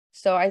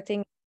So I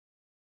think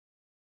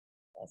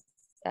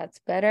that's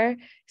better.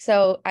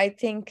 So I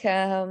think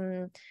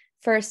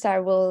first I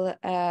will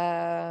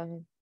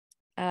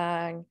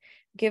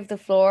give the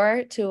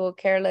floor to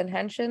Carolyn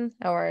Henshin,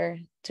 our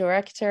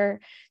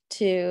director,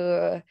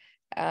 to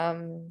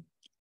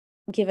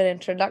give an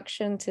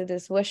introduction to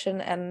this vision,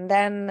 and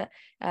then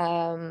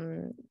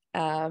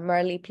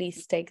Marley,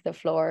 please take the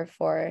floor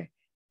for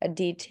a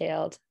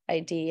detailed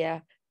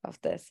idea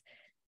of this.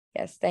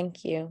 Yes,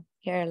 thank you,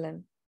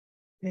 Carolyn.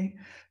 Okay.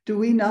 Do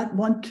we not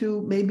want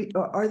to maybe,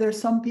 or are there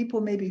some people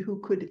maybe who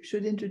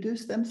should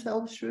introduce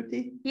themselves,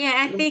 Shruti? Yeah,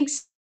 I think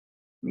so.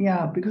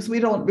 Yeah, because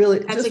we don't really,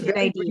 That's just a good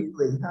very idea.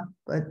 briefly, huh?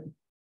 But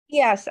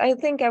yes, I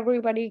think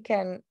everybody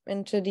can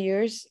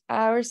introduce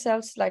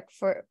ourselves, like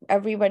for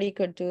everybody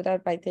could do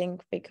that, I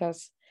think,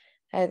 because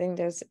I think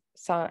there's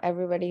some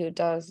everybody who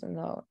does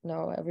know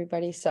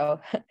everybody.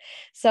 So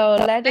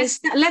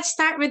let's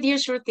start with you,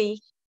 Shruti.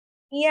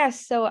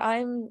 Yes, so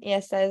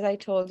as I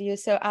told you,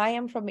 so I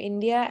am from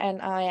India,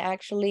 and I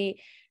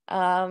actually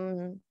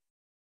I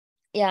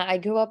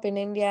grew up in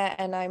India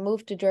and I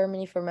moved to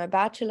Germany for my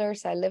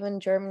bachelor's. I live in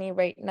Germany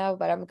right now,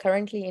 but I'm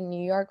currently in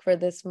New York for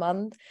this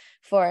month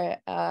for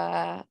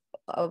 1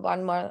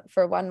 month,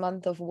 for 1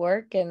 month of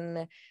work,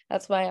 and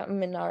that's why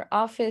I'm in our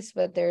office.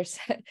 But there's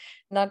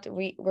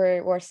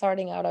we're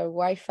sorting out our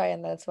Wi-Fi,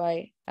 and that's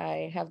why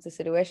I have the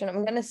situation.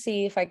 I'm gonna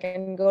see if I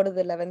can go to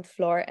the 11th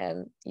floor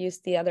and use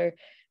the other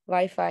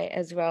Wi-Fi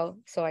as well,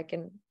 so I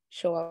can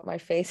show up my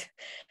face.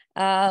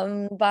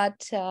 I've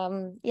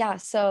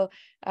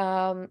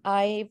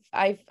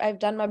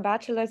done my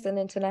bachelor's in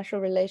international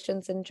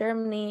relations in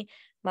Germany,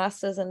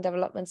 master's in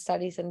development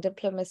studies and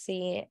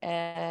diplomacy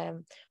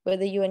with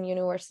the UN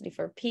University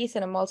for Peace,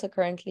 and I'm also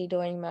currently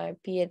doing my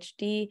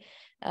PhD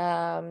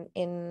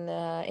in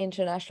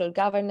international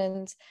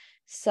governance.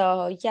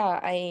 So yeah,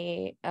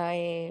 I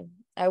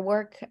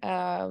work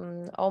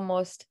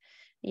almost.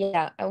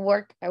 Yeah, I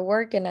work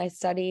and I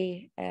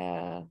study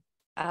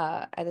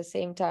at the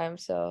same time.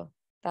 So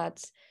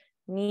that's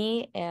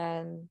me,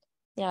 and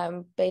yeah,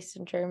 I'm based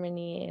in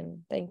Germany,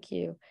 and thank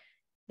you.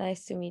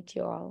 Nice to meet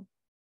you all.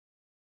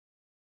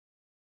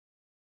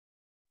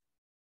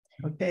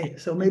 okay,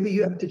 so maybe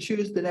you have to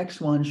choose the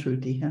next one,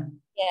 Shruti, huh?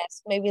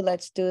 Yes, maybe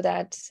let's do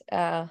that.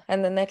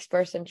 And the next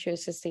person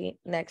chooses the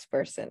next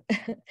person.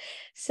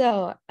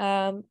 So,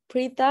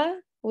 Preeta,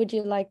 would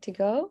you like to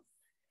go?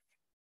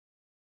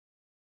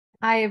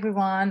 Hi,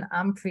 everyone.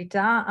 I'm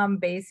Preeta. I'm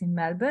based in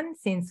Melbourne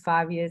since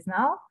 5 years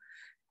now.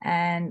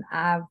 And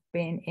I've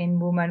been in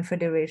Women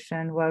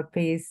Federation World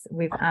Peace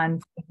with Anne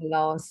for the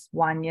last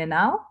 1 year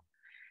now.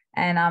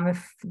 And I'm a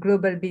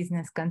global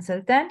business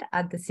consultant.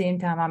 At the same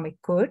time, I'm a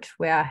coach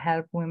where I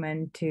help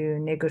women to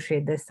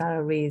negotiate their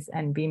salaries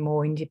and be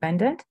more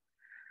independent.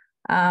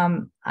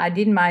 I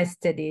did my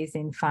studies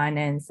in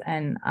finance,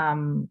 and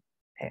my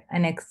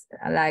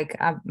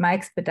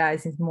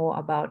expertise is more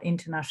about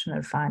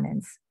international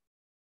finance.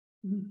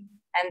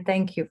 And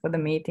thank you for the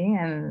meeting,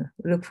 and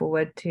look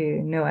forward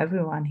to know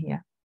everyone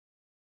here.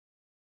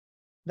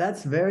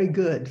 That's very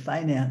good.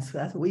 Finance.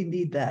 We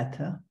need that,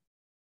 huh?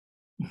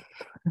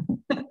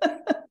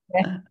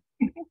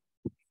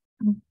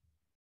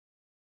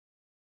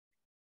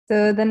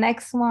 So the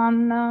next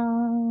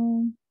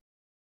one,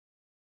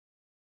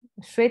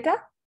 Shweta.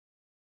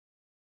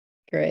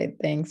 Great,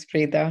 thanks,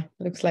 Preeta.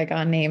 Looks like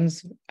our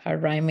names are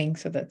rhyming,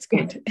 so that's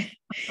good.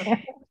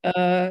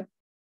 Hello,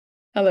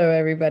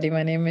 everybody.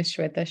 My name is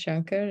Shweta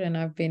Shankar, and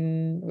I've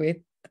been with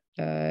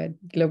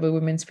Global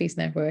Women's Peace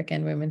Network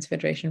and Women's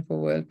Federation for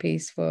World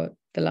Peace for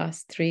the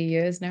last 3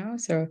 years now.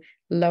 So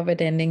love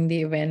attending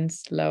the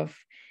events, love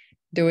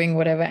doing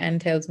whatever Anne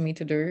tells me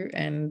to do.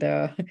 And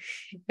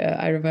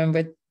I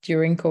remember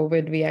during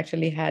COVID, we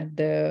actually had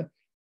the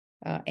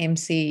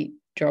MC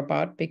drop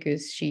out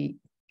because she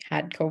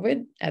had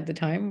COVID at the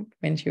time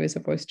when she was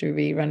supposed to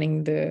be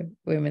running the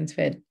Women's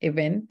Fed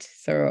event.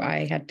 So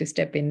I had to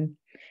step in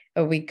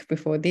a week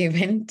before the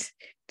event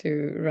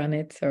to run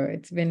it. So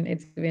it's been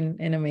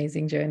an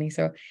amazing journey.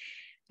 So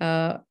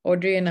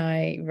Audrey and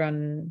I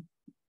run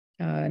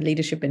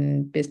leadership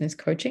and business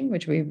coaching,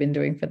 which we've been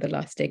doing for the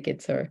last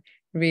decade. So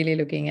really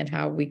looking at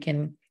how we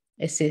can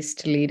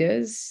assist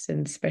leaders,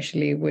 and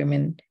especially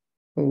women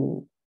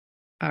who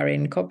are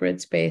in corporate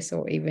space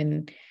or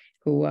even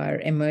who are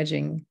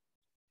emerging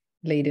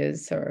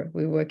leaders. So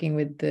we're working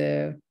with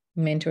the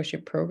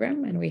mentorship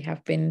program, and we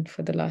have been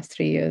for the last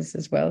 3 years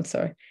as well.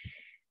 So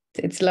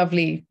it's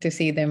lovely to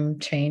see them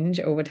change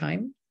over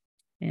time.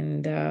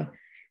 And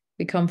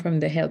we come from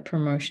the health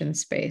promotion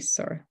space,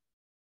 or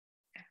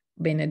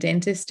been a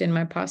dentist in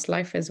my past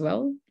life as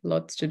well.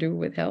 Lots to do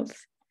with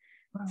health.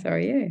 Wow. So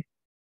yeah,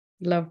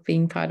 love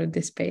being part of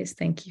this space.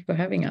 Thank you for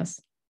having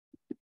us.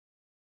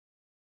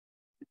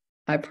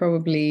 I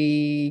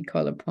probably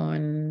call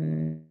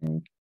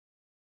upon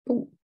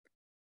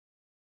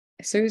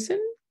Susan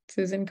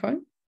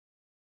Cohn.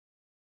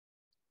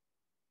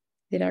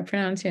 Did I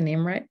pronounce your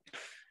name right?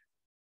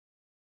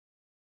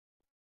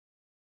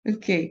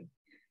 Okay,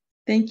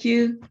 thank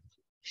you,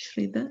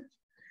 Shrida.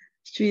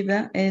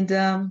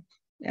 And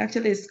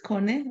Actually, it's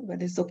Kone,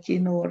 but it's okay,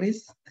 no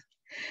worries.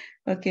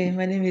 Okay,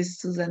 my name is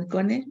Susan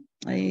Kone.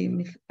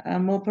 I'm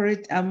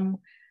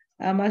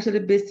actually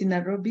based in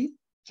Nairobi,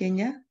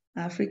 Kenya,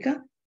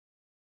 Africa,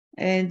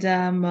 and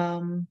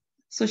I'm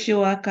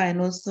social worker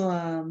and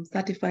also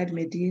certified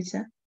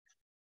mediator.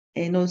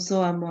 And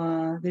also I'm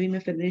the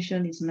Women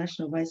Federation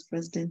International Vice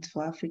President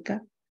for Africa.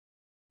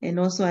 And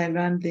also I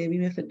run the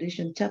Women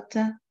Federation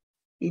chapter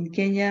in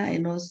Kenya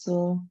and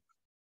also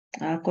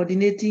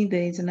coordinating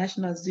the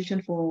International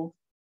Association for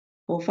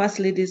First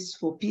Ladies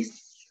for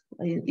Peace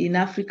in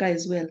Africa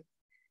as well.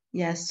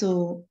 Yeah,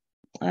 so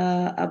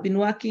I've been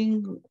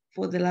working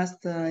for the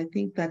last, I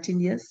think, 13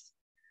 years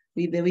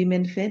with the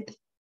Women Fed.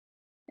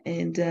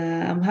 And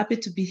I'm happy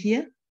to be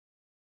here.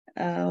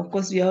 Of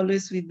course, we are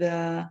always with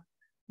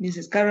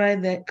Mrs.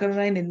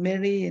 Caroline and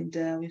Mary, and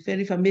we're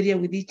very familiar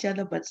with each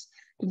other, but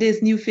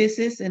today's new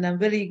faces, and I'm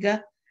very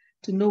eager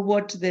to know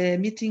what the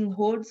meeting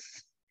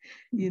holds,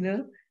 you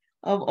know.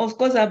 Of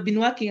course, I've been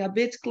working a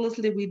bit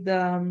closely with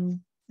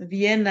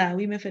Vienna,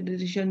 Women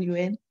Federation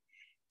UN.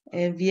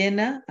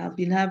 Vienna, I've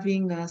been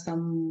having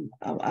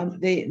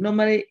they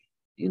normally,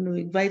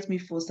 invite me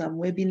for some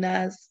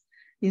webinars,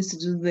 things to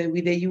do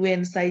with the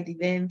UN side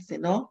events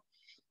and all.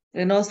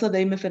 And also the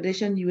Women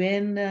Federation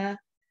UN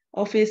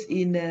office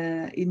in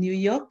New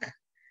York.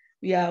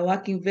 We are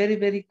working very,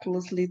 very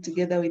closely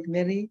together with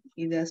Mary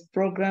in the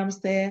programs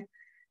there.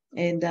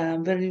 And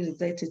I'm very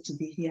excited to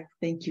be here.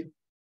 Thank you.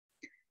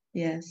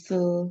 Yeah,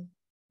 so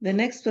the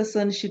next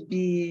person should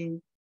be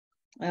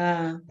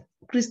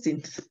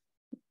Christine.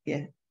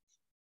 Yeah,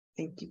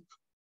 thank you.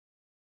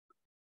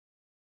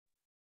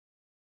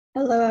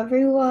 Hello,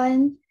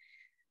 everyone.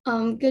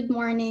 Good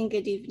morning,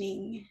 good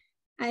evening.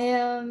 I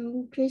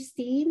am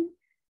Christine.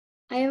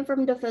 I am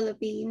from the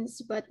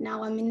Philippines, but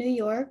now I'm in New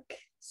York.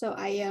 So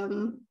I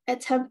am a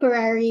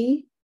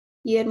temporary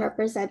UN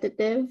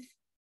representative.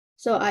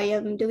 So I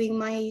am doing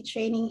my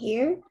training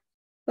here.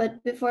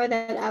 But before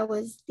that, I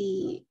was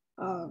the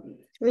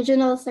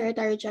Regional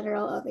Secretary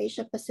General of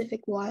Asia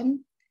Pacific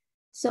UN.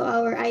 So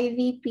our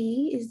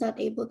IVP is not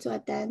able to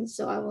attend,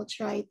 so I will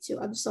try to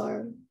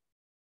absorb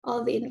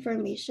all the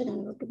information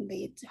and will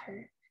convey it to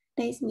her.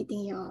 Nice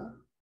meeting y'all.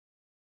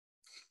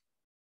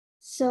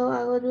 So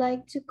I would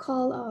like to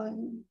call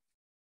on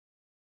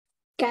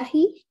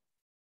Kahi.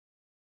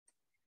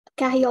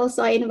 Kahi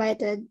also I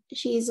invited.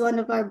 She's one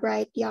of our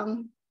bright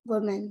young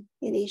women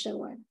in Asia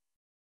UN.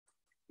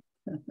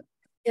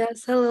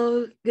 Yes,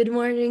 hello, good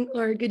morning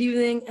or good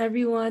evening,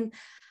 everyone.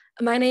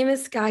 My name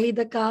is Kahi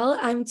Dakal.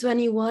 I'm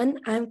 21.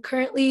 I'm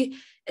currently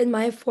in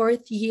my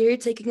 4th year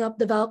taking up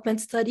development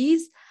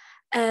studies,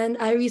 and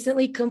I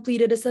recently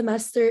completed a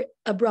semester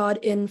abroad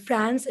in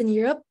France and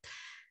Europe.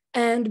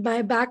 And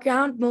my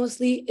background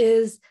mostly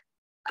is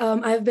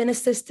I've been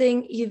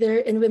assisting either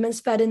in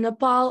Women's Fed in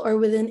Nepal or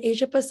within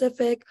Asia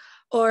Pacific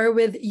or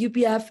with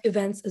UPF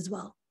events as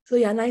well. So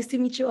yeah, nice to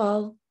meet you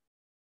all.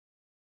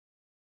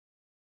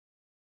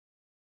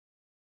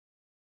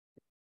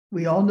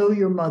 We all know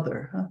your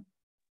mother, huh?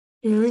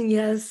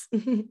 Yes.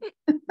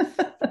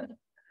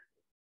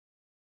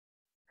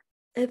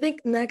 I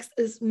think next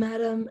is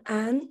Madam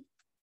Anne.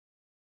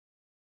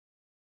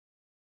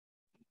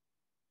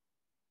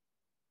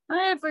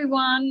 Hi,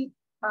 everyone.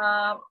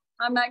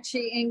 I'm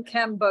actually in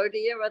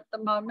Cambodia at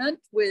the moment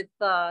with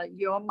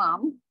your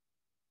mum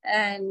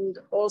and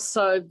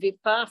also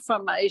Vipa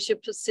from Asia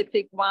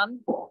Pacific UN.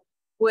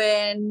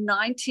 We're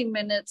 90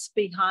 minutes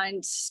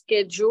behind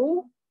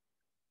schedule.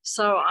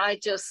 So I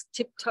just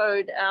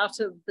tiptoed out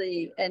of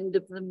the end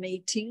of the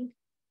meeting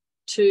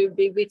to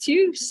be with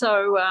you.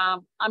 So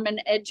I'm an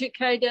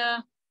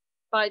educator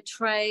by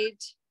trade,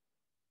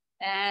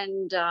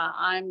 and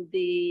I'm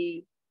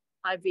the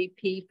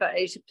IVP for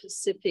Asia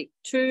Pacific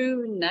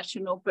 2,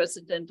 National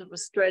President of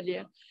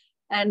Australia,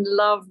 and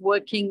love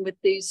working with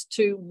these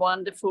two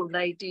wonderful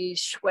ladies,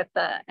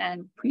 Shweta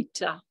and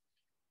Prita,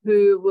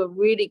 who were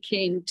really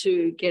keen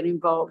to get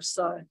involved.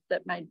 So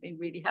that made me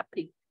really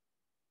happy.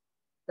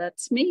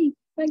 That's me.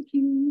 Thank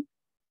you.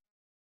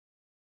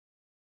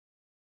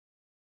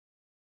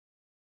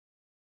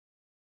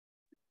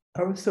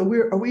 Oh, so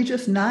are we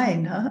just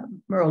 9, huh,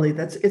 Merle?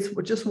 It's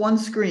just one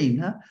screen,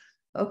 huh?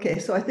 Okay,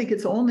 so I think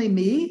it's only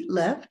me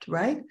left,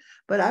 right?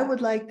 But I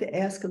would like to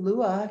ask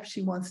Lua if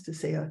she wants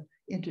to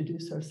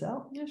introduce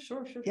herself. Yeah,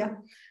 sure. Yeah.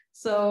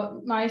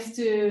 So nice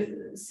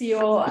to see you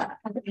all. I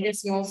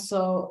guess you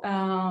also.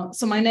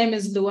 So my name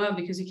is Lua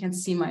because you can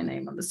see my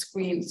name on the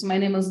screen. So my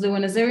name is Lua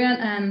Nazarian,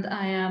 and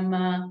I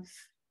am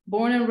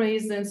born and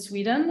raised in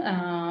Sweden,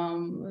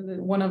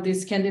 one of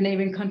these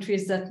Scandinavian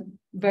countries that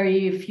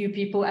very few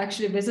people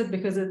actually visit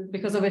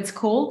because of its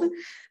cold.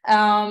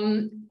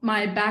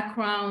 My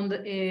background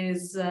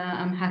is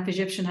I'm half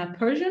Egyptian, half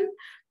Persian.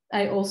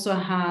 I also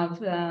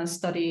have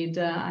studied,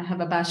 I have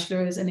a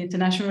bachelor's in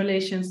international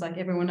relations, like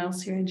everyone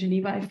else here in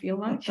Geneva, I feel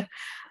like.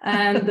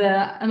 And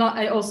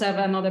I also have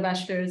another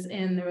bachelor's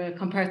in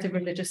comparative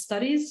religious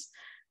studies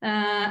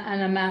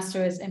and a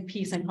master's in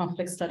peace and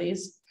conflict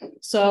studies.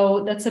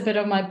 So that's a bit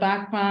of my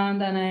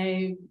background, and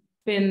I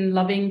been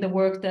loving the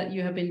work that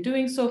you have been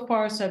doing so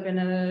far. So I've been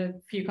in a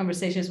few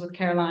conversations with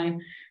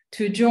Caroline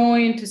to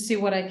join, to see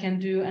what I can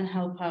do and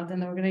help out in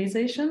the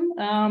organization.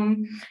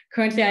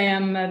 Currently, I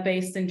am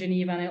based in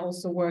Geneva, and I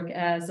also work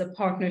as a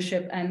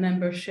partnership and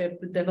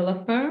membership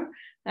developer.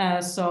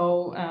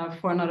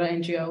 For another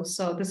NGO.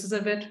 So this is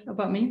a bit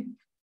about me.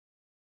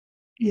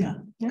 Yeah,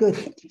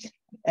 good.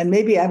 And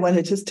maybe I want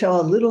to just tell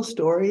a little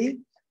story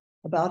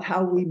about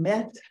how we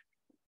met.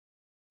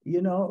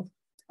 You know,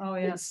 oh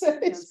yes, it's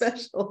very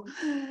special.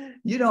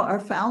 You know, our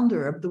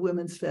founder of the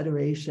Women's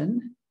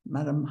Federation,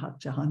 Madam Hak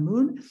Jahan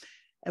Moon,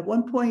 at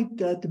one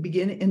point at the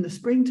beginning in the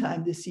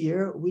springtime this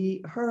year,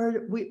 we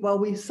heard,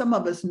 some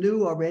of us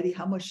knew already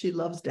how much she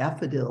loves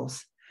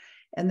daffodils.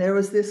 And there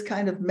was this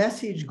kind of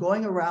message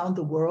going around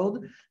the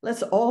world.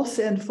 Let's all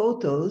send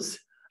photos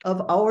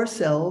of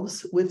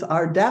ourselves with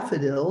our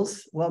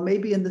daffodils. Well,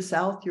 maybe in the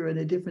South, you're in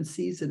a different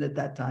season at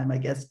that time, I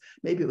guess.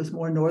 Maybe it was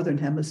more Northern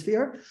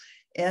Hemisphere.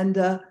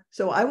 And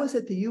so I was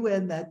at the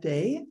UN that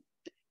day,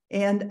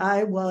 and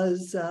I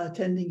was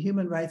attending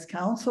Human Rights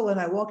Council, and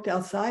I walked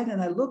outside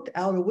and I looked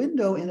out a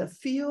window in a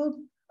field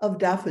of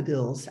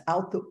daffodils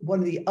out one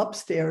of the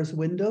upstairs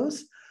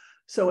windows.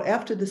 So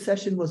after the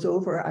session was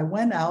over, I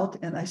went out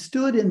and I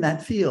stood in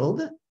that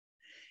field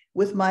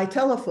with my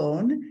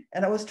telephone,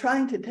 and I was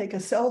trying to take a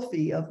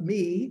selfie of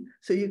me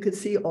so you could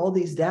see all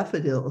these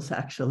daffodils,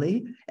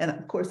 actually. And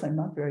of course, I'm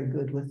not very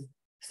good with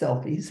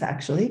selfies,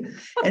 actually.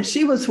 And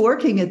she was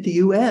working at the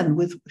UN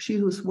she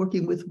was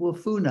working with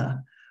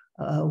WFUNA,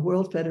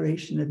 World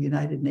Federation of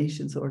United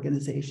Nations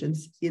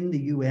Organizations in the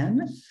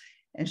UN.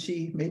 And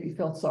she maybe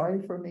felt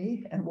sorry for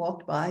me and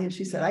walked by, and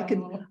she said,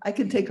 I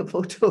can take a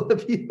photo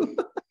of you.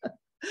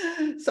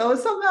 So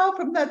somehow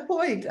from that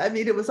point, I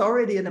mean, it was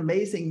already an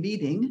amazing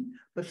meeting,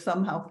 but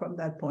somehow from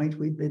that point,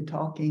 we've been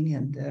talking,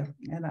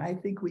 and I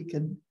think we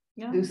can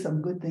do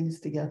some good things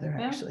together,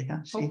 actually. Huh?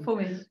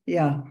 Hopefully.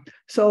 Yeah.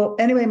 So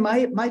anyway,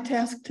 my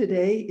task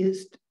today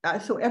is,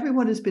 so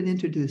everyone has been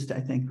introduced, I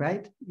think,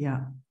 right?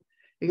 Yeah.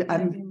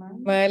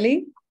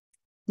 Marley?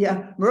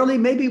 Yeah. Merle,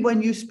 maybe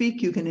when you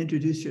speak, you can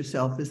introduce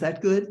yourself. Is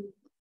that good?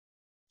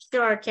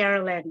 Sure,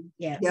 Carolyn.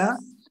 Yes. Yeah.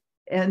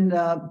 And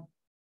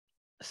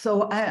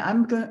so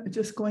I'm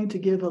just going to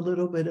give a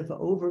little bit of an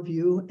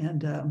overview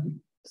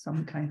and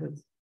some kind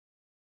of,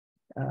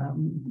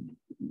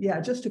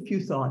 just a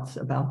few thoughts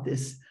about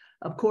this.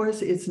 Of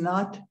course, it's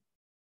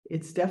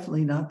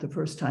definitely not the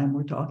first time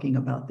we're talking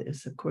about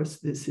this. Of course,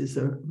 this is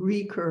a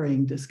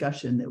recurring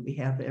discussion that we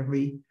have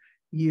every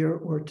year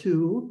or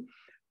two.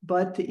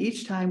 But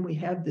each time we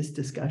have this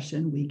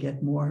discussion, we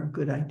get more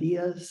good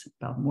ideas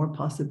about more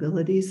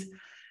possibilities,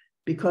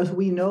 because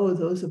we know,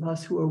 those of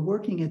us who are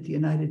working at the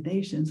United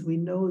Nations, we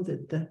know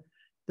that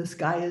the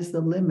sky is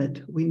the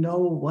limit. We know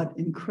what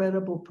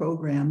incredible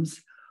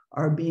programs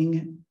are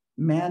being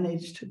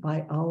managed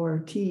by our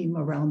team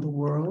around the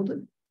world.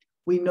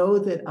 We know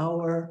that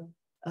our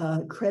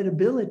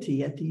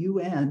credibility at the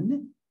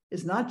UN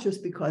is not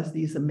just because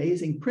these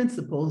amazing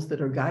principles that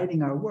are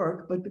guiding our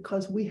work, but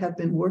because we have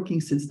been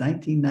working since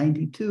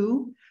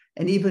 1992,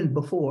 and even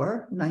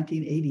before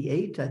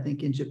 1988, I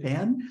think, in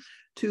Japan,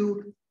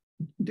 to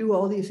do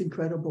all these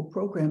incredible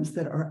programs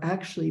that are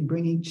actually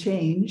bringing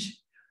change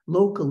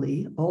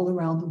locally all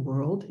around the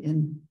world.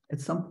 At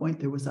some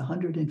point, there was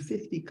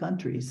 150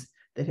 countries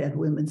that had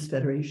women's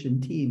federation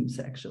teams,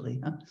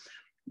 actually.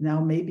 Now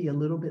maybe a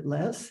little bit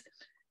less.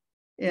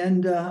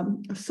 And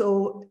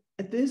so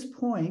at this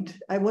point,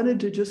 I wanted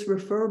to just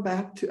refer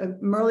back to,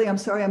 Merle, I'm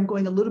sorry, I'm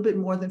going a little bit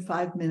more than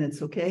 5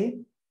 minutes, okay?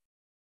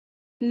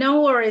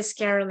 No worries,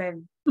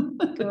 Carolyn.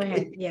 Okay. Go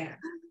ahead, yeah.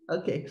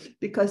 Okay,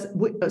 because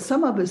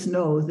some of us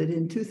know that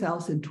in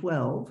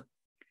 2012,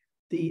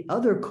 the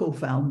other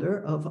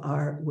co-founder of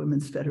our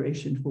Women's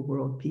Federation for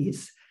World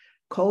Peace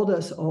called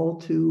us all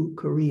to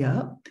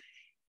Korea.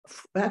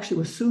 Actually, it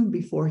was soon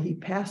before he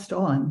passed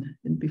on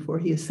and before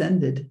he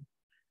ascended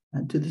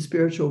to the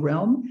spiritual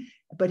realm.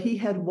 But he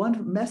had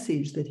one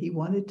message that he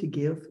wanted to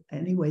give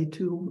anyway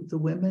to the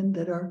women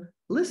that are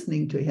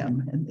listening to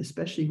him, and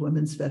especially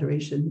Women's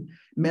Federation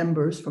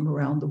members from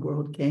around the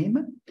world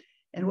came.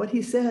 And what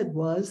he said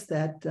was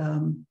that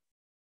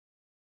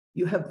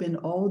you have been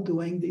all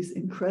doing these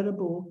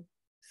incredible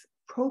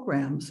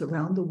programs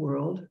around the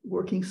world,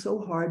 working so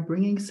hard,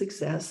 bringing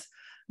success,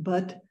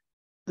 but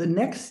the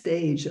next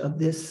stage of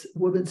this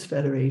Women's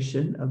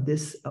Federation, of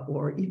this,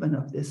 or even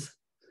of this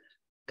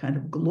kind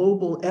of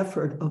global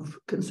effort of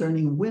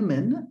concerning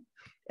women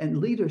and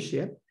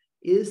leadership,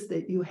 is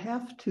that you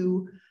have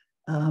to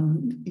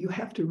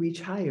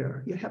reach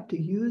higher. You have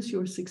to use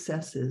your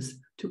successes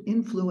to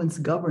influence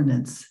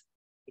governance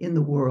in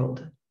the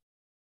world.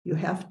 You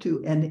have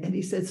to, and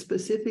he said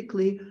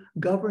specifically,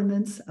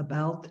 governance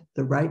about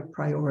the right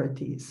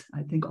priorities.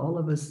 I think all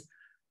of us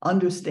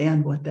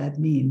understand what that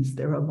means.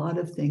 There are a lot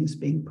of things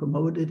being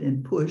promoted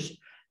and pushed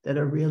that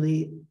are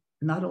really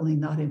not only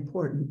not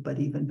important, but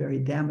even very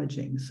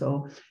damaging.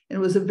 So it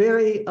was a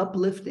very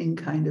uplifting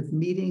kind of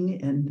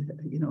meeting, and,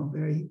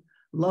 very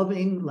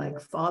loving, like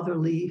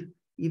fatherly,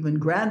 even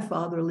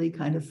grandfatherly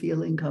kind of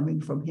feeling coming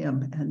from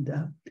him. And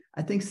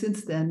I think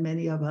since then,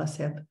 many of us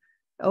have,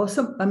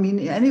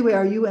 anyway,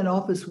 our UN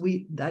office,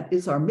 that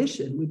is our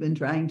mission. We've been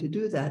trying to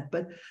do that.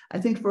 But I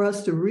think for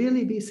us to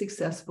really be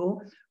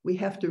successful, we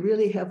have to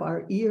really have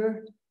our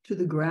ear to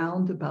the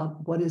ground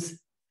about what is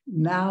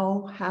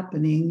now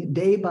happening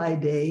day by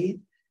day,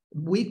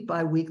 week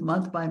by week,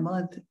 month by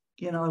month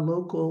in our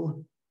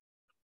local,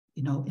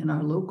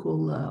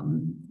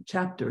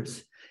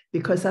 chapters,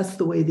 because that's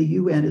the way the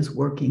UN is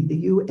working.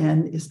 The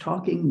UN is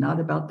talking not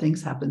about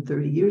things happened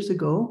 30 years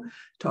ago,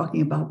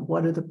 talking about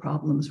what are the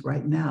problems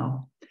right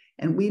now.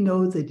 And we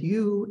know that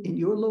you, in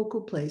your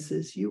local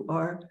places, you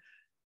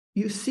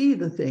see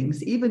the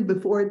things even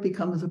before it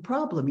becomes a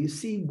problem. You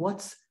see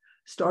what's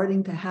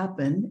starting to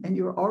happen, and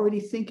you're already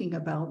thinking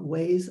about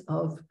ways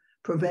of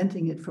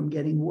preventing it from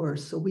getting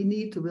worse. So we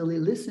need to really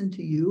listen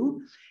to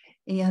you.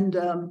 And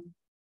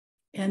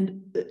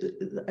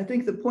I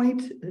think the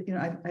point,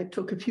 I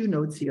took a few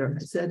notes here.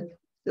 I said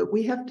that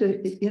we have to,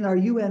 in our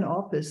UN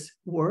office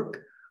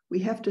work, we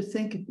have to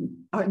think,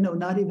 no,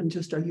 not even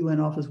just our UN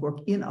office work,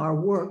 in our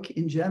work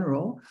in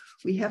general,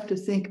 we have to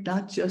think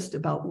not just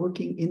about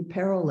working in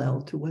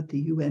parallel to what the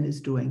UN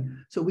is doing.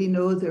 So we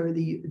know there are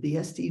the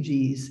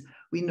SDGs,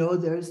 we know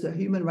there's the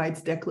Human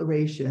Rights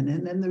Declaration,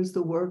 and then there's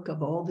the work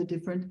of all the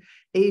different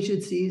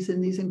agencies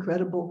and these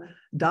incredible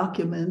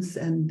documents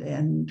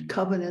and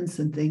covenants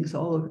and things,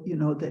 all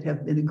of, that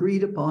have been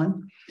agreed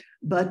upon.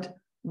 But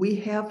we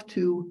have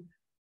to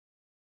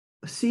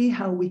see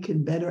how we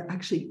can better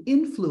actually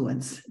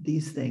influence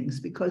these things,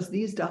 because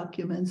these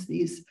documents,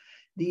 these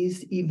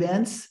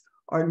events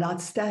are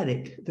not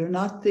static. They're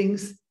not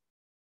things,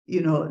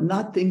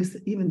 not things,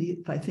 even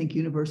if I think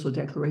Universal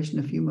Declaration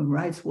of Human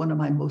Rights, one of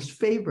my most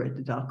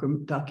favorite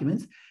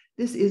documents,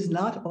 this is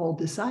not all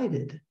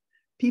decided.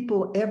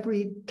 People,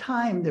 every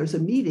time there's a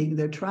meeting,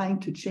 they're trying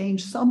to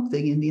change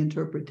something in the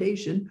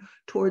interpretation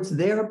towards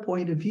their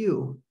point of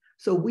view.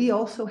 So we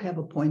also have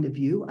a point of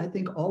view. I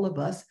think all of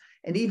us,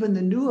 and even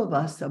the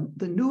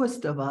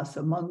newest of us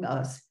among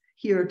us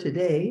here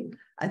today,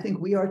 I think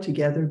we are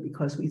together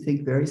because we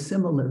think very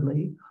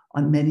similarly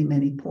on many,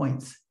 many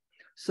points.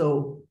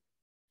 So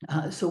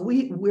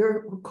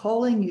we're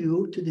calling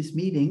you to this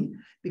meeting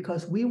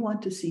because we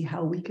want to see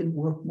how we can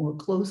work more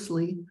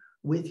closely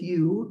with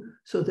you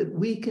so that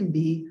we can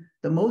be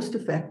the most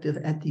effective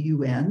at the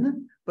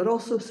UN, but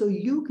also so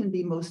you can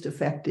be most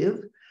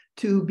effective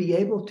to be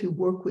able to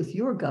work with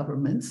your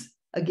governments,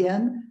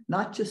 again,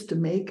 not just to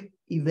make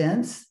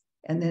events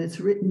and then it's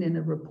written in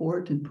a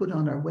report and put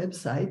on our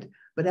website,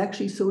 but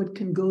actually so it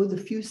can go the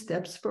few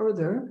steps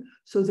further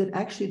so that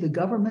actually the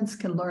governments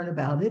can learn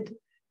about it.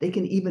 They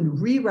can even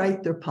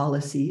rewrite their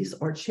policies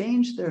or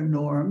change their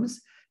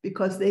norms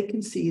because they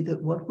can see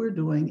that what we're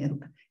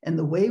doing and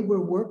the way we're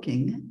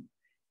working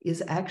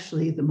is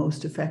actually the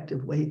most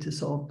effective way to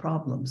solve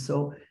problems.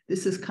 So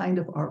this is kind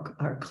of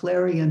our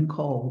clarion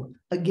call,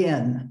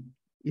 again,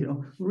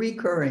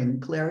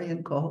 recurring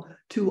clarion call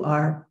to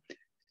our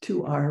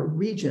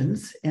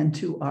regions and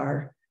to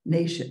our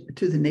nation,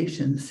 to the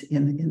nations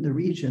in the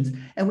regions.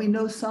 And we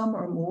know some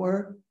are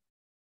more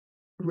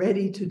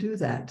ready to do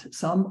that.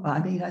 Some, I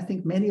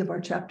think many of our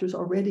chapters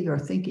already are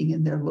thinking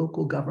in their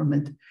local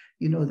government,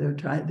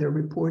 they're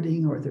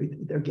reporting or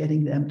they're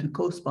getting them to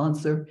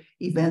co-sponsor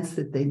events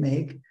that they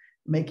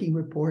making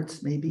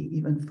reports maybe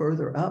even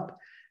further up.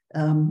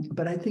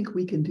 But I think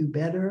we can do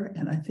better.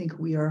 And I think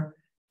we are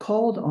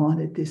called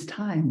on at this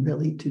time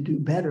really to do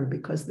better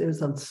because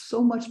there's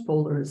so much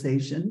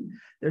polarization.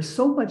 There's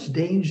so much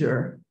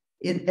danger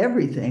in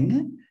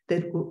everything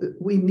that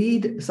we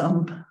need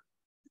some,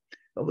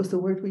 what was the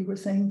word we were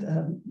saying?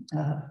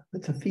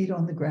 With the feet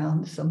on the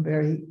ground, some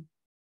very,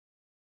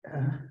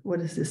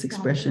 what is this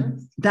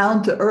expression?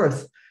 Down to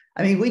earth.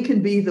 I mean, we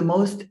can be the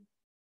most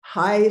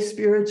high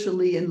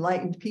spiritually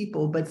enlightened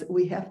people, but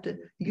we have to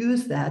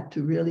use that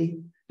to really,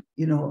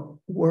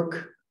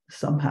 work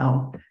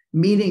somehow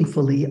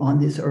meaningfully on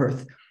this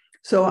earth.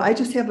 So I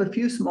just have a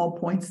few small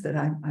points that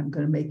I'm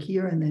going to make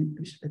here, and then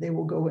they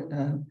will go,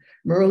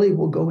 Merle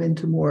will go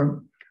into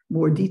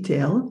more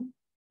detail.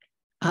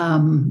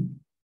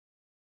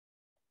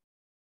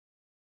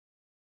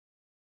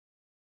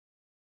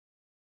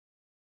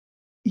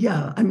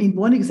 Yeah,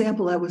 one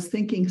example, I was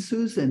thinking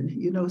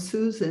Susan,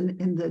 Susan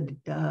in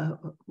the,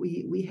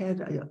 we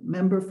had a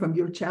member from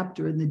your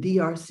chapter in the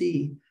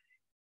DRC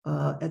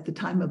at the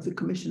time of the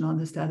Commission on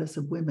the Status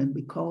of Women.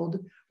 We called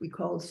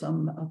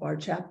some of our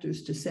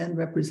chapters to send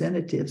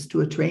representatives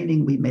to a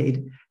training we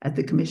made at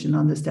the Commission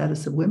on the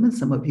Status of Women.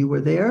 Some of you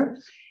were there.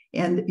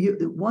 And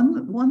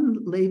one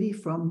lady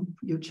from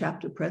your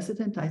chapter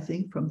president, I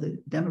think from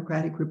the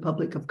Democratic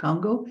Republic of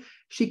Congo,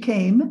 she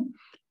came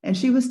and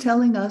she was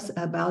telling us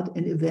about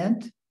an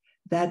event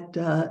that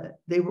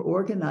they were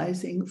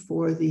organizing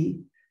for the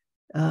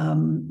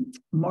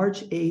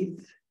March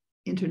 8th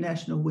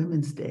International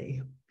Women's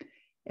Day.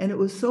 And it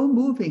was so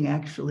moving,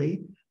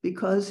 actually,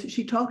 because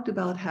she talked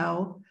about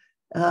how,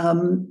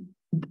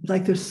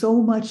 there's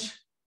so much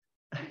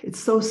it's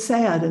so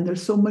sad, and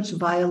there's so much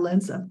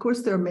violence. Of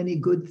course, there are many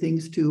good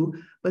things too,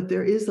 but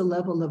there is a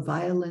level of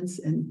violence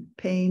and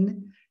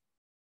pain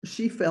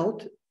she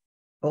felt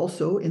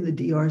also in the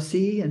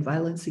DRC and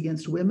violence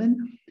against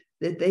women,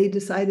 that they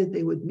decided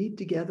they would meet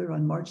together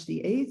on March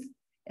the 8th,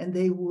 and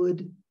they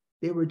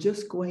were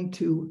just going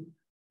to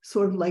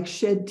sort of like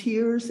shed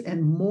tears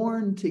and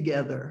mourn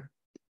together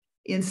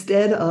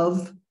instead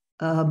of,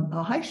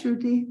 oh, hi,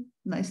 Shruti,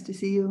 nice to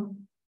see you.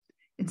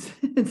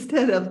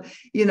 Instead of,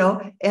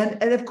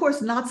 and of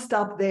course, not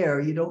stop there.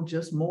 You don't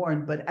just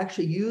mourn, but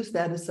actually use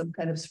that as some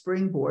kind of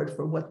springboard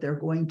for what they're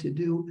going to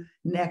do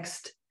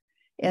next.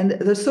 And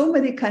there's so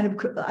many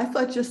I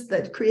thought just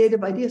that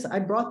creative ideas. I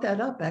brought that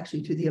up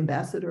actually to the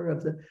ambassador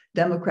of the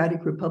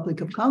Democratic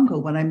Republic of Congo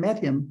when I met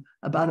him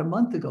about a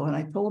month ago, and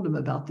I told him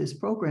about this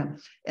program.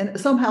 And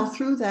somehow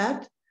through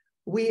that,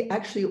 we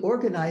actually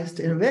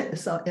organized an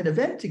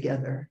event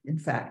together, in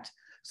fact.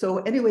 So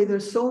anyway,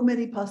 there's so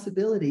many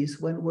possibilities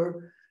when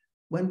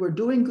we're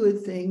doing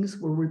good things,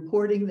 we're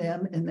reporting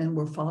them, and then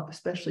we're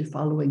especially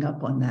following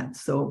up on that.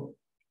 So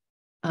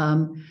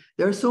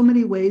there are so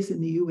many ways in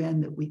the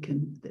UN that we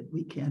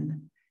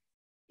can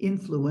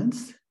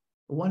influence.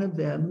 One of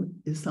them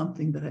is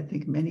something that I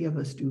think many of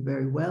us do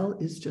very well,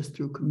 is just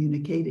through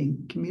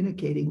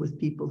communicating with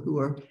people who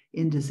are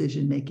in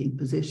decision-making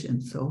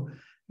positions. So,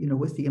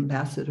 with the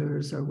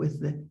ambassadors or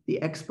with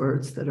the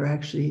experts that are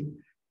actually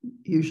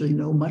usually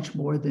know much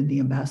more than the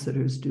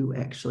ambassadors do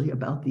actually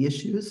about the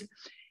issues,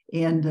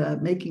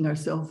 and making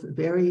ourselves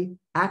very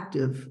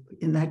active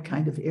in that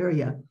kind of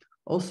area.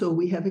 Also,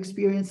 we have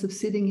experience of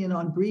sitting in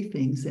on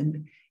briefings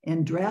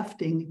and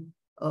drafting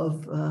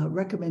of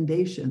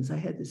recommendations. I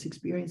had this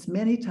experience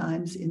many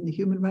times in the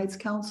Human Rights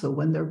Council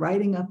when they're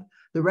writing up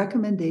the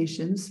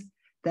recommendations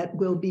that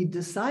will be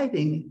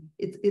deciding.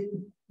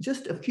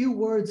 Just a few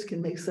words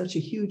can make such a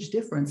huge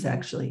difference,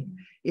 actually.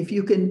 If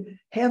you can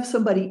have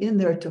somebody in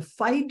there to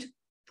fight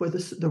for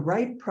the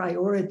right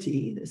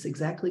priority, that's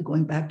exactly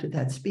going back to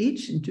that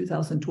speech in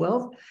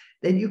 2012,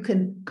 then you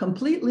can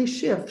completely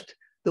shift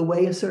the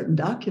way a certain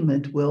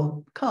document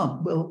will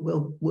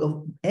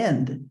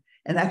end.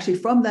 And actually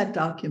from that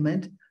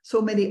document,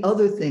 so many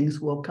other things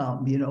will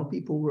come.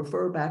 People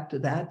refer back to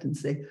that and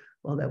say,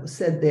 well, that was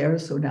said there,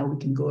 so now we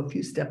can go a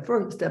few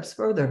steps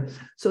further.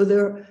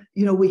 So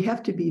we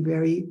have to be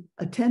very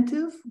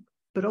attentive,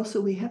 but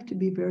also we have to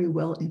be very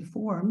well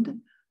informed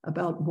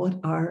about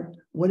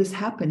what is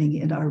happening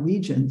in our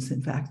regions.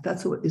 In fact,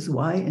 that's what is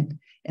why,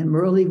 and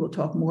Merle will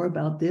talk more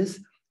about this,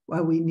 why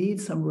we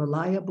need some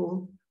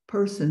reliable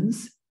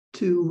persons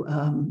to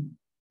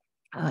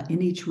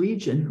in each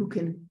region who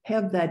can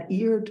have that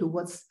ear to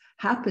what's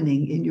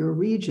happening in your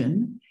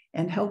region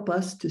and help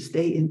us to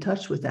stay in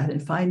touch with that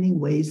and finding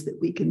ways that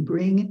we can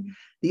bring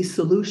these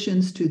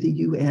solutions to the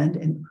UN.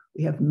 And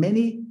we have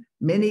many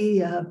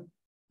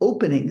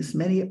openings,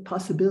 many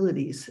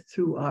possibilities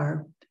through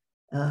our,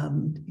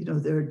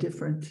 there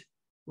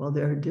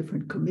are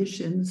different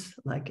commissions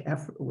like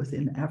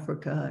within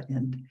Africa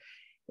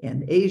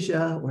and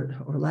Asia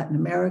or Latin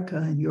America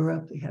and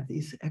Europe. We have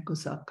these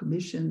ECOSOC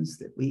commissions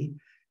that we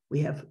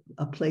have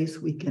a place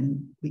we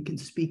can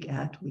speak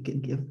at, we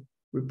can give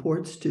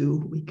reports to,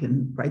 we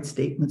can write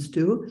statements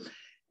to.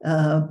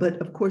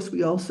 But of course,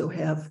 we also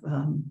have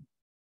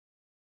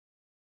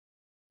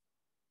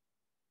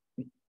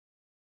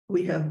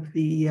we have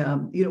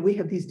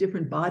these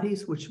different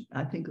bodies, which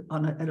I think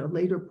at a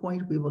later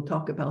point we will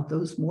talk about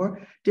those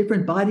more.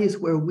 Different bodies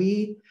where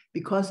we,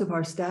 because of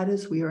our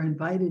status, we are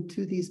invited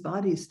to these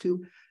bodies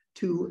to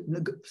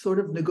sort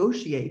of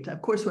negotiate.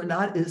 Of course, we're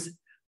not as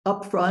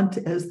upfront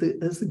as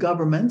the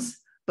governments,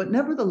 but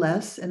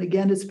nevertheless, and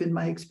again, it's been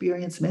my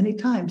experience many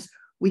times,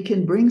 we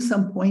can bring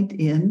some point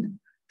in.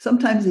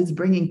 Sometimes it's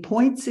bringing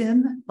points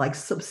in, like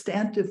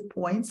substantive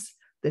points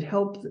that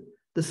help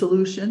the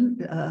solution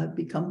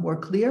become more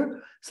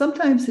clear.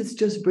 Sometimes it's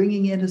just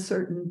bringing in a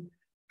certain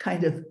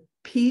kind of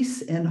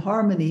peace and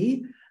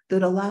harmony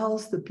that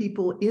allows the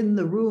people in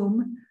the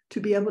room to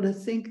be able to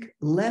think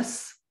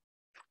less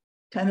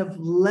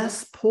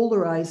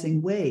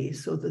polarizing way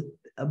so that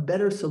a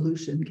better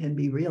solution can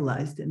be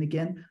realized. And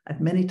again, I've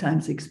many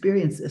times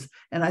experienced this.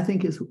 And I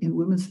think as in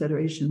Women's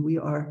Federation, we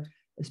are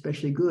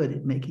especially good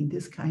at making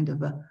this kind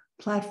of a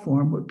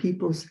platform where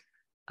people's,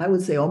 I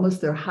would say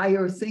almost their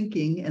higher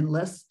thinking and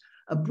less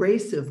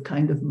abrasive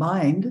kind of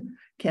mind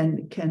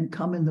can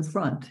come in the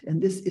front.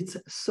 And it's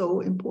so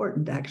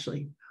important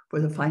actually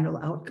for the final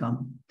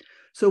outcome.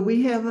 So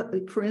we have,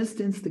 for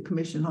instance, the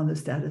Commission on the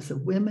Status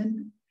of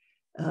Women.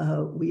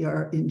 We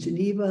are in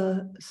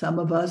Geneva, some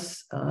of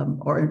us,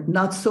 or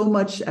not so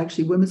much,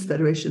 actually Women's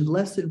Federation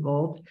less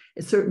involved.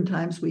 At certain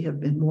times we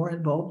have been more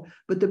involved,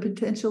 but the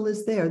potential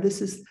is there.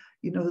 This is,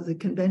 the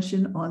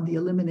Convention on the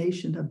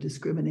Elimination of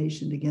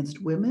Discrimination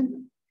Against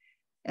Women.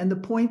 And the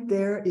point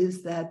there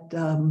is that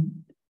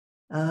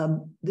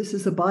this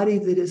is a body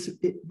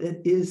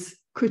that is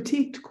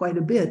critiqued quite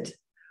a bit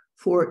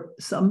for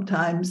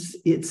sometimes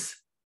it's,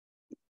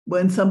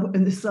 in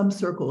some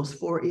circles,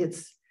 for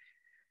its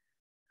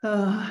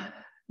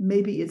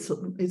maybe its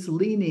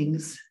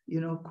leanings,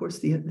 of course,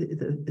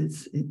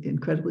 it's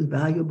incredibly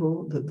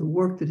valuable, the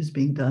work that is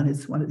being done.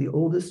 It's one of the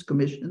oldest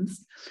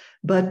commissions,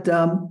 but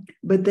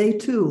they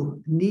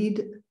too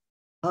need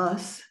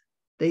us.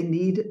 They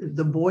need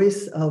the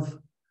voice of,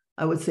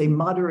 I would say,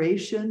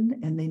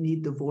 moderation, and they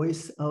need the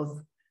voice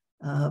of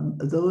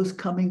those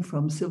coming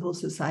from civil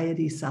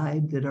society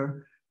side that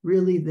are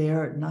really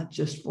there not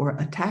just for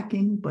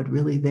attacking, but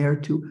really there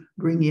to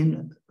bring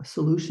in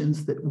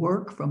solutions that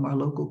work from our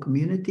local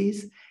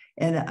communities.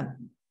 And,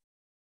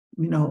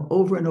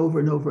 over and over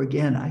and over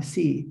again, I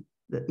see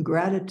the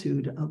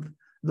gratitude of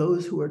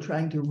those who are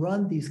trying to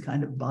run these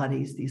kind of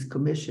bodies, these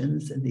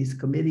commissions and these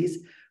committees,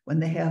 when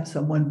they have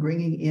someone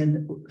bringing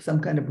in some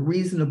kind of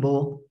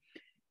reasonable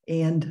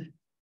and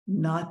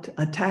not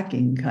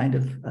attacking kind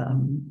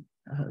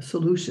of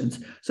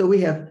solutions. So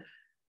we have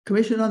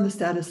Commission on the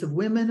Status of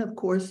Women, of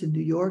course, in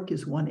New York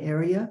is one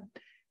area.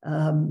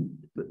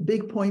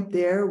 Big point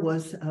there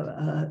was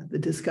the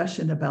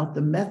discussion about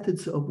the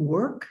methods of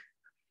work,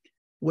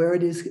 where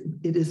it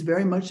is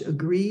very much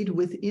agreed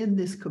within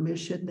this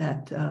commission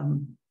that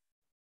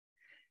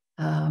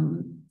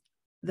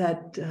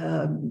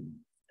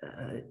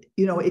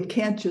it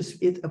can't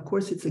just, of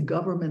course, it's a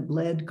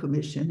government-led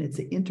commission, it's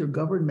an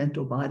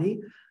intergovernmental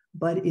body,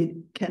 but it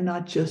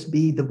cannot just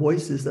be the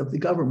voices of the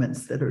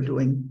governments that are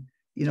doing,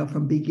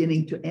 from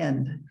beginning to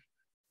end,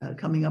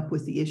 coming up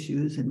with the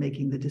issues and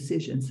making the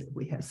decisions.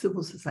 We have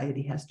civil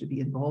society has to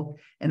be involved.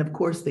 And of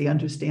course, they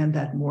understand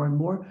that more and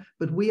more,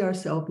 but we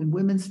ourselves in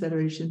Women's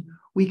Federation,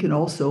 we can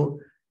also,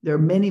 there are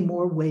many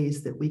more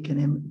ways that we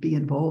can be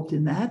involved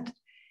in that.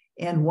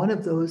 And one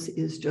of those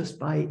is just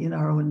by in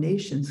our own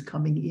nations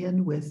coming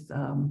in with,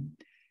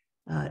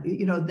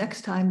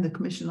 next time the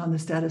Commission on the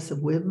Status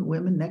of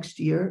Women next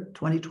year,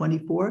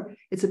 2024,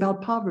 it's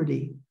about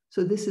poverty.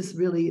 So this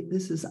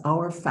is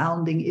our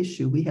founding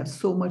issue. We have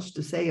so much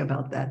to say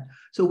about that.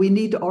 So we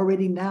need to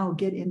already now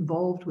get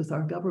involved with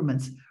our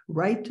governments,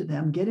 write to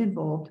them, get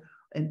involved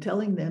and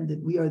telling them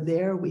that we are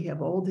there. We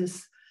have all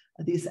this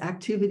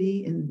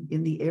activity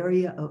in the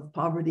area of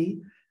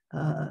poverty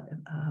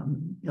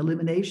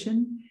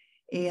elimination.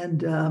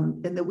 And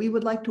that we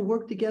would like to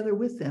work together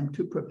with them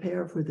to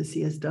prepare for the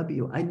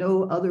CSW. I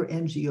know other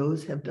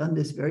NGOs have done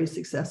this very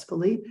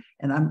successfully,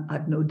 and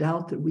I've no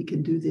doubt that we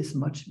can do this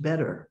much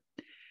better.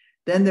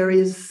 Then there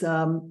is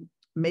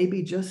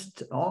maybe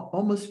just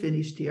almost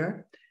finished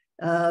here,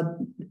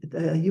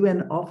 the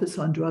UN Office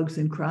on Drugs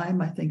and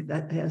Crime. I think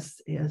that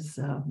as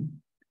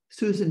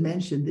Susan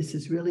mentioned, this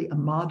is really a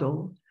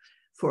model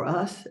for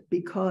us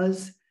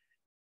because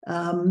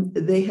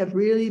they have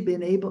really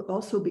been able,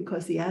 also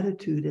because the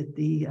attitude at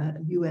the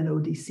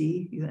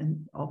UNODC,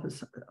 UN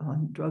Office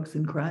on Drugs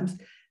and Crimes,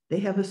 they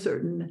have a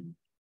certain,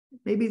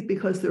 maybe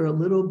because they're a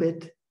little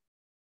bit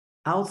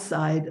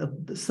outside of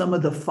some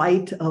of the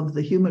fight of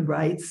the human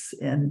rights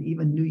and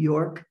even New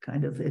York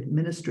kind of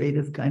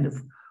administrative kind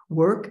of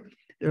work,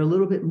 they're a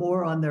little bit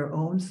more on their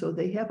own. So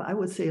they have, I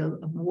would say, a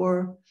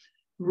more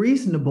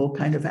reasonable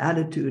kind of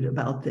attitude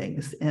about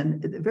things,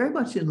 and very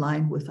much in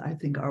line with, I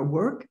think, our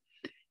work.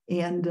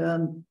 And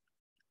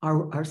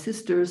our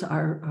sisters,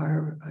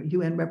 our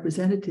UN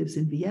representatives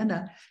in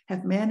Vienna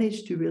have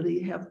managed to really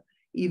have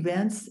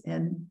events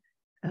and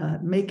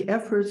make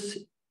efforts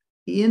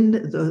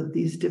in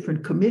these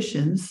different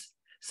commissions,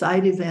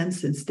 side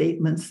events and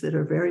statements that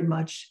are very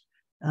much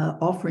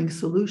offering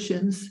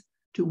solutions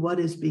to what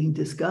is being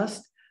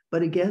discussed,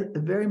 but again,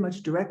 very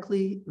much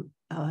directly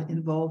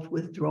involved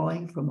with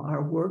drawing from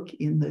our work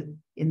in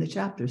the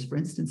chapters. For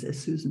instance, as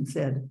Susan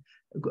said,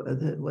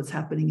 what's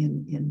happening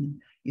in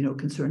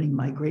concerning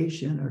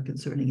migration or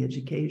concerning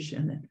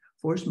education and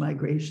forced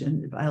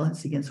migration,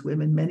 violence against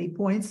women, many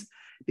points,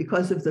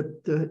 because of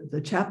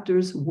the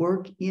chapters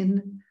work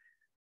in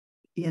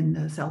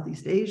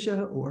Southeast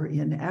Asia or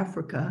in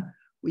Africa,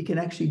 we can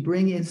actually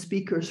bring in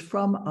speakers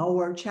from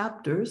our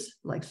chapters,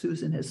 like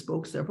Susan has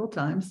spoke several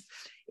times,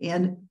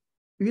 and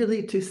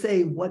really to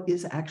say what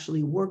is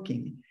actually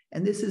working.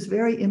 And this is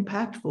very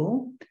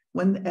impactful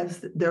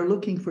as they're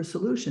looking for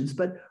solutions.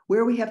 But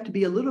where we have to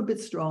be a little bit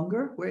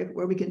stronger,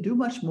 where we can do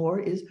much more,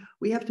 is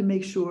we have to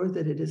make sure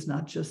that it is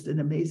not just an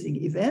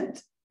amazing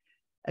event,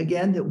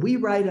 again, that we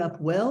write up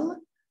well,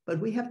 but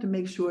we have to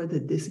make sure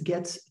that this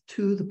gets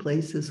to the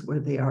places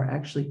where they are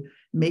actually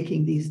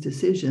making these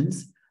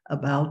decisions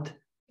about,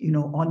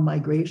 on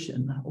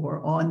migration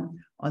or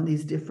on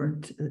these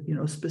different,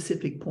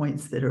 specific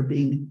points that are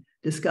being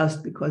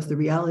discussed, because the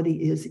reality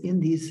is in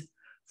these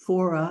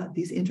fora,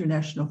 these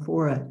international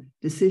fora,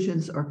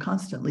 decisions are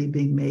constantly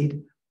being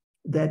made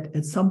that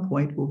at some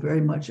point will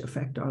very much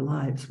affect our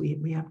lives.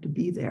 We have to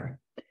be there.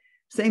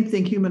 Same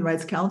thing, Human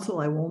Rights Council.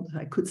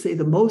 I could say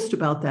the most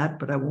about that,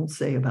 but I won't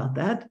say about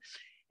that.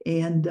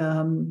 And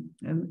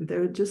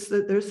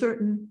there's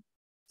certain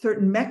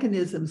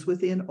mechanisms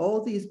within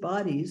all these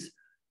bodies,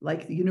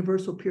 like the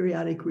Universal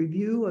Periodic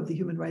Review of the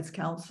Human Rights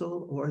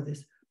Council, or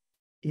this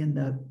in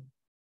the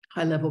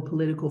High-Level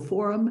Political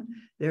Forum.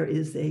 There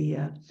is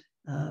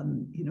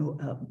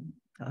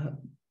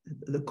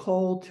the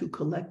call to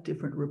collect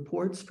different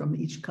reports from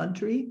each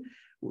country,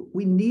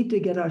 we need to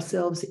get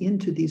ourselves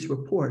into these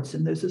reports,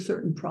 and there's a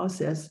certain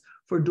process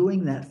for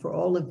doing that for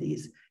all of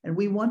these. And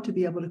we want to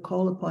be able to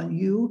call upon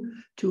you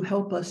to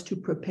help us to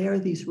prepare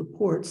these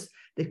reports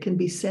that can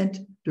be sent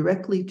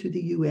directly to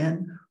the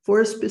UN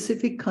for a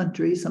specific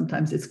country.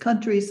 Sometimes it's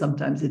country,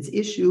 sometimes it's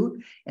issue.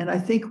 And I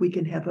think we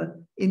can have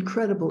an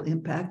incredible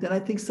impact. And I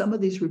think some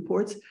of these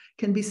reports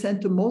can be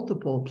sent to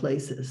multiple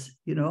places,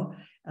 you know,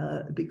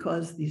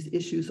 because these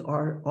issues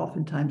are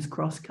oftentimes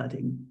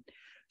cross-cutting.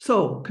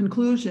 So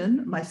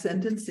conclusion, my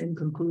sentence in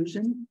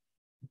conclusion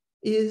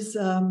is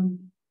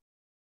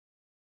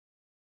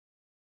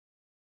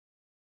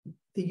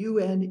the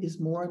UN is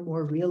more and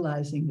more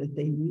realizing that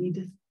they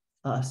need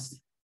us,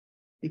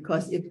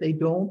 because if they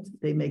don't,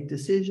 they make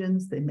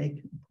decisions, they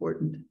make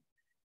important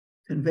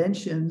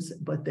conventions,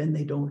 but then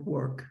they don't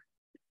work.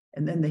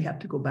 And then they have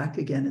to go back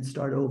again and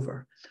start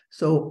over.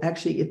 So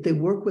actually, if they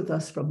work with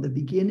us from the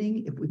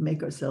beginning, if we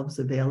make ourselves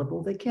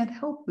available, they can't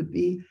help but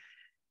be,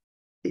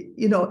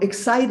 you know,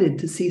 excited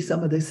to see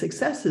some of the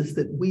successes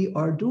that we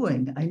are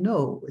doing. I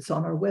know it's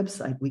on our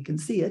website, we can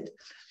see it,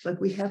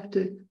 but we have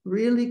to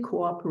really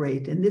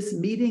cooperate. And this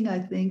meeting, I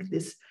think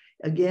this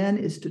again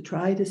is to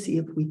try to see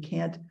if we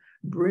can't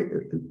bring,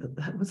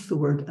 what's the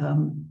word?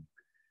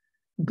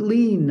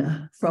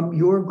 Glean from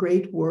your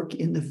great work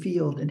in the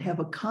field and have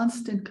a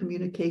constant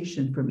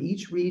communication from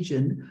each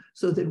region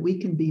so that we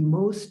can be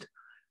most,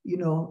 you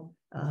know,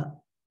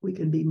 we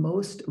can be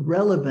most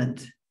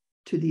relevant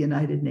to the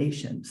United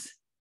Nations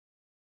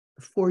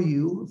for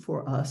you,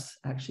 for us,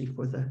 actually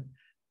for the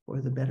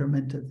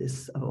betterment of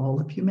this, of all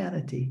of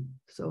humanity.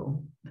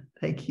 So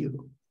thank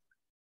you.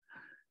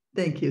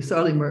 Thank you.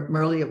 Sorry,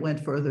 Merle, it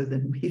went further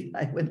than me.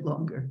 I went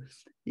longer.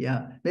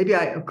 Yeah, maybe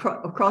I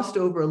crossed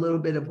over a little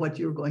bit of what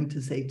you were going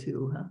to say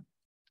too, huh?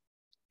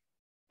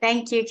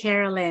 Thank you,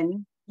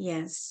 Carolyn.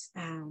 Yes.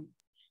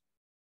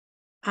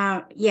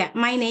 Yeah,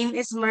 my name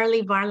is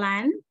Merle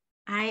Barlan.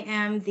 I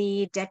am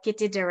the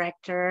Deputy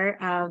Director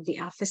of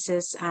the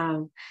Offices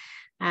of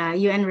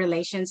UN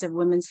Relations of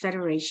Women's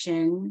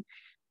Federation.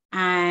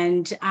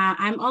 And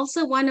I'm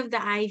also one of the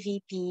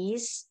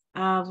IVPs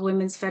of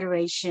Women's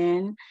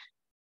Federation.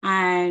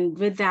 And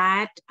with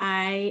that,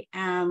 I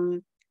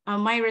am,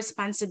 my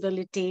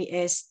responsibility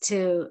is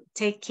to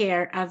take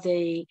care of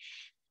the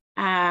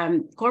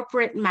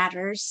corporate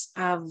matters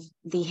of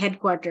the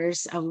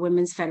headquarters of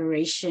Women's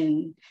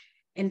Federation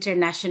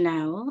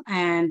International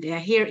and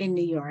here in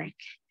New York.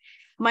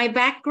 My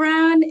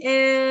background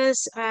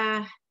is,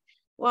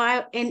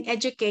 well, in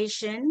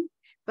education,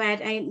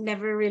 but I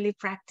never really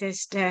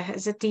practiced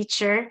as a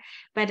teacher.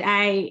 But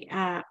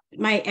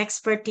my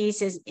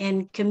expertise is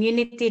in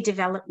community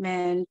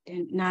development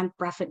and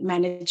nonprofit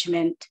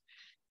management.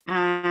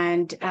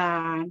 And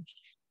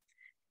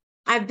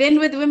I've been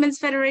with Women's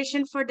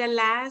Federation for the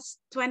last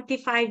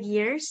 25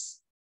 years.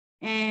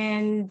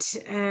 And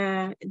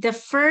the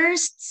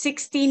first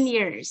 16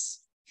 years,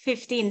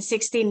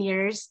 16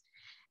 years,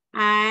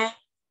 I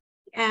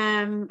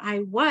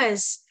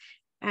was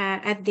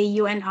at the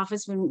UN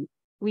office when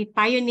we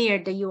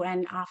pioneered the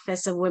UN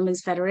Office of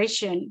Women's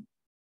Federation.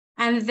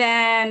 And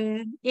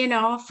then, you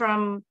know,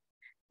 from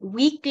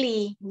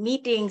weekly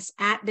meetings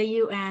at the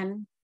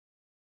UN,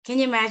 can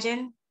you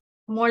imagine?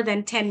 More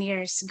than 10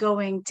 years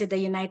going to the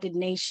United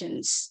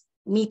Nations,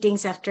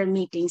 meetings after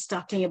meetings,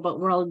 talking about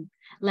world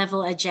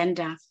level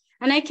agenda.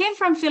 And I came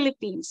from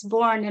Philippines,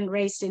 born and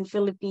raised in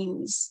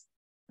Philippines.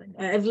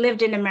 I've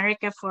lived in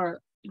America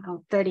for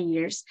 30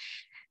 years.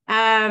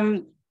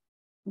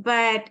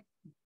 But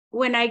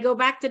when I go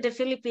back to the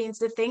Philippines,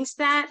 the things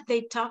that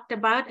they talked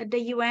about at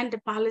the UN, the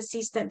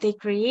policies that they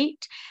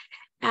create,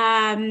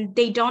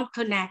 they don't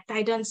connect.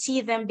 I don't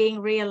see them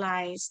being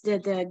realized.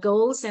 The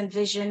goals and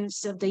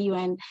visions of the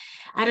UN,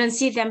 I don't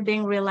see them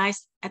being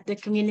realized at the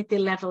community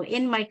level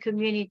in my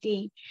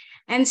community.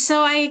 And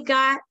so I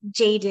got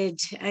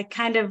jaded. I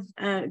kind of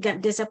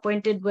got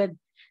disappointed with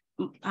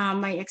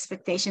my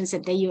expectations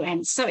at the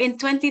UN. So in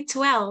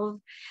 2012,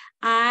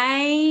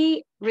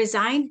 I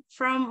resigned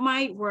from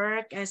my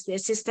work as the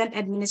assistant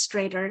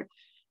administrator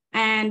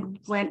and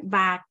went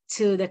back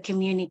to the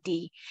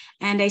community.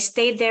 And I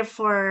stayed there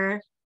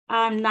for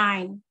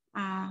almost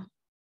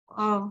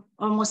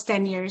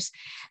 10 years.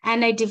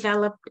 And I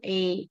developed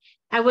I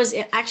was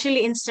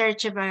actually in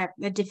search of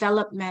a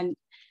development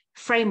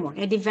framework.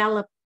 I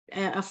developed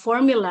a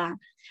formula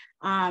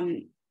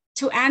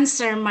to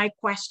answer my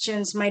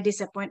questions, my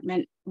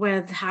disappointment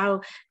with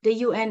how the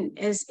UN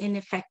is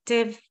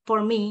ineffective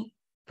for me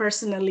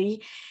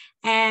personally.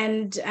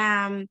 And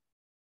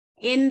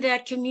in the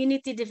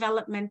community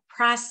development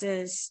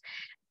process,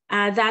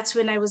 that's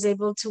when I was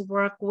able to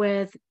work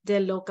with the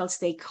local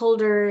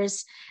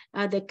stakeholders,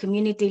 the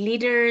community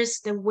leaders,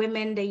 the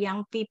women, the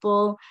young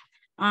people,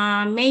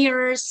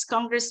 mayors,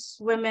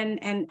 congresswomen,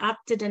 and up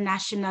to the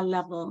national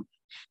level.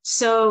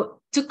 So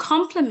to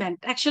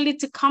complement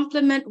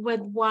with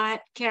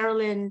what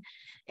Carolyn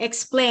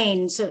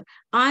explained, so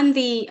on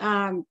the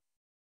and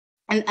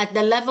at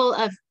the level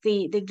of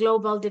the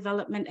global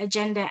development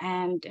agenda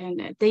and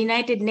the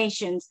United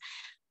Nations,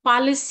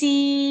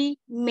 policy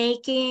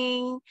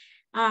making,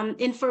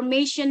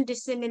 information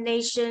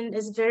dissemination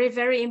is very,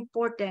 very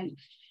important.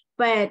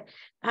 But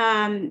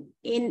I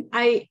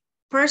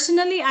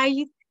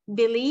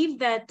believe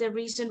that the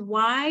reason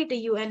why the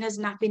UN has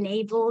not been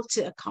able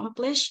to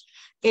accomplish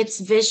its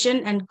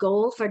vision and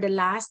goal for the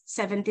last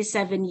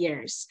 77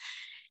 years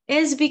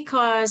is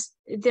because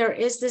there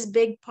is this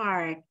big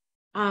part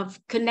of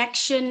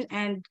connection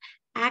and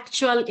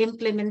actual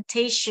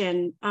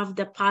implementation of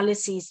the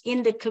policies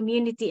in the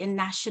community and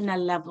national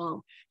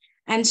level.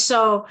 And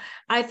so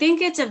I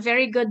think it's a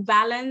very good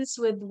balance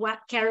with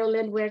what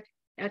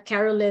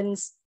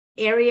Carolyn's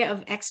area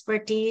of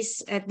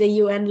expertise at the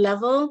UN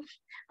level,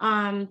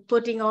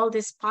 putting all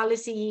these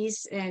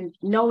policies and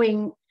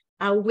knowing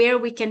where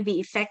we can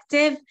be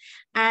effective.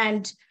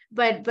 But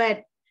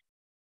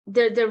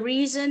the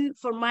reason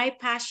for my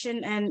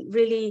passion and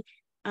really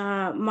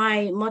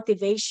my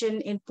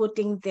motivation in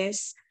putting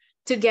this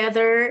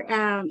together,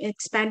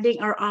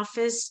 expanding our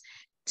office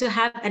to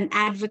have an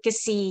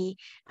advocacy,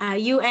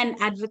 UN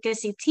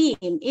advocacy team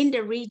in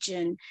the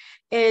region,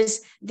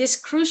 is this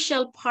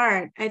crucial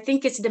part. I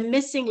think it's the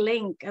missing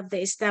link of the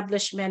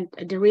establishment,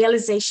 the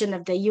realization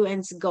of the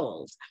UN's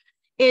goals,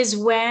 is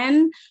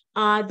when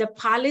the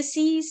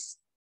policies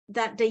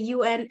that the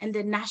UN and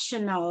the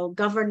national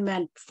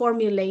government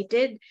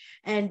formulated,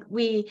 and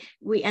we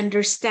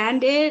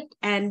understand it,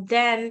 and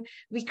then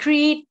we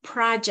create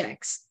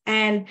projects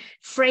and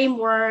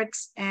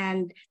frameworks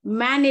and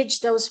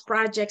manage those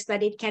projects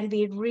that it can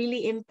be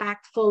really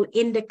impactful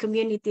in the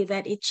community,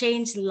 that it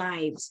changed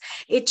lives,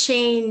 it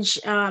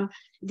changed the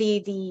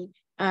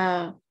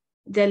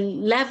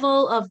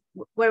level of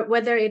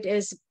whether it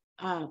is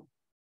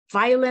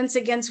violence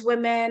against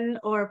women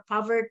or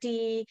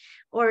poverty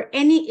or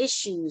any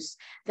issues,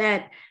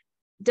 that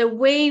the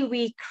way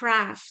we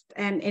craft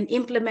and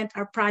implement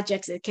our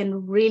projects, it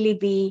can really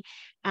be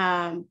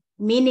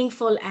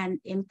meaningful and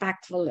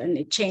impactful, and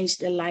it changed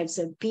the lives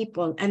of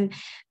people. And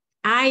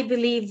I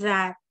believe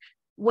that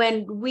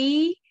when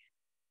we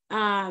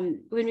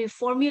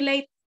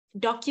formulate,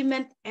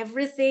 document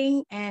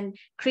everything, and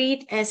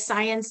create a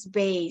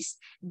science-based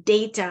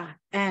data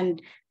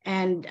and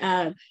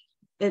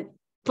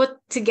put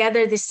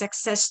together the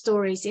success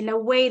stories in a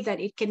way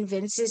that it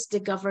convinces the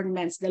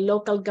governments, the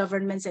local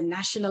governments and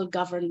national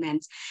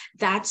governments,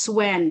 that's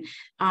when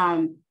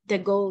the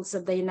goals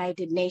of the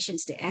United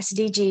Nations, the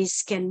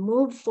SDGs, can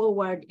move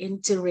forward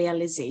into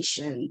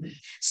realization.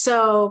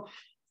 So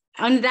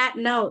on that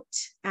note,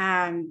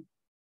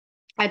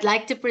 I'd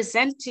like to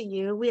present to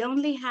you, we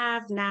only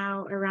have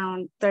now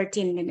around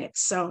 13 minutes,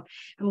 so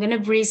I'm gonna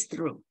breeze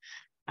through.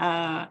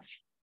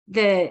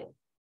 The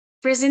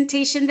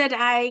presentation that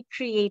I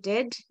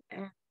created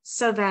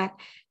so that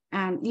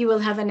you will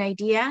have an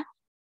idea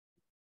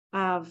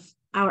of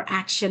our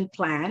action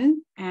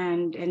plan,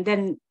 and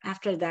then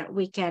after that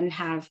we can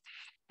have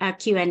a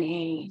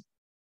Q&A.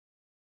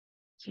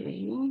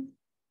 Okay.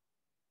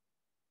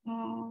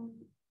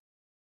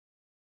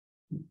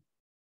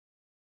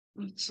 Let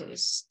me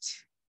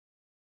just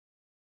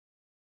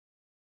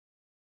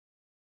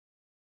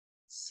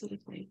see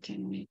if I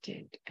can make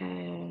it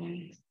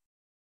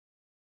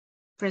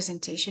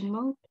presentation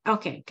mode.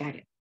 Okay, got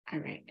it. All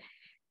right.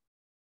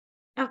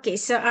 Okay,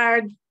 so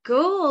our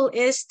goal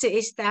is to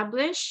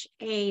establish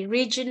a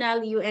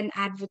regional UN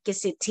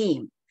advocacy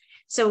team.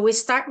 So we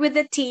start with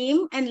the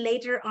team, and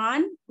later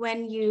on,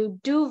 when you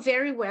do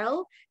very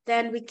well,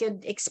 then we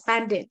could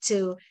expand it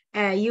to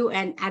a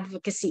UN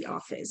advocacy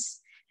office.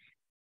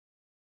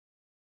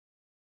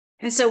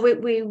 And so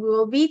we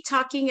will be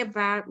talking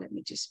about, let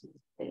me just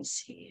move this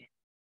here.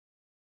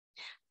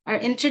 Our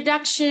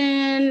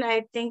introduction,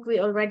 I think we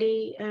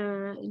already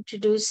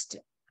introduced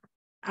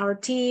our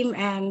team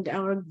and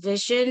our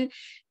vision,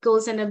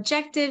 goals and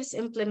objectives,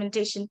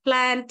 implementation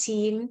plan,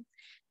 team,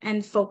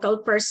 and focal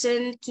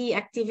person, key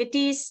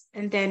activities,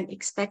 and then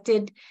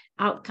expected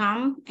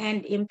outcome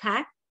and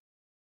impact.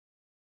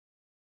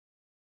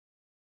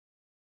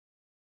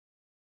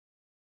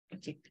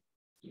 Okay,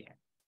 yeah.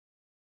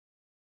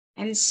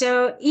 And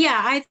so,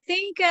 yeah, I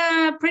think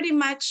pretty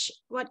much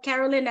what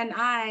Carolyn and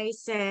I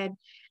said,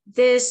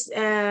 this,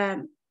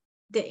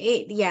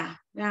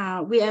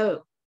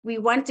 we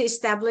want to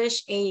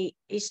establish a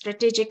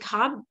strategic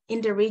hub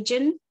in the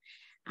region.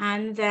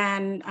 And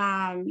then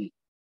I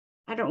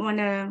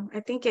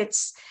think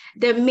it's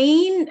the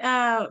main,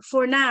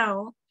 for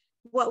now,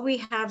 what we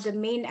have, the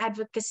main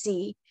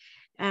advocacy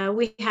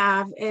we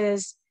have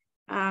is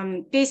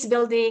peace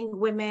building,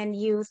 women,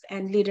 youth,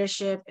 and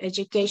leadership,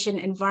 education,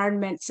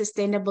 environment,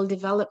 sustainable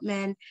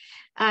development,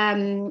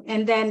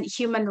 and then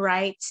human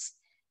rights.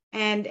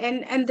 And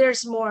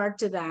there's more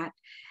to that.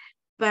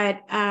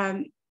 But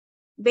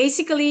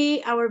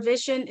basically, our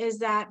vision is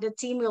that the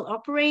team will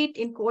operate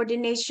in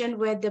coordination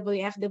with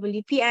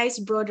WFWPI's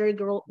broader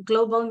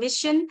global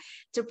mission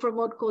to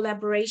promote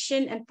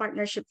collaboration and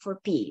partnership for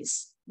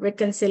peace,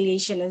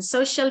 reconciliation, and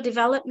social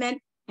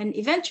development, and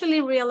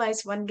eventually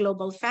realize one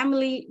global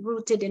family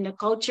rooted in a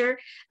culture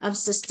of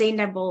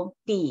sustainable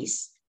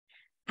peace.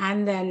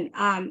 And then,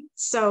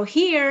 so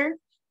here,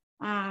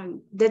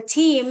 the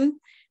team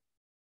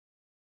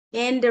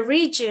in the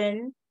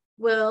region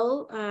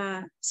will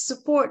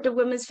support the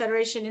Women's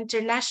Federation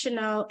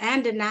International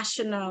and the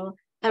national,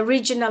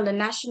 regional and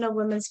national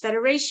Women's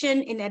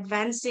Federation in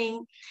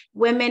advancing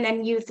women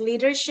and youth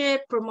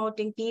leadership,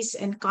 promoting peace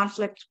and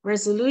conflict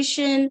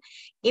resolution,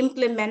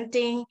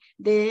 implementing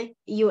the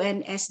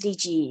UN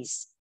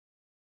SDGs.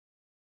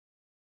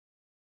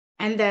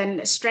 And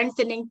then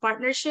strengthening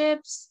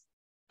partnerships,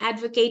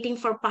 advocating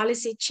for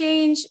policy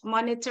change,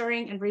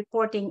 monitoring and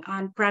reporting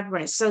on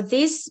progress. So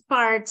these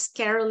parts,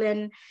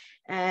 Carolyn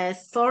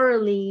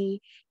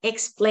thoroughly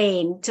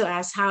explained to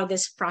us how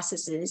this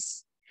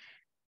process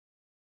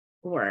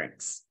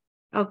works.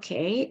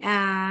 Okay,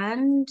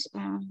 and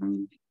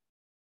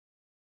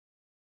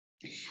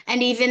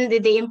even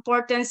the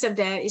importance of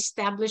the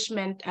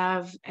establishment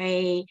of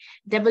a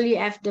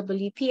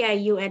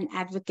WFWP UN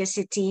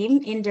advocacy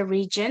team in the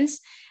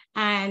regions.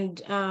 And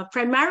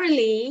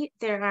primarily,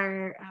 there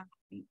are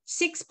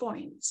 6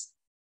 points.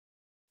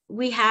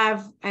 We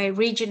have a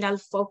regional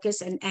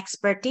focus and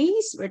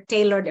expertise, or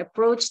tailored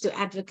approach to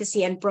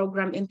advocacy and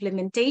program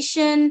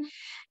implementation,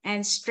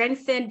 and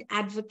strengthened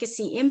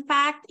advocacy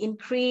impact,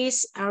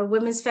 increase our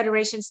Women's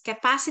Federation's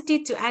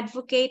capacity to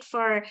advocate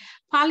for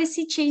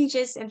policy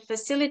changes and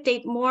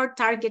facilitate more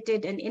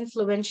targeted and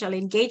influential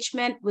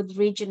engagement with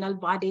regional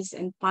bodies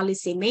and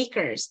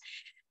policymakers.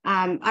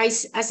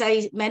 As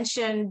I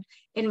mentioned,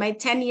 in my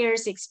 10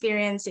 years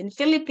experience in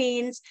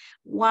Philippines,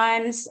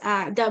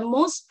 the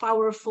most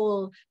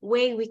powerful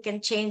way we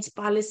can change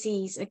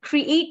policies,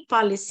 create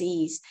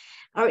policies,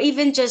 or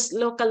even just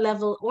local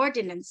level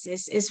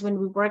ordinances is when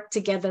we work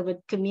together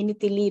with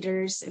community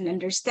leaders and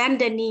understand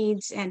the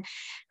needs and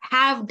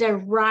have the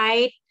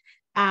right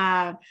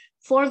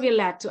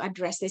formula to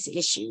address these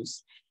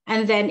issues.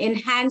 And then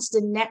enhance the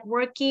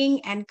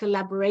networking and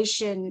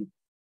collaboration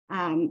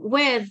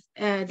with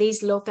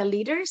these local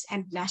leaders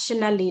and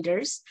national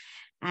leaders.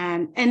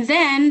 And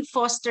then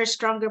foster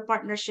stronger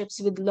partnerships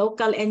with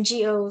local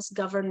NGOs,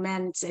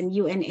 governments, and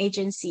UN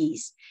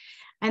agencies.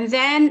 And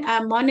then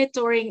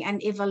monitoring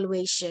and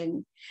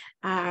evaluation.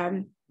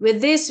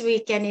 With this, we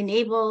can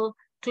enable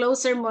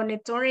closer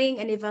monitoring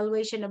and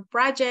evaluation of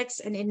projects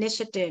and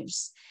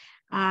initiatives.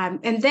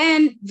 And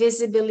then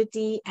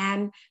visibility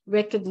and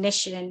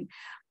recognition.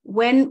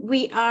 When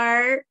we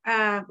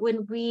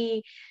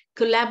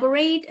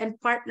collaborate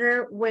and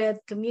partner with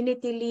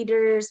community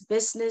leaders,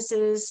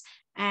 businesses,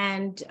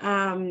 and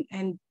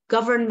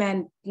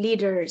government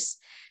leaders,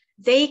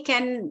 they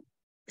can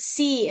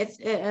see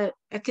a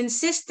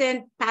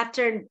consistent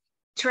pattern,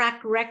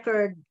 track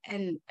record,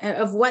 and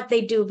of what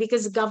they do,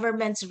 because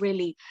governments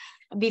really,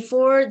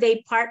 before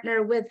they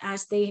partner with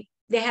us, they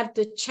have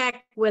to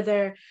check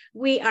whether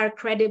we are a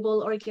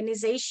credible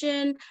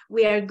organization,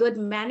 we are good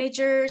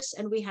managers,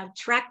 and we have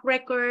track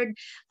record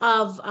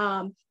of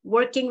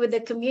working with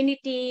the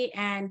community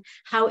and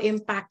how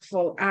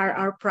impactful are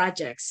our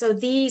projects. So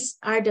these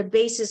are the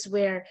basis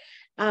where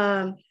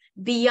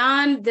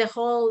beyond the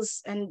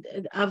halls and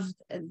of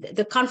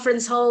the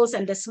conference halls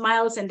and the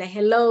smiles and the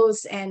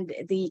hellos and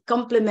the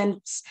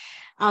compliments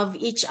of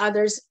each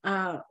other's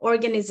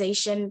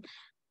organization,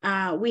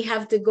 we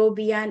have to go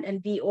beyond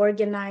and be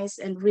organized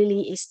and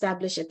really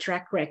establish a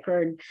track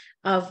record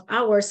of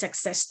our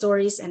success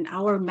stories and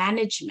our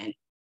management.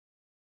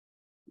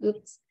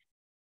 Oops.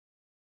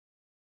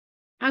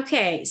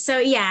 Okay, so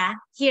yeah,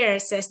 here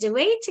it says the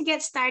way to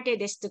get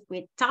started is to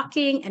quit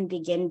talking and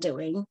begin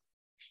doing.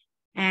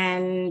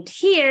 And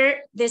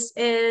here, this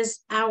is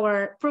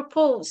our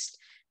proposed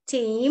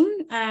team.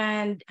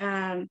 And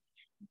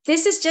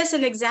this is just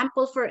an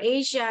example for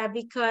Asia,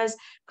 because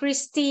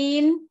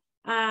Christine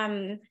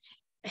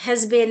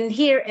has been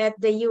here at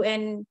the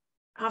UN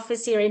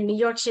office here in New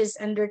York. She's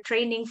under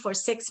training for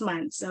 6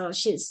 months. So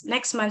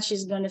next month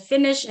she's going to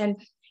finish and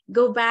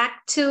go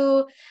back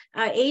to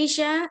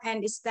Asia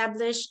and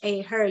establish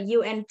her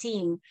UN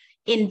team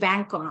in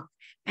Bangkok.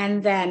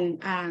 And then,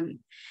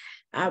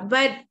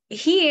 but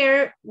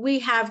here we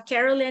have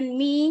Carolyn,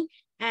 me,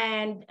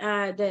 and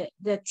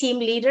the team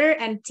leader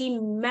and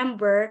team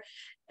member,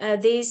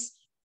 these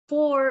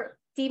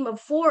team of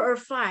 4 or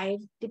 5,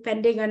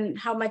 depending on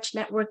how much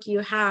network you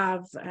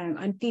have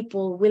and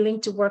people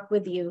willing to work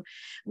with you,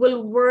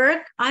 will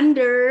work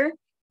under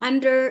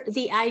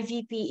the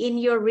IVP in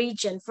your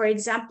region. For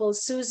example,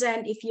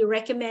 Susan, if you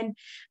recommend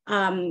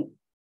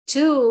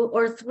 2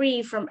 or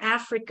 3 from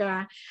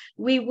Africa,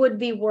 we would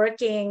be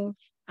working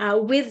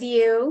with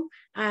you,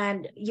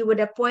 and you would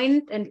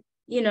appoint and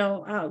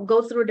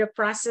go through the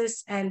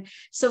process. And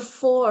so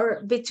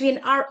between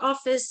our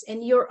office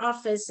and your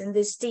office and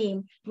this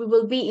team, we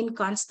will be in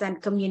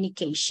constant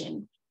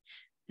communication.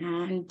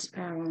 And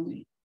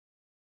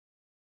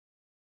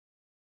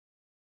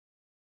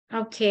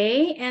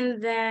okay,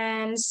 and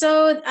then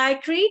so I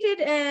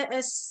created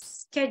a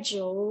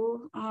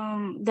schedule.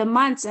 The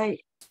months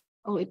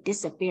it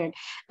disappeared.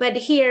 But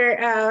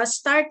here,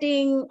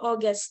 starting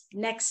August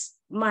next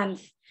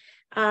month,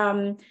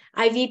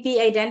 IVP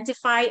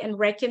identify and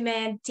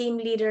recommend team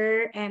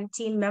leader and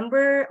team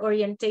member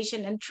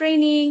orientation and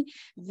training,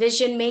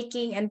 vision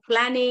making and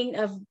planning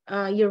of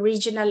your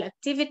regional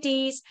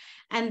activities.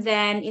 And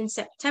then in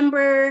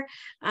September,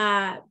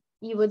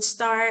 you would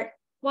start,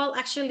 well,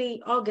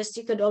 actually August,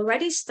 you could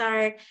already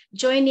start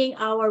joining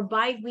our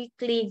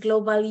bi-weekly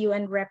Global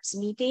UN Reps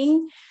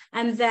meeting.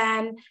 And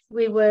then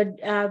we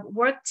would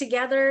work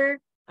together,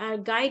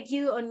 guide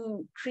you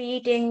on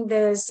creating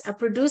this,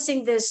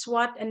 producing this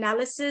SWOT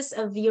analysis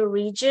of your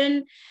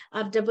region,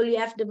 of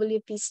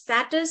WFWP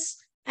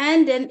status,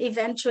 and then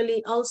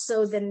eventually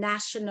also the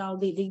national,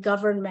 the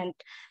government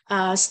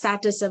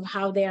status of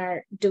how they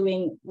are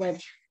doing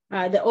with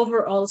the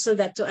overall, so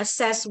that to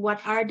assess what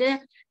are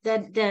the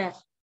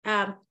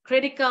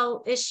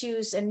critical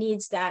issues and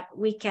needs that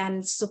we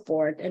can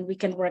support, and we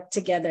can work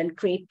together and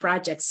create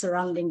projects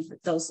surrounding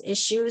those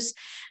issues.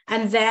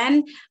 And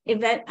then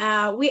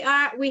we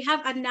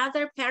have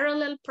another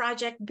parallel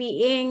project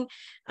being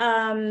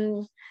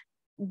done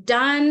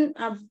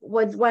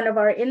with one of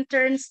our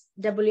interns,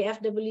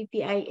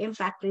 WFWPI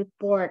Impact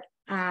Report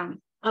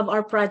of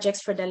our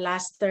projects for the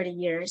last 30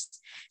 years.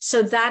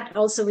 So that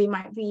also we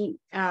might be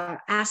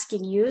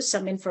asking you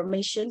some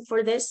information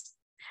for this.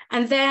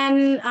 And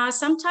then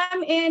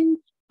sometime in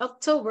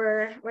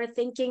October, we're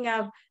thinking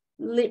of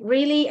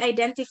really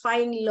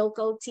identifying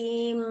local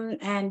team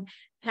and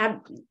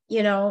have,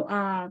 you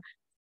know,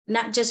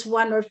 not just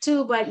one or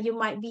two, but you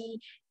might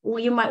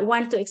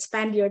want to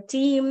expand your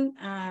team.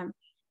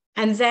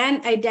 And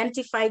then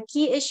identify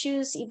key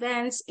issues,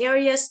 events,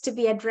 areas to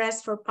be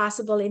addressed for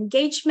possible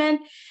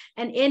engagement.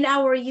 And in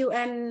our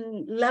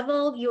UN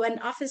level, UN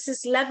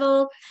offices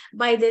level,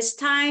 by this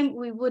time,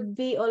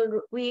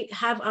 we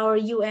have our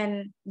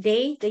UN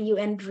Day, the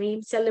UN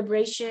Dream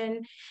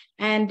celebration.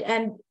 And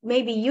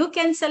maybe you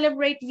can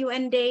celebrate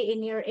UN Day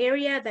in your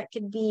area. That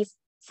could be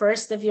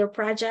first of your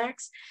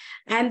projects.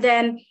 And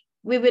then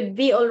we would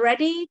be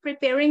already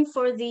preparing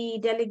for the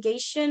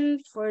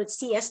delegation for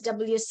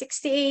CSW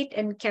 68,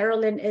 and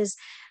Carolyn is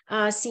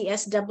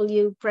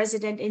CSW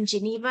president in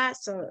Geneva.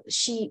 So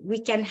we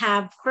can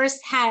have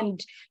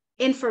firsthand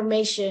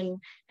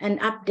information and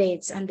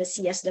updates on the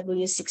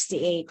CSW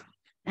 68.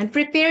 And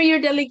prepare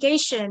your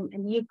delegation.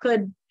 And you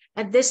could,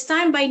 at this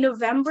time, by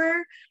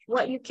November,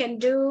 what you can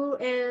do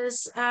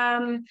is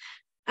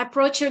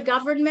approach your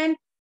government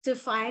to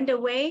find a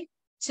way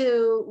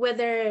to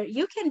whether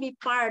you can be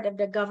part of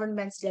the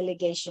government's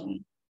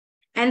delegation.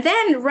 And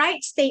then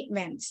write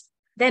statements.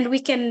 Then we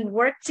can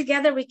work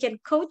together. We can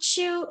coach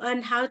you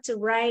on how to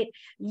write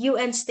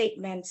UN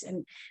statements.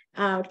 And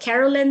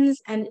Carolyn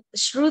and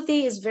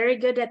Shruti is very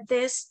good at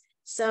this.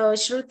 So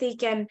Shruti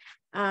can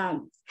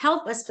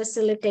help us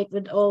facilitate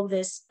with all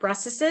these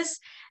processes.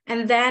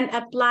 And then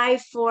apply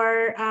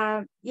for,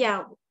 I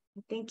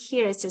think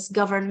here it says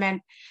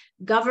government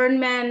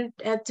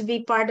to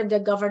be part of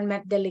the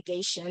government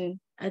delegation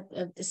of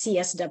the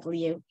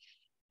CSW.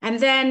 And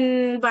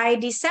then by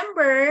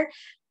December,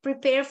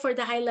 prepare for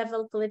the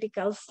high-level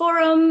political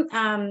forum,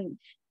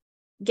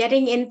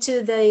 getting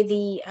into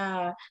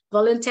the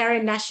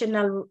voluntary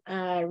national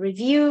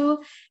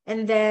review,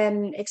 and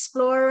then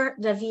explore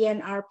the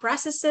VNR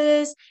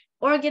processes,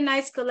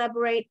 organize,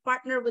 collaborate,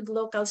 partner with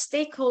local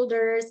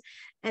stakeholders,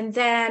 and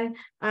then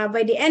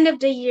by the end of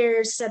the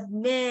year,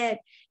 submit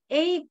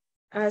a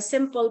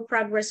simple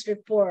progress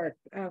report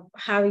of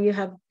how you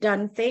have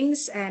done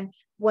things and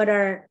what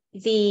are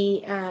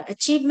the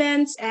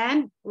achievements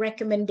and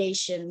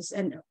recommendations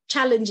and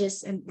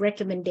challenges and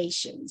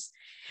recommendations.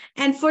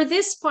 And for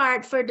this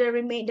part, for the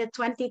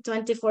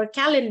 2024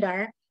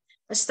 calendar,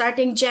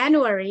 starting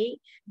January,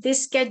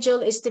 this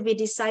schedule is to be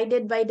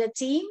decided by the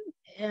team.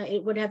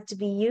 It would have to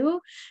be you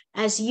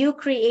as you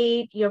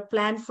create your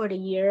plan for the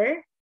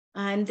year.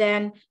 And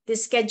then the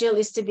schedule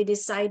is to be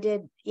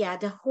decided,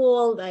 the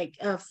whole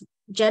of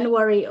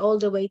January all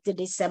the way to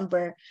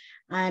December.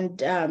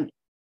 And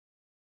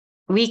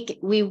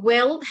we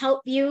will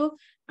help you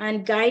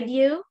and guide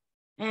you.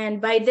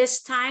 And by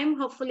this time,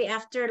 hopefully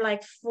after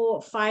like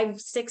 4, 5,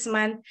 6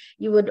 months,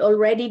 you would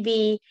already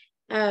be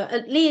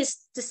at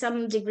least to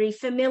some degree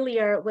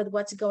familiar with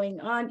what's going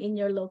on in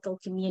your local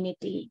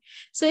community.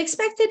 So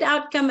expected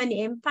outcome and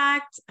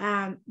impact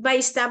by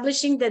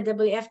establishing the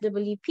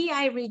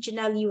WFWPI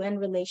Regional UN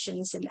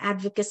Relations and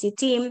Advocacy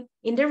Team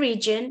in the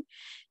region,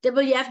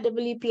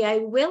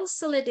 WFWPI will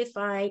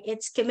solidify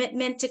its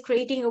commitment to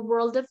creating a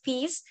world of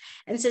peace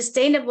and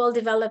sustainable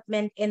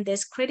development in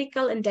this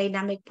critical and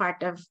dynamic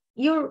part of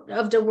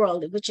the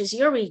world, which is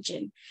your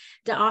region.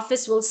 The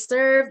office will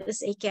serve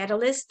as a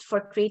catalyst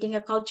for creating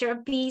a culture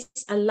of peace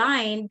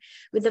aligned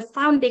with the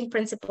founding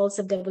principles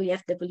of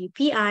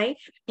WFWPI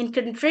in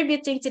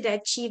contributing to the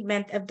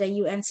achievement of the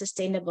UN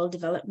Sustainable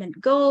Development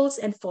Goals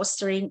and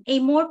fostering a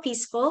more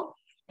peaceful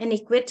and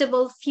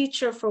equitable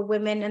future for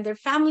women and their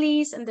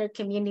families and their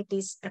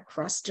communities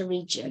across the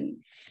region.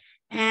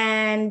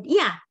 And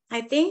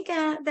I think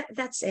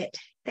that's it.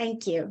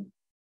 Thank you.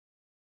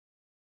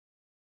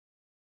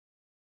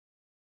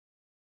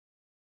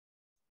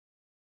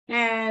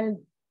 And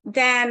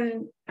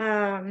then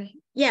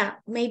yeah,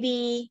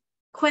 maybe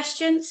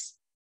questions.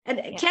 And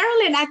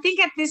Carolyn, I think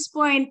at this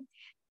point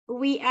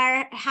we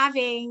are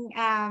having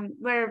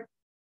we're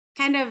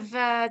kind of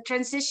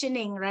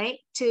transitioning, right,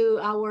 to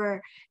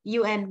our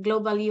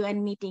global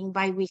UN meeting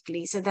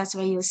bi-weekly. So that's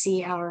why you'll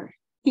see our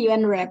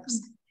UN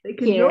reps. They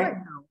can here. join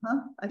now, huh?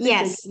 I think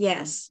Yes,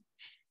 yes.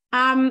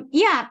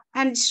 Yeah,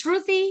 and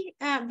Shruti,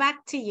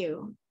 back to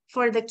you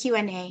for the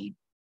Q&A.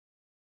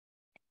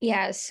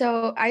 Yeah,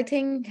 so I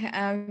think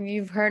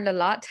you've heard a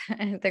lot.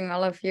 I think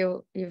all of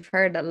you've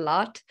heard a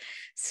lot.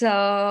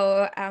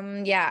 So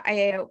yeah,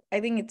 I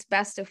think it's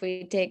best if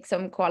we take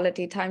some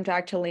quality time to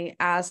actually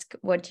ask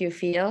what you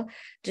feel,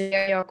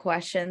 share your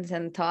questions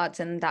and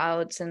thoughts and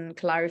doubts and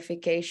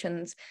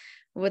clarifications,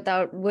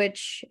 without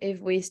which,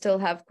 if we still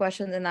have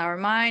questions in our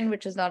mind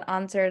which is not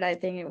answered, I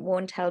think it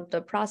won't help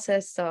the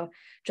process. So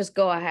just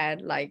go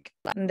ahead. Like,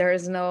 there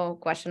is no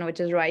question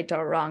which is right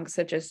or wrong.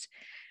 So just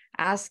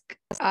ask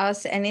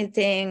us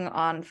anything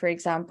on, for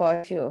example,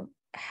 if you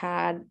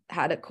had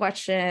a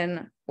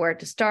question, where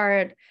to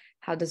start,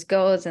 how this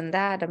goes and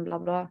that and blah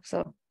blah.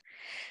 So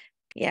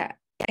yeah,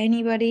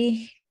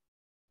 anybody?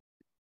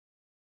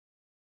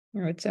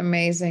 Oh, it's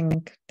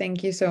amazing.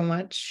 Thank you so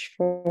much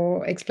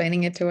for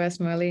explaining it to us,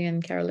 Merle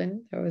and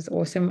Carolyn. That was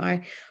awesome.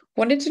 I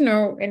wanted to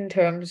know, in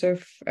terms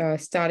of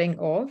starting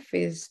off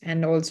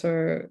and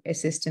also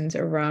assistance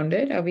around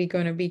it, are we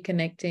going to be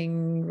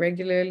connecting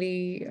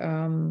regularly?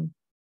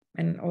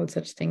 And all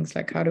such things,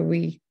 like how do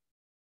we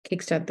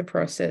kickstart the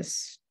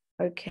process?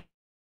 Okay.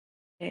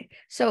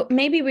 So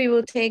maybe we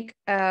will take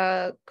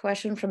a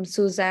question from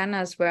Suzanne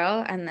as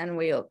well, and then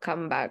we'll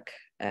come back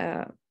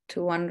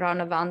to one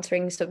round of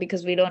answering. So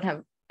because we don't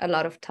have a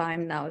lot of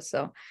time now.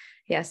 So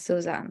yes,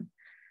 Suzanne.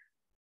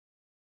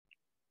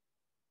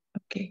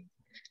 Okay.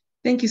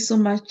 Thank you so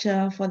much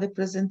for the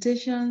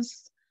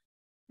presentations,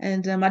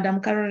 and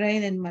Madam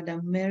Caroline and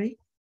Madam Mary.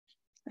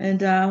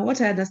 And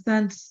what I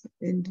understand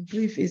in the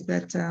brief is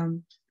that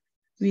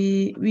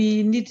we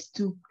need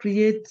to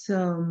create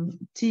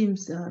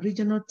teams,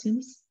 regional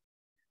teams.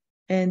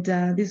 And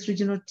these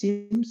regional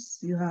teams,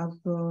 you have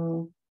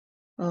will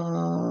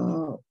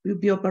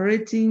be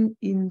operating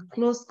in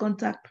close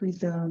contact with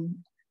the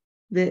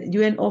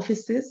UN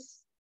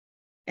offices,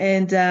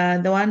 and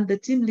the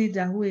team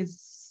leader who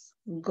is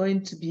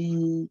going to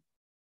be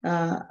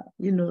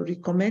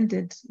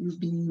recommended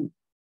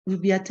will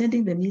be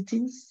attending the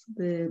meetings,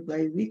 the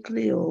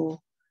bi-weekly,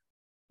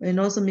 and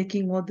also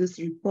making all these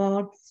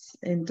reports,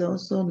 and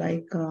also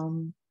like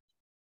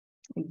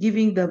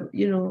giving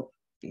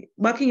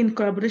working in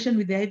collaboration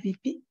with the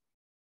IVP.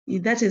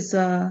 That is,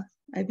 I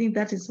think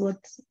that is what.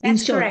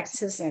 That's correct,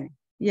 Susan.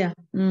 Yeah.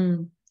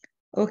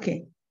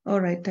 Okay. All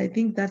right. I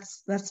think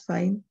that's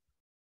fine.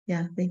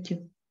 Yeah. Thank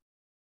you.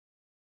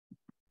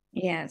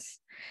 Yes.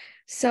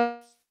 So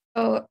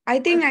I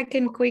think I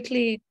can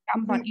quickly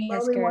jump on.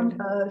 Yes,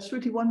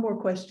 Shruti, one more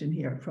question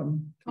here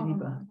from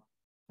Geneva.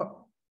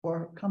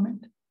 Or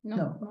comment?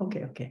 No.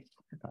 Okay.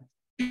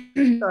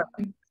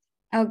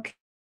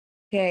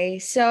 Okay,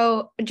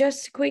 so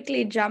just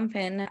quickly jump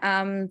in.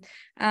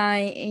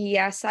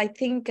 Yes, I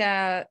think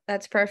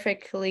that's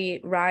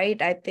perfectly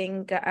right. I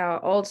think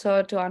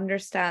also to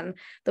understand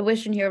the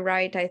vision here,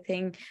 right, I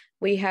think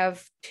we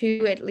have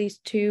at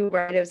least two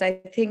relatives. I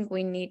think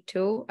we need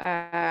two.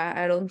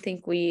 I don't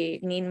think we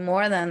need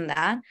more than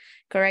that.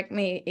 Correct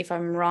me if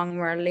I'm wrong,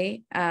 Merle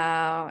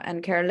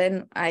and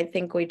Carolyn. I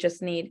think we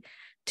just need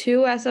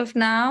two as of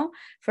now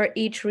for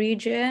each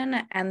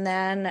region, and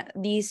then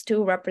these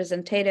two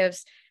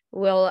representatives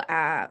will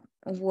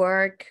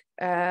work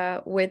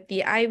with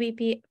the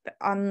IVP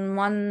on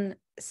one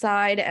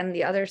side, and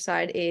the other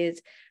side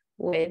is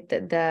with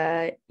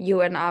the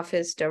UN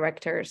office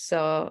director,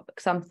 so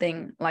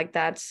something like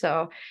that.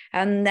 So,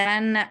 and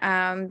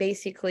then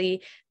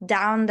basically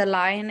down the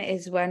line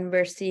is when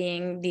we're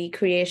seeing the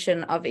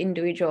creation of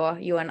individual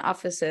UN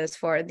offices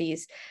for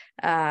these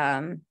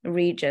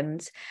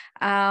regions.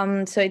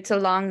 So it's a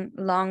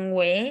long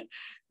way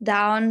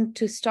down.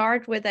 To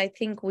start with, I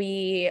think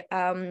we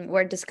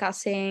were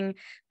discussing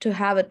to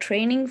have a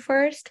training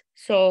first.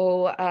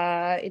 So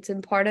it's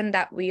important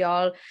that we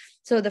all,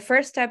 so the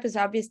first step is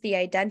obviously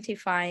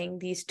identifying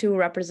these two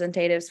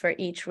representatives for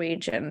each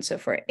region. So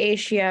for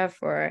Asia,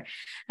 for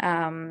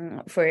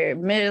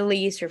Middle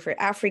East, or for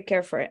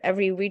Africa, for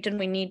every region,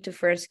 we need to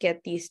first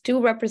get these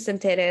two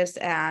representatives,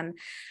 and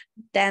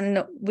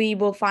then we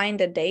will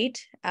find a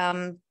date.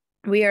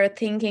 We are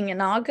thinking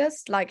in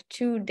August, like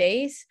 2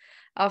 days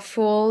of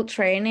full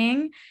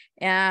training.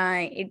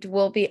 It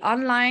will be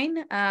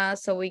online,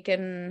 so we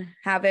can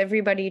have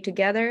everybody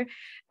together.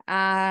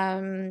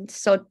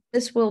 So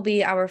this will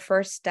be our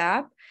first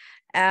step.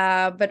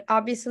 But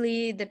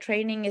obviously the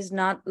training is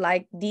not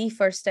like the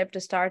first step to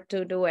start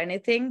to do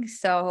anything.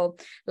 So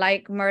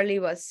like Merle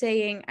was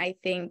saying, I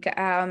think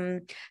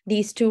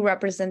these two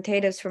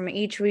representatives from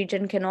each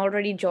region can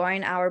already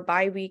join our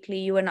bi-weekly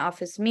UN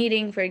office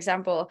meeting. For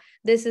example,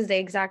 this is the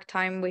exact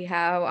time we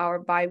have our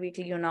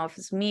bi-weekly UN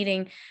office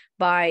meeting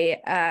by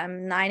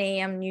 9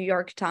 a.m. New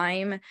York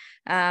time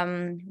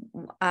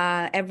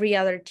every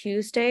other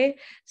Tuesday.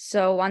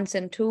 So once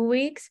in 2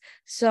 weeks.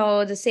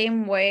 So the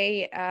same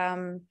way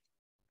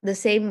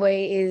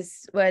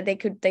is where they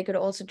could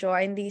also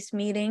join these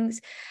meetings.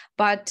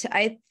 But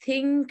I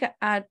think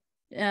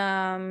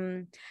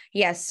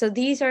yes, so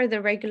these are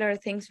the regular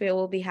things we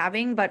will be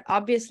having, but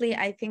obviously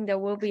I think there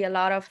will be a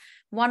lot of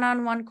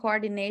one-on-one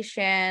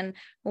coordination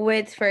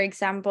with, for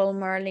example,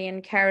 Merle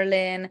and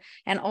Carolyn.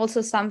 And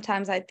also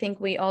sometimes I think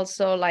we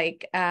also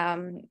like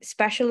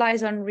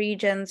specialize on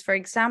regions. For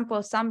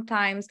example,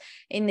 sometimes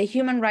in the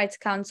Human Rights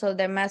Council,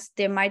 there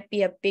might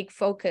be a big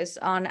focus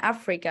on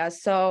Africa.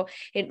 So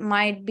it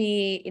might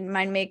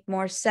make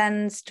more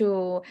sense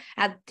to,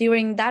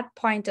 during that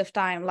point of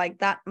time, like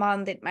that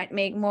month, it might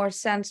make more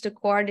sense to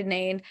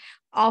coordinate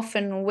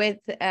often with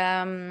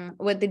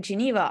the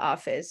Geneva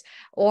office.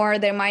 Or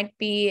there might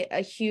be a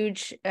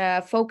huge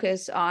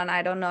focus on,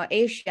 I don't know,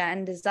 Asia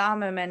and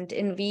disarmament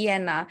in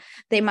Vienna.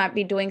 They might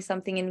be doing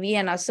something in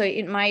Vienna. So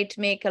it might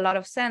make a lot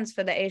of sense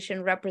for the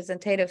Asian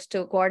representatives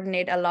to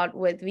coordinate a lot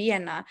with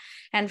Vienna.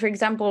 And for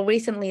example,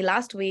 recently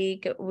last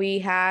week, we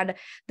had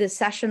this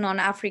session on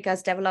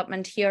Africa's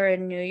development here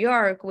in New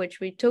York, which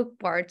we took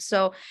part.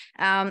 So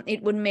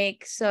it would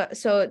make, so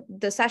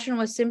the session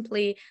was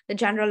simply the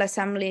General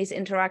Assembly's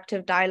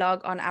interactive dialogue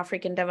on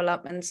African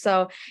development.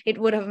 So it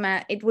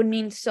would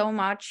mean so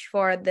much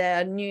for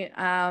the New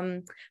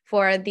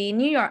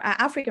York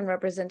African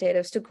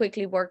representatives to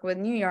quickly work with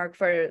New York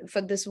for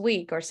this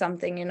week or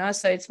something, you know.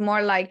 So it's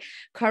more like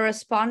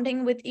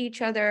corresponding with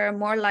each other,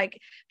 more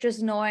like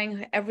just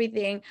knowing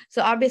everything.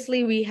 So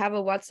obviously we have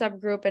a WhatsApp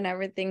group and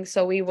everything,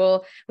 so we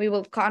will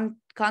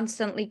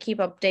constantly keep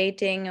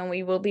updating, and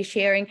we will be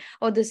sharing,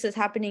 oh, this is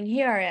happening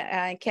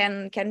here,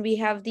 can we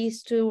have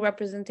these two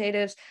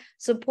representatives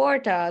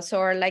support us,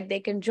 or like they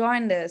can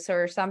join this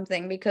or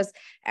something, because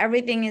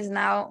everything is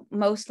now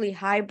mostly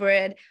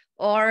hybrid,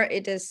 or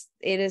it is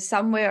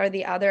some way or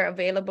the other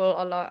available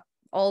a lot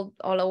all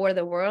over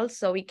the world.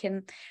 So we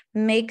can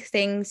make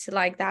things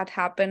like that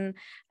happen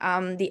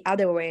the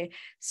other way.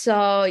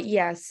 So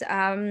yes,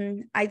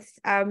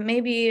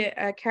 maybe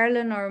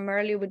Carolyn or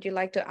Merle, would you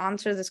like to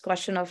answer this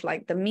question of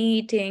like the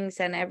meetings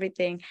and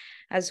everything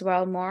as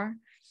well more?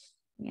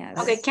 Yes.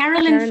 Okay,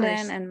 Carolyn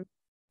first. And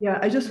yeah,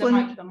 I just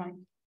wanted,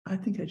 I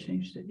think I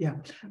changed it. Yeah,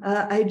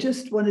 I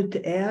just wanted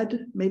to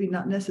add, maybe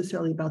not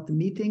necessarily about the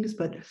meetings,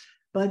 but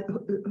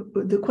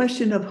the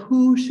question of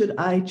who should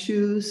I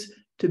choose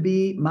to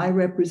be my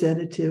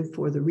representative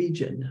for the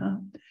region, huh?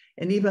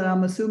 And even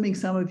I'm assuming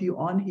some of you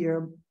on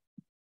here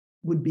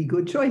would be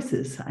good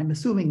choices. I'm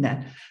assuming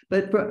that.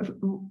 But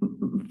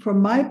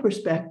from my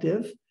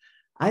perspective,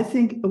 I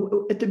think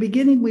at the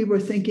beginning we were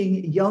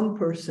thinking young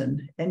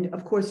person, and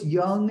of course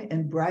young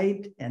and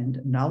bright and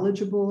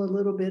knowledgeable a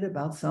little bit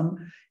about some,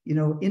 you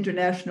know,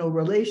 international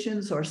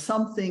relations or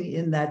something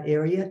in that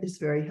area is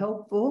very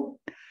helpful.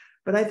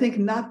 But I think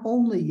not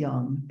only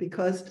young,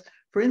 because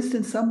for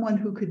instance, someone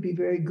who could be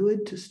very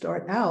good to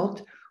start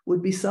out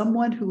would be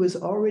someone who is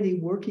already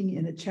working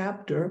in a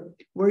chapter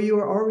where you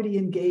are already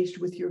engaged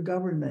with your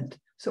government.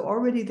 So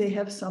already they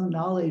have some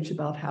knowledge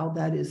about how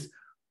that is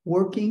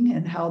working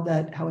and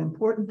how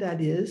important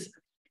that is.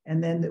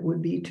 And then it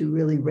would be to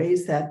really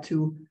raise that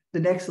to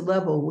the next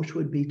level, which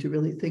would be to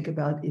really think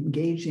about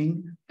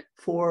engaging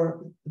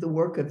for the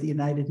work of the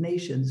United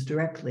Nations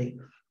directly.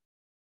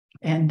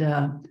 And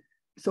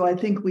so I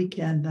think we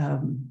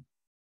can,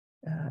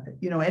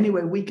 you know,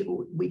 anyway,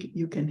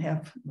 you can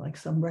have like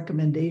some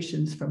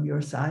recommendations from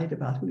your side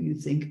about who you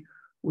think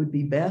would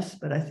be best.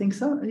 But I think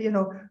some, you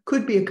know,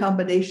 could be a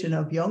combination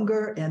of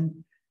younger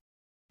and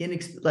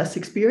less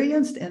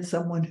experienced, and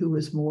someone who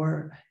is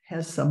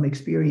has some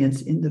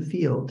experience in the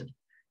field.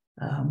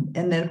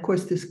 And then of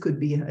course, this could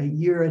be a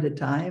year at a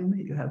time.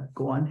 You have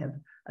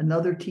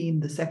another team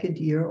the second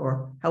year,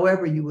 or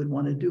however you would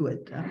want to do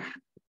it.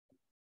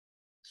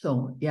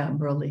 So yeah,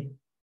 Merle.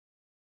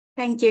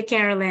 Thank you,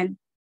 Carolyn.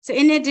 So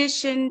in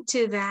addition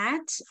to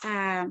that,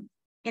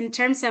 in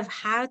terms of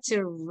how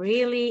to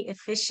really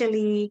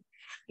officially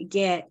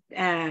get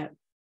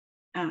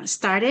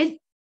started,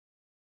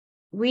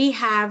 we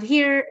have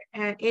here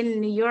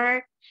in New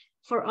York,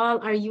 for all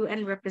our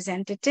UN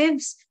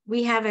representatives,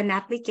 we have an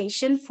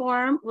application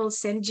form we'll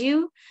send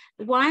you.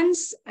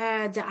 Once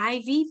the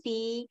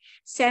IVP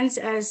sends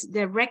us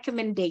the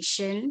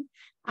recommendation,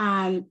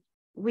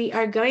 we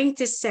are going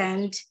to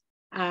send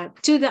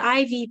to the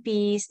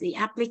IVPs the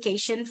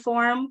application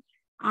form,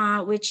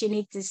 which you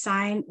need to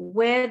sign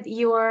with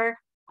your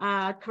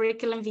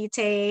curriculum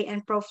vitae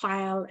and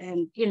profile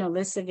and, you know,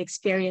 list of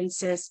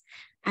experiences.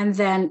 And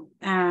then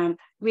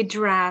we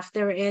draft,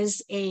 there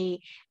is a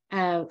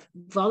a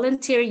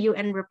volunteer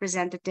UN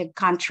representative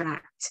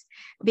contract,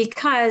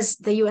 because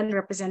the UN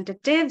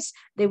representatives,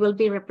 they will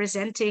be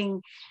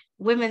representing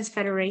Women's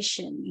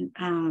Federation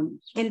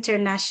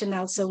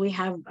International. So we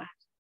have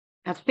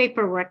a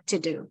paperwork to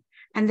do.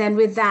 And then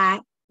with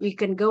that, we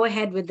can go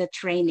ahead with the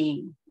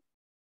training.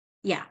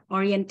 Yeah,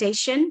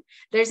 orientation.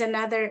 There's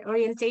another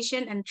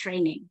orientation and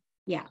training.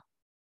 Yeah.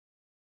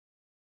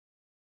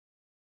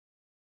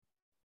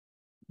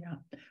 Yeah,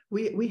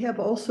 we have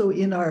also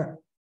in our,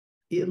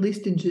 at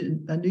least in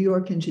New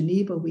York and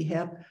Geneva, we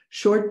have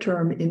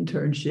short-term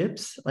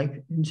internships.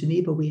 Like in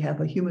Geneva, we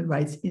have a human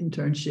rights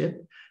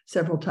internship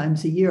several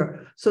times a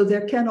year. So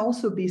there can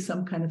also be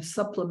some kind of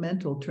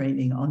supplemental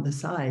training on the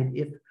side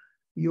if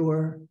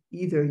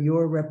either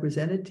your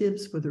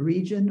representatives for the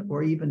region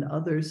or even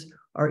others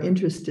are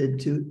interested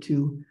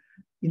to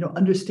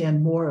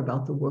understand more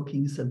about the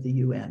workings of the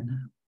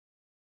UN.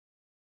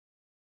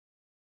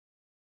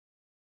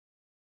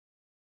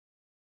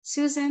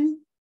 Susan?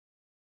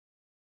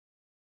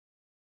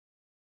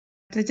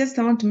 I just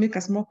want to make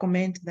a small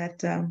comment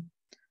that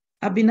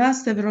I've been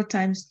asked several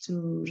times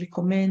to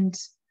recommend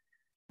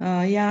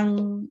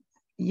young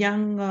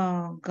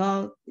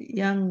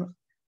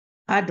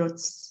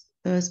adults,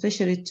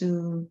 especially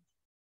to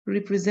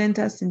represent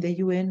us in the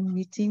UN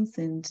meetings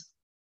and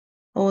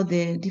all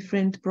the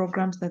different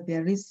programs that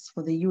there is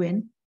for the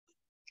UN.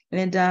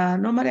 And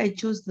normally I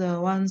choose the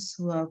ones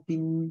who are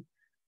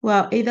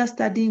either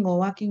studying or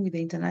working with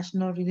the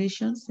international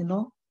relations,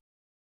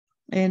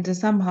 and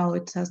somehow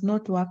it has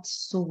not worked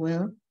so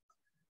well.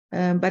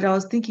 But I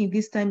was thinking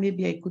this time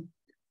maybe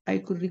I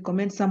could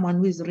recommend someone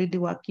who is already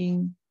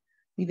working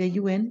with the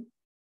UN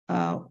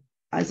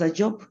as a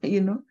job,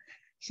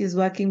 She's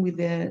working with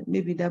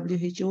maybe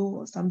WHO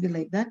or something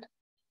like that.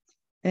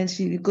 And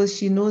because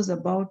she knows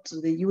about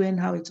the UN,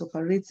 how it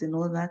operates and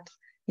all that,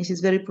 and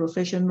she's very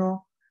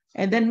professional.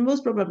 And then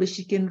most probably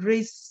she can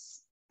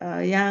raise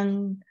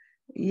young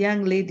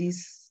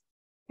ladies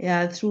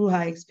through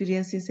her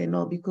experiences and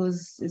all,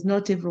 because it's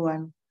not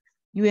everyone.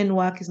 UN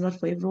work is not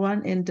for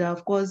everyone. And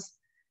of course,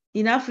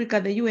 in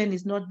Africa, the UN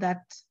is not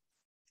that,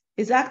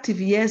 it's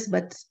active, yes,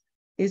 but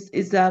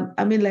there's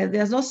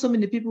not so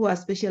many people who are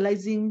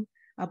specializing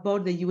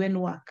about the UN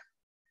work,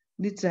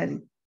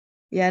 literally.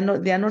 There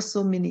are not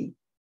so many.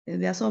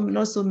 There are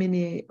not so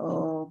many,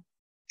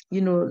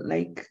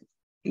 like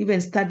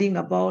even studying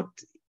about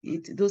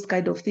it, those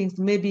kind of things,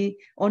 maybe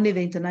only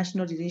the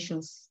international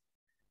relations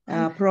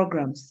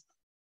programs.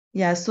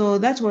 Yeah, so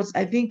that's what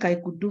I think I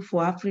could do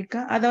for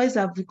Africa. Otherwise,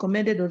 I've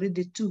recommended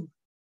already 2,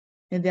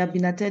 and they have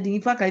been attending.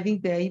 In fact, I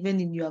think they're even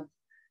in your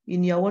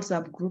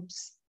WhatsApp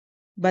groups,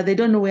 but they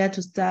don't know where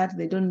to start.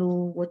 They don't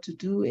know what to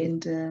do,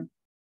 and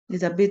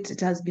it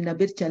has been a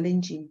bit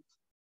challenging.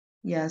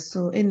 Yeah,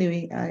 so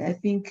anyway, I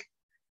think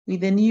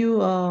with a new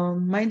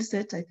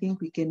mindset, I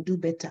think we can do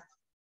better.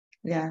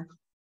 Yeah,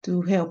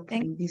 to help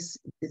in this.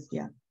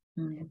 Yeah.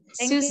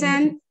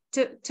 Susan,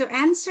 to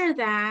answer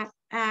that,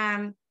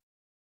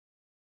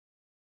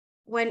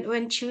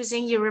 when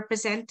choosing your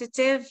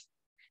representative,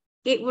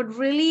 it would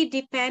really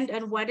depend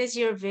on what is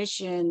your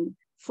vision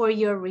for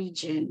your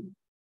region.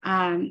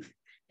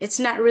 It's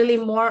not really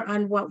more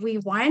on what we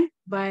want,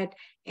 but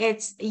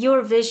it's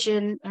your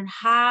vision on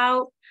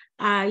how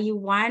you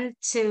want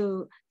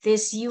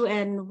this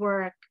UN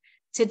work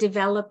to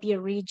develop your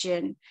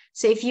region.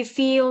 So if you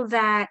feel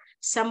that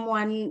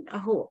someone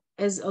who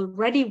is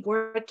already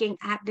working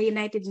at the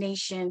United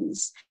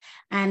Nations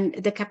and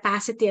the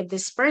capacity of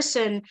this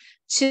person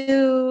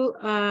to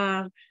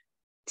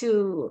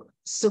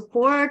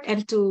support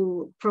and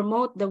to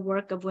promote the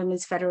work of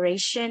Women's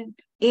Federation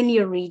in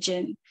your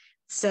region.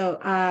 So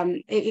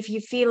if you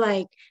feel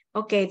like,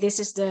 okay, this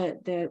is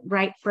the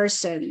right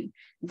person,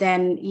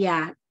 then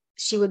yeah,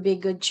 she would be a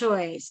good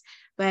choice.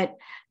 But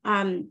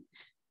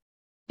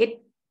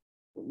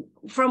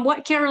from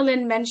what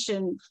Carolyn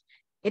mentioned,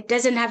 it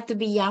doesn't have to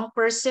be a young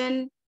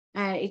person.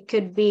 It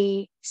could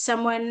be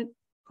someone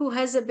who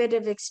has a bit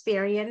of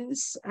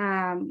experience,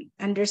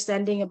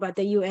 understanding about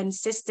the UN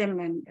system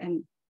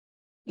and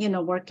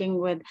working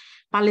with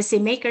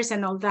policymakers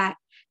and all that.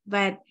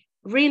 But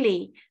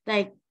really,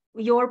 like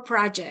your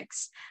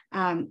projects,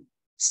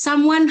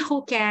 someone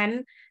who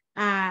can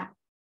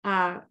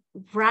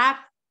wrap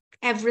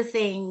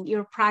everything,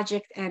 your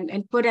project,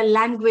 and put a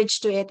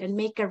language to it and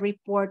make a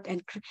report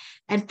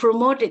and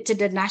promote it to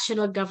the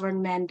national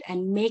government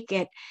and make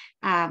it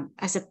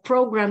as a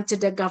program to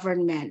the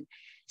government.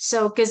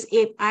 So, because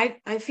if I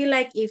feel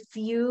like if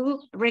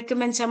you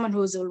recommend someone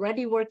who's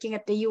already working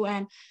at the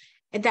UN,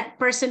 that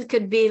person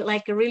could be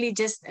like really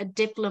just a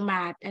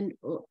diplomat, and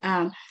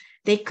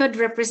they could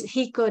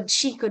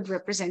she could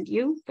represent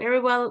you very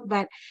well.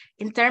 But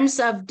in terms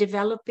of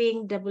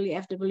developing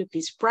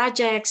WFWP's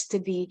projects to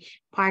be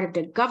part of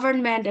the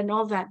government and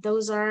all that,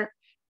 those are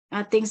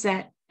things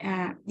that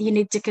you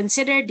need to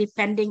consider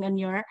depending on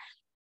your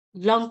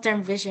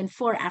long-term vision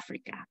for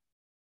Africa.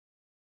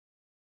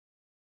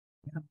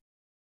 Yeah,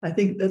 I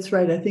think that's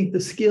right. I think the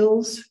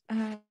skills,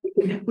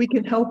 we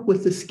can help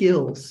with the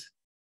skills,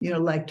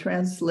 like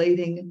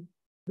translating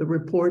the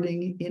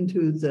reporting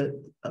into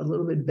a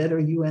little bit better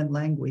UN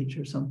language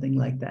or something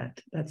like that.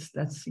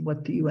 That's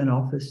what the UN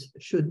office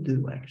should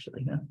do,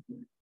 actually. Huh?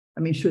 I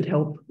mean, should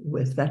help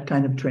with that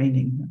kind of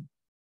training.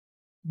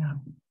 Yeah.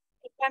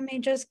 If I may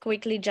just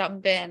quickly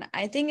jump in,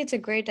 I think it's a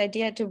great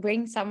idea to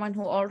bring someone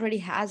who already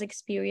has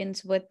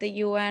experience with the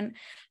UN,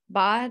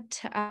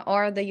 but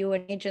or the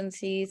UN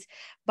agencies.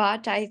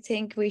 But I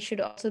think we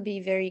should also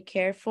be very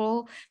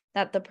careful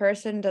that the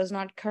person does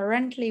not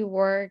currently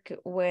work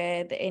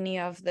with any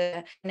of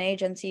the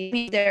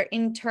agencies. They're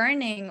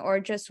interning or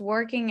just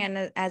working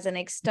as an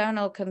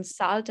external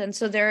consultant.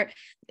 So they're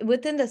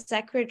within the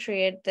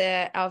secretariat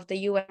of the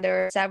UN,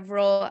 there are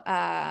several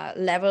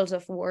levels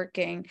of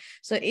working.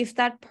 So if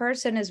that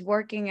person is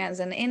working as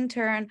an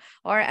intern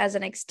or as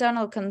an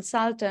external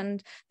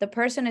consultant, the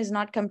person is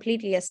not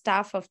completely a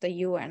staff of the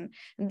UN.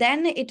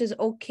 Then it is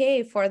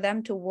okay for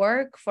them to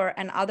work for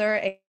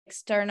another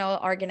external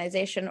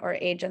organization or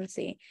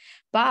agency.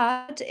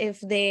 But if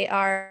they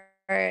are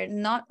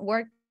not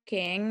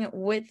working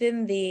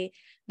within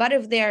but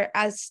if they're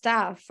as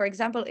staff, for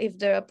example, if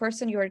the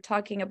person you are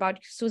talking about,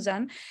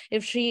 Susan,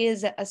 if she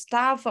is a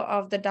staff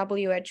of the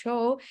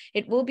WHO,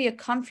 it will be a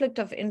conflict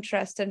of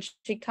interest and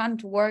she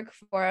can't work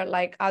for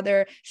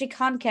she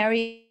can't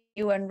carry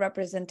UN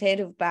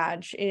representative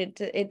badge.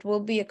 It will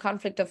be a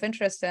conflict of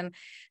interest. And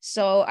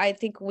so I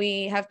think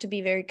we have to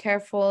be very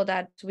careful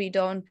that we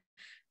don't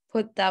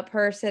put that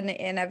person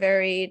in a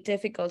very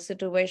difficult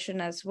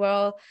situation as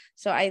well.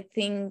 So I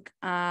think,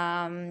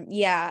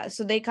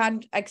 so they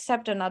can't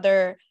accept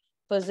another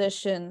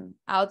position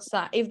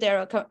outside if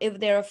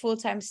they're a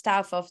full-time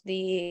staff of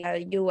the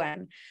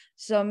UN.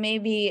 So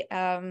maybe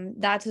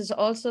that is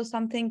also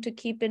something to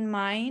keep in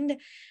mind.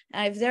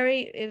 But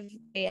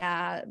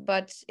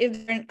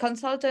if they're a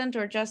consultant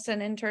or just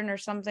an intern or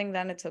something,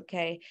 then it's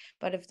okay.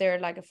 But if they're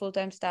like a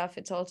full-time staff,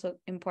 it's also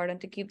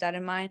important to keep that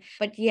in mind.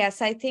 But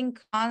yes, I think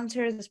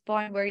answer this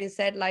point where you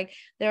said like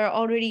there are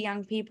already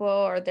young people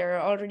or there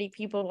are already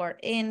people who are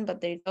in,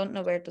 but they don't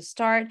know where to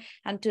start.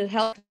 And to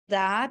help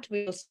that,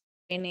 we will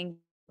training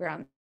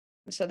ground.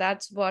 So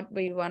that's what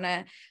we want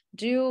to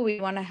do. We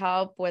want to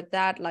help with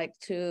that,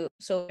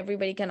 so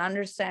everybody can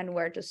understand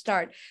where to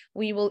start.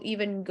 We will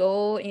even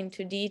go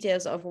into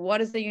details of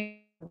what is the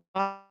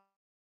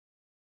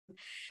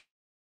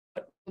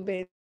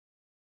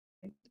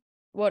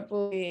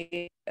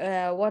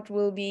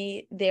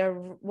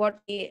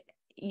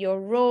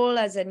your role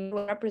as a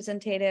new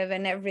representative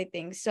and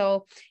everything.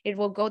 So it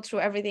will go through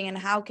everything and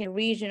how can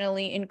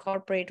regionally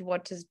incorporate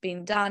what has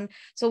been done.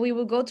 So we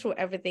will go through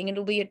everything. It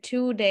will be a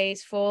 2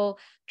 days full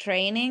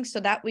training so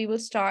that we will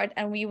start,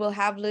 and we will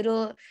have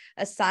little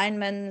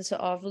assignments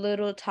of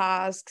little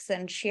tasks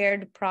and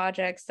shared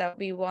projects that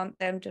we want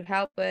them to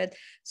help with.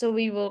 So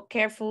we will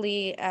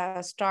carefully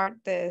start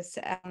this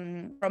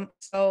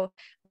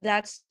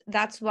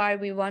that's why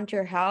we want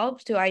your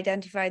help to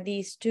identify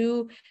these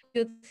two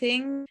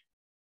things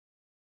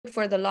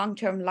for the long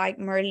term, like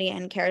Merle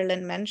and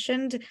Carolyn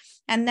mentioned,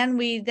 and then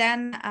we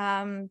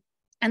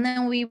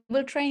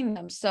will train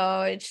them.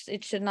 So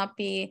it should not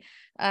be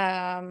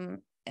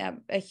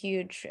a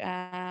huge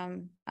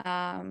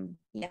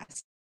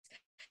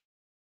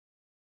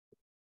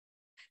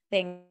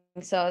thing.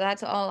 So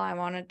that's all I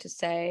wanted to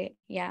say.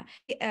 Yeah.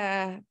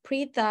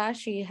 Preeta,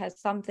 she has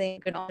something.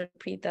 You can also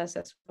Preeta's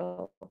as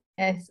well.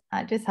 Yes,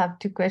 I just have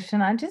 2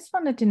 questions. I just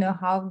wanted to know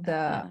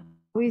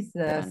who is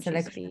the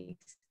selection?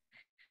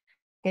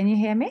 Can you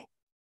hear me?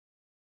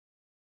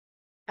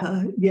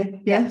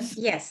 Yes.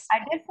 Yes. I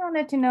just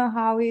wanted to know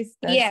how is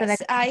the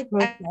selection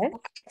process?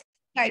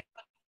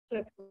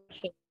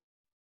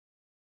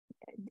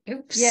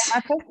 Oops. Yeah,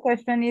 my first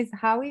question is,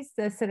 how is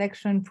the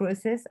selection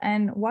process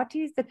and what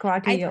is the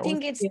criteria? I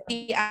think it's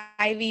the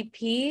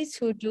IVPs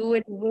who do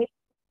it with.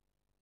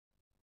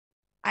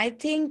 I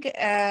think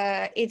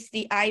it's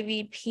the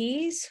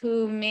IVPs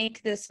who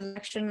make the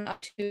selection of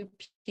 2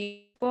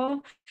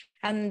 people,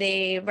 and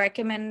they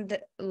recommend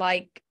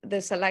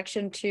the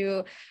selection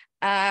to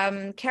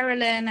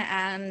Carolyn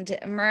and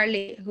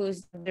Merle,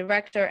 who's the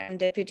director and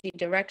deputy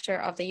director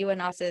of the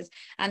UN offices,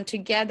 and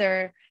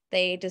together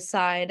they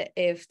decide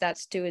if that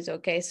stew is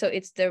okay. So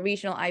it's the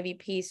regional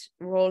IVP's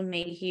role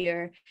made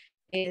here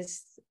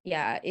is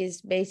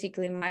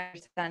basically my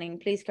understanding.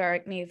 Please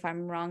correct me if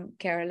I'm wrong,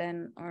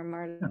 Carolyn or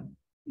Merle. No,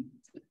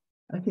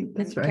 I think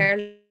that's right.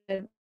 Carolyn,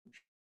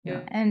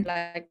 and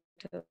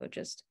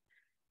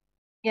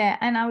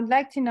and I would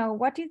like to know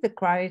what is the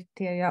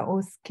criteria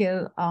or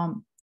skill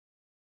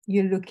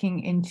you're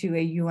looking into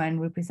a UN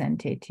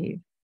representative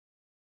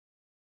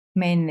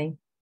mainly.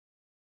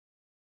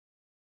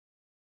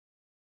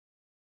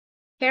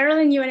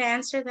 Carolyn, you want to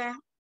answer that?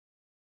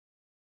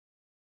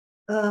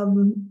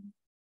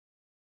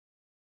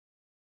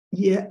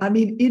 Yeah, I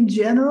mean, in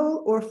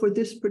general, or for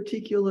this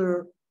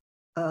particular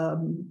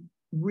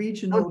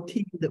regional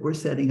team that we're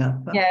setting up?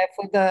 Yeah,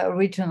 for the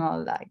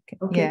regional,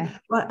 okay. Yeah.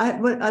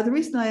 Well, the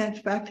reason I, in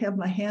fact, have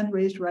my hand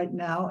raised right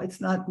now,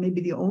 it's not maybe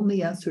the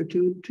only answer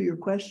to your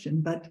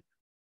question, but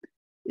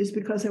is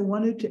because I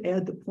wanted to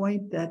add the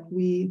point that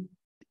we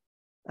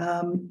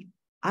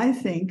I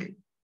think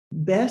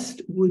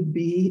best would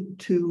be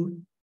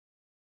to,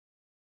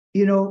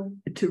 you know,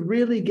 to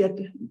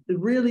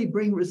really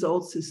bring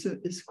results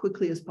as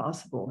quickly as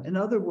possible. In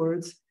other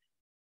words,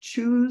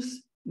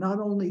 choose not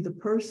only the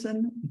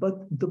person, but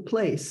the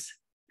place.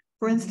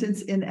 For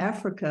instance, in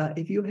Africa,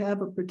 if you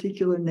have a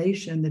particular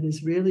nation that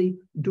is really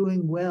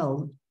doing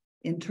well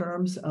in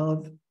terms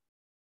of,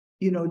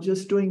 you know,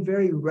 just doing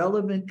very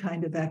relevant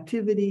kind of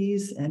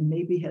activities, and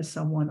maybe has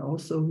someone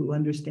also who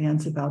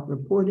understands about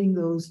reporting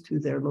those to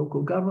their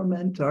local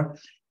government, or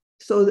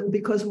so that,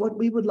 because what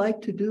we would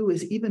like to do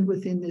is, even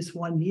within this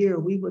 1 year,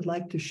 we would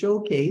like to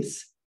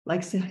showcase,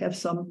 like to have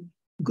some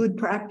good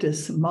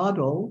practice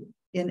model.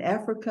 In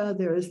Africa,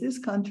 there is this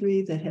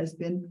country that has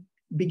been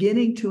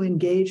beginning to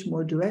engage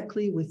more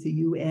directly with the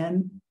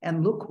UN,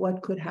 and look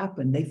what could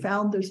happen. They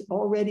found there's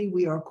already,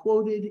 we are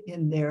quoted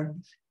in their,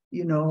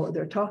 you know,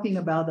 they're talking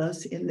about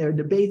us in their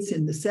debates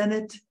in the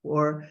Senate,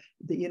 or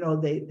the, you know,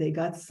 they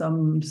got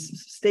some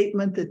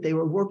statement that they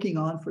were working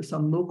on for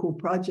some local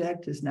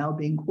project is now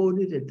being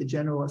quoted at the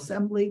General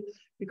Assembly,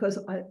 because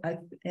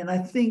I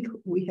think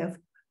we have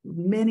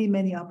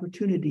many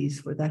opportunities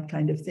for that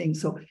kind of thing.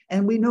 So,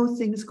 and we know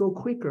things go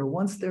quicker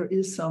once there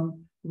is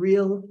some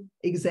real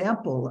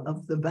example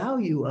of the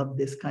value of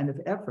this kind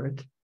of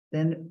effort,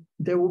 then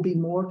there will be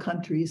more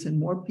countries and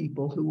more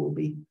people who will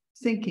be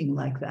thinking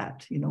like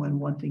that, you know, and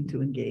wanting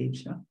to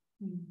engage.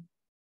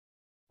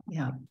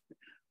 Yeah.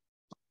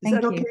 Is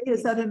that okay?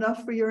 Is that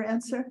enough for your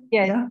answer?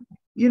 Yeah.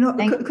 You know,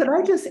 could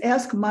I just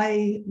ask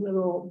my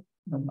little,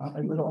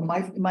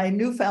 my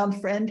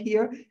newfound friend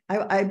here,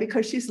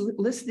 because she's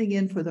listening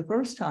in for the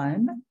first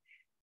time,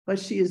 but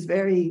she is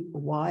very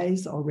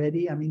wise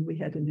already. I mean, we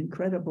had an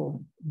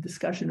incredible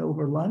discussion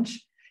over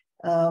lunch.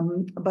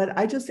 But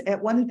I just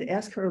wanted to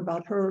ask her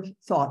about her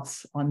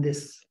thoughts on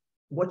this,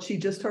 what she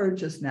just heard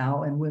just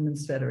now in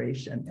Women's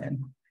Federation. And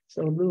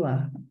so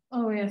Lua.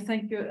 Oh yeah,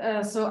 thank you.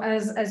 So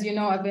as you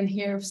know, I've been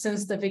here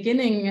since the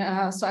beginning,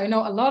 so I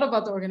know a lot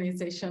about the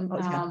organization. Oh,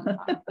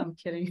 yeah. I'm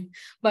kidding,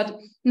 but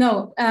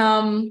no,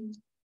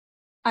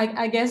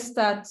 I guess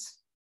that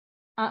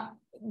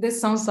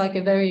this sounds like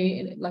a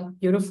very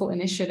beautiful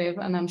initiative,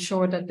 and I'm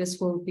sure that this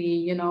will be,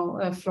 you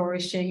know,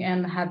 flourishing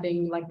and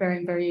having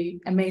very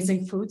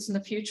amazing fruits in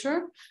the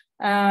future.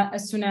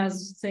 As soon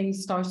as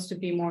things starts to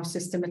be more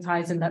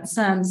systematized in that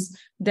sense,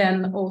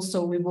 then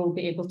also we will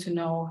be able to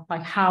know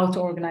how to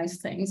organize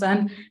things.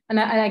 And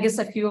I guess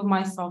a few of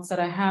my thoughts that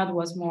I had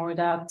was more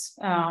that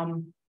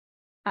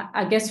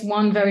I guess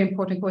one very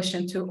important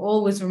question to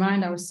always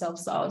remind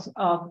ourselves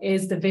of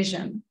is the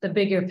vision, the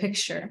bigger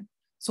picture.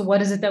 So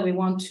what is it that we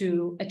want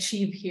to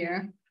achieve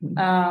here?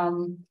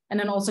 And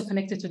then also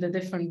connected to the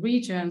different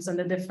regions and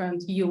the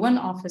different UN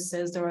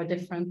offices,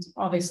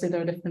 obviously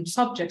there are different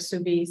subjects to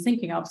be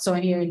thinking of. So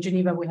here in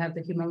Geneva, we have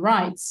the human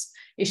rights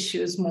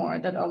issues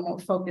that are more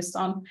focused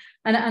on.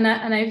 And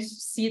I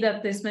see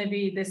that this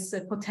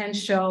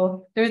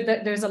potential,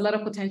 there's a lot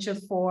of potential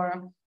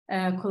for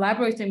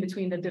collaborating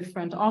between the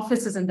different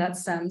offices in that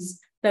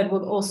sense, that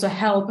would also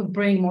help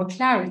bring more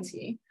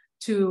clarity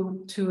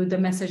to the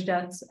message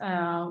that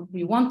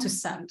we want to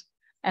send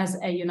as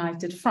a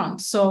united front.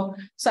 So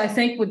I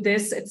think with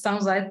this, it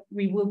sounds like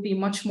we will be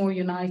much more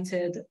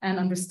united and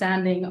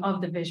understanding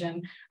of the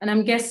vision. And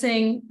I'm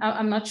guessing,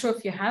 I'm not sure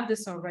if you have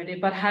this already,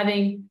 but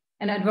having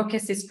an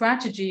advocacy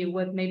strategy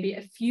with maybe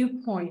a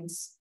few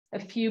points, a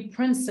few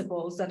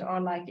principles that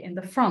are in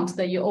the front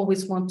that you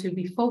always want to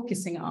be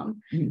focusing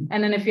on.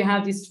 And then if you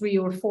have these 3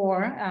 or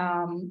 4,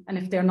 and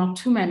if they're not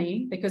too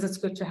many, because it's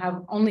good to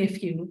have only a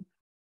few,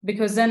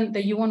 because then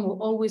the UN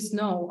will always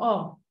know,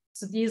 oh,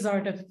 so these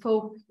are the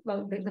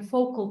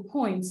focal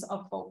points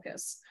of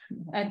focus.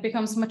 It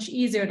becomes much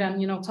easier than,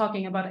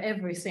 talking about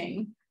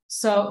everything.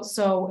 So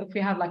if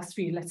we have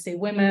 3, let's say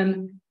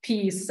women,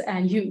 peace,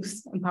 and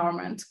youth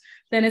empowerment,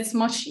 then it's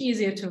much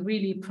easier to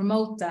really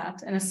promote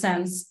that in a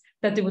sense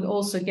that they would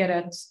also get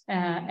it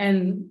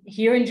and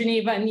here in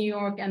Geneva and New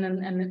York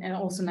and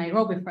also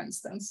Nairobi, for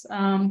instance.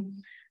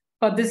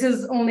 But this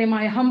is only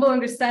my humble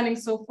understanding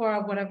so far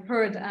of what I've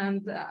heard,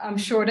 and I'm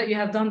sure that you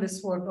have done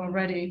this work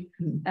already.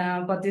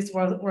 But these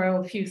were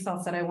a few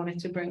thoughts that I wanted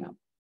to bring up.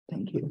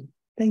 Thank you.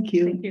 Thank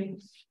you. Thank you.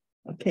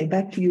 Okay,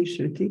 back to you,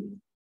 Shruti.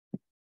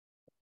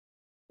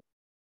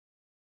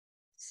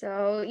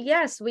 So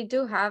yes, we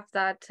do have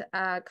that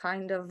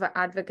kind of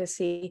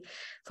advocacy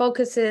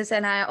focuses,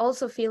 and I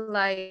also feel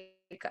like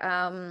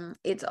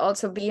it's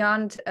also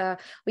beyond,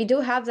 we do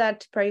have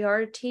that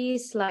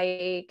priorities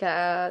like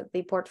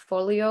the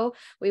portfolio.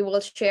 We will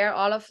share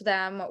all of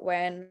them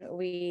when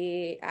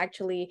we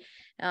actually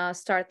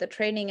start the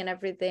training and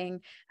everything,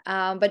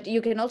 but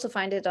you can also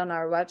find it on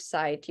our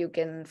website. You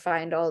can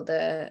find all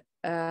the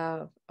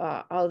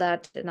all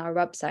that in our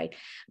website.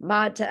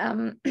 But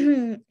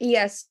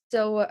yes,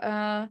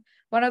 so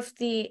one of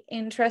the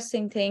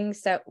interesting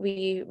things that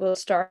we will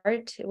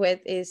start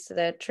with is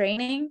the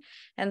training.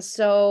 And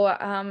so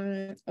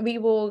we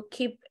will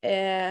keep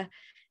in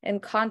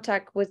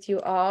contact with you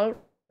all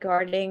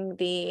regarding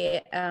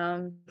the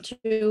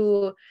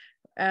 2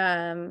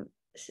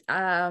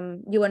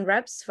 UN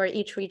reps for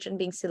each region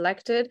being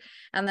selected,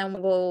 and then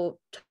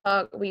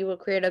we will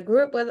create a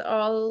group with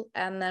all,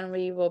 and then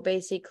we will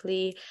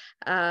basically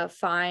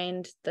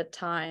find the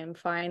time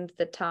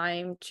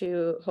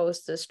to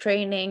host this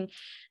training,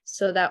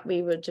 so that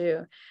we will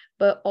do.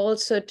 But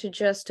also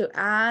to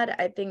add,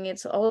 I think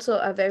it's also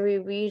a very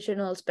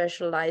regional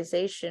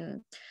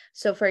specialization.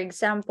 So for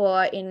example,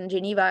 in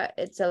Geneva,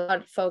 it's a lot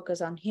of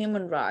focus on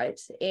human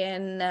rights.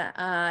 In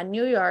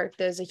New York,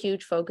 there's a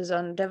huge focus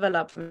on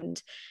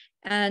development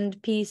and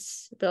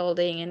peace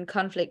building and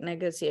conflict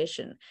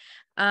negotiation.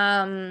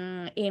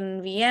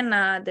 In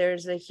Vienna,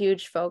 there's a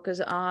huge focus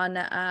on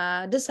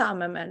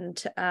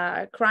disarmament,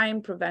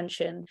 crime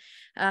prevention,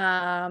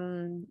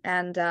 and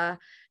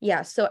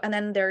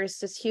then there is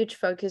this huge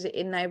focus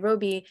in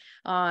Nairobi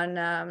on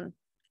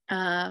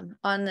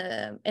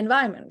the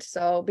environment.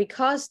 So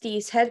because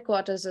these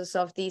headquarters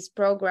of these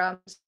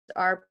programs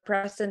are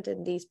present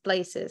in these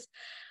places,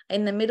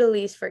 in the Middle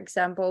East, for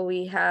example,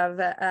 we have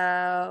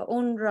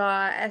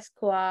UNRWA,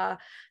 ESCWA,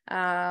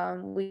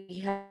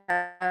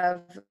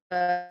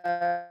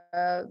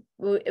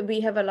 we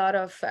have a lot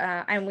of,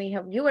 and we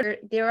have UN.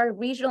 There are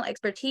regional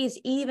expertise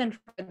even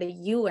for the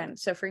UN.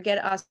 So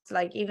forget us,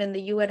 like even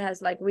the UN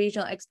has like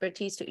regional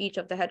expertise to each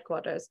of the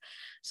headquarters.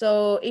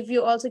 So if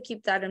you also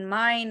keep that in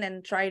mind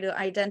and try to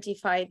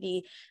identify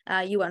the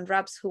UN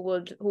reps who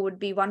would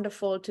be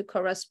wonderful to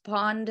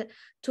correspond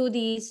to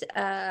these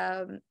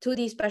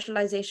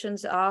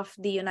specializations of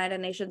the United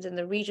Nations in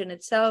the region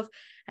itself,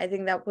 I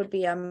think that would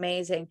be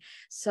amazing.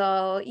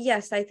 So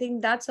yes, I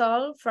think that's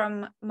all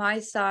from my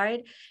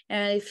side.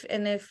 And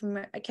if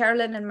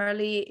Carolyn and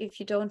Merle, if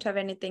you don't have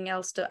anything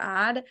else to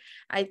add,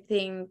 I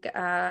think,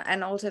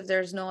 and also if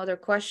there's no other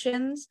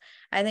questions,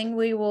 I think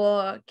we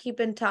will keep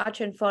in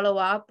touch and follow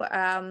up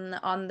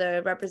on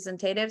the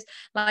representatives.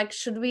 Like,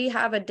 should we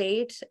have a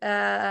date,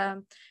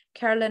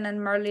 Carolyn and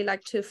Merle,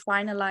 like to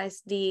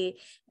finalize the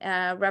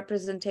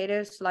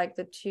representatives, like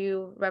the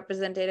 2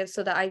 representatives,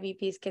 so the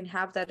IVPs can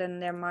have that in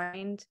their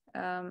mind,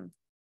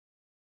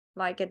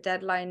 like a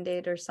deadline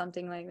date or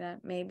something like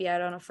that? Maybe, I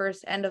don't know,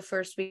 end of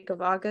first week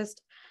of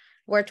August.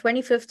 We're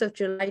 25th of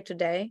July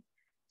today.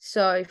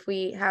 So if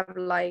we have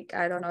like,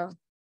 I don't know.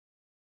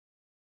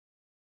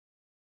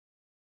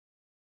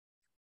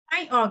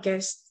 By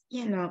August,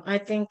 I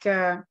think,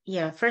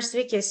 first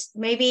week is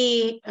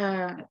maybe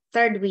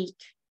 3rd week.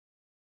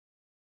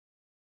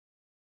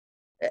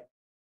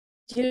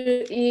 Do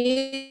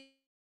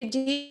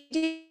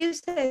you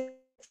say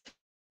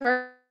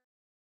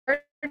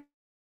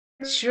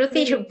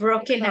Shruti, you're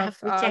broken up.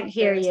 We can't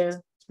hear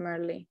you.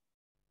 Merle.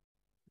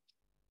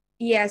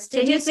 Yes.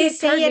 Did you please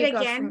say it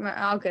again?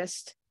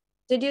 August.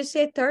 Did you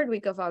say 3rd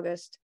week of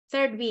August?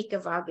 3rd week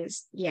of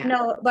August. Yeah.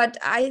 No, but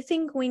I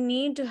think we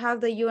need to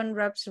have the UN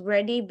reps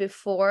ready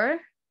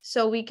before,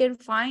 so we can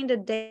find a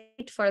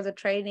date for the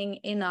training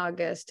in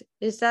August.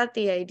 Is that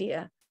the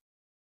idea?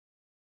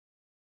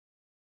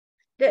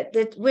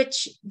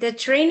 The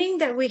training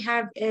that we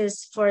have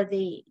is for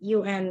the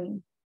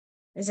UN,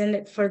 isn't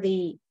it, for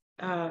the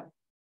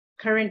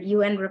current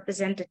UN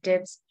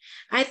representatives?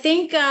 I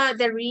think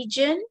the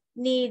region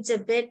needs a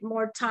bit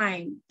more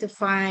time to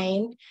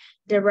find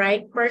the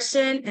right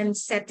person and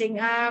setting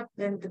up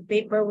and the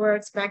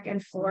paperwork back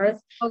and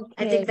forth. Okay.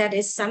 I think that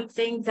is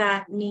something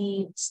that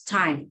needs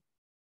time.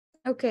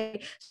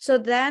 Okay, so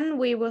then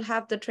we will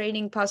have the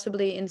training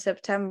possibly in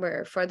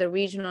September for the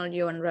regional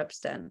UN reps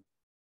then.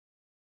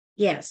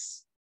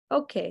 Yes.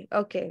 Okay.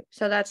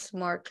 So that's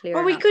more clear.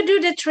 Or we could do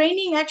the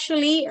training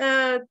actually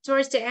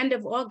towards the end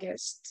of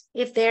August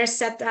if they're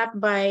set up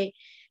by,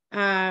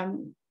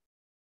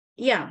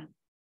 yeah.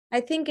 I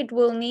think it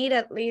will need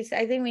at least,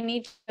 I think we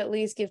need to at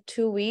least give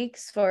 2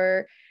 weeks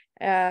for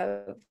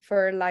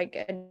like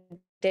a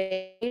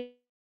date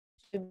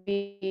to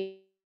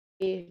be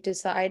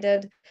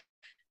decided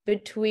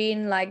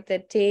between like the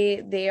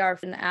day they are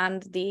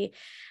and the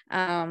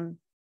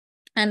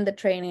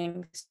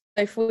training.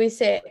 If we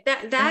say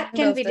that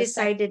can be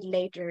decided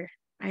later,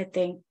 I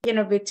think,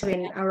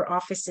 between our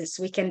offices,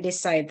 we can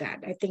decide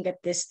that. I think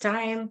at this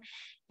time,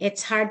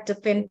 it's hard to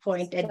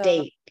pinpoint a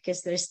date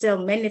because there's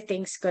still many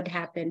things could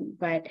happen.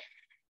 But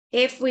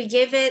if we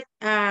give it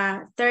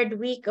 3rd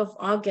week of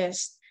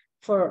August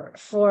for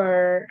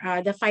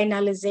the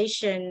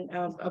finalization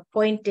of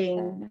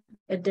appointing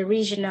the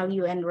regional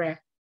UN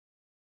rep,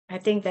 I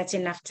think that's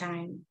enough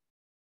time.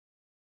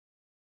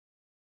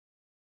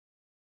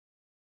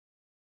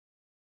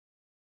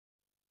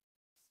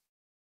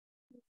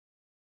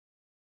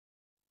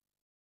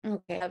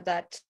 Okay, have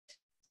that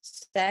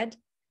said.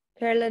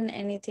 Carolyn,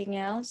 anything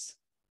else?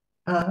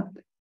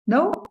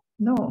 No,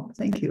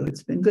 thank you.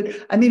 It's been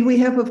good. I mean, we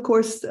have, of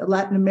course,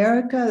 Latin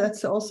America.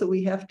 That's also,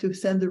 we have to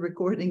send the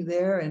recording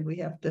there, and we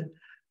have to,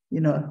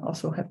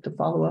 also have to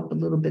follow up a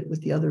little bit with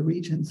the other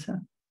regions.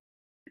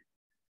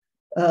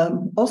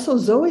 Also,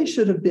 Zoe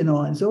should have been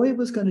on. Zoe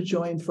was going to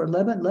join for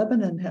Lebanon.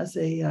 Lebanon has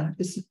a,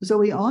 is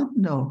Zoe on?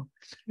 No.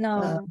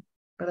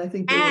 But I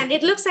think. And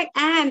it looks like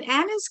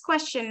Anna's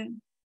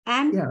question.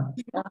 Anne? Yeah.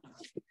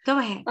 Go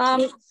ahead.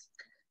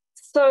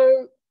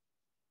 So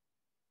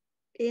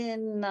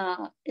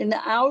in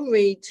our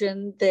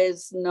region,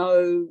 there's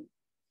no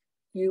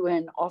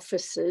UN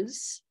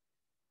offices.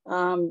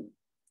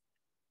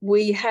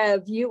 We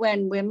have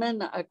UN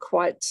Women are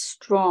quite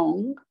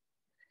strong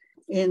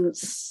in,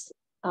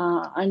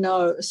 I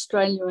know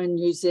Australia and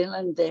New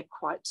Zealand, they're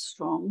quite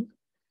strong.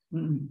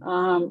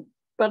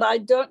 But I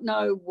don't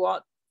know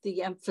what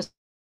the emphasis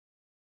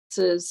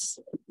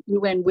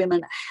UN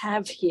Women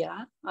have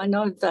here. I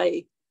know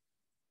they,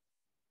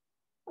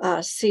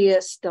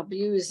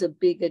 CSW is a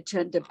big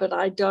agenda, but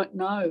I don't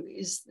know.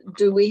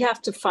 Do we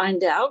have to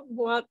find out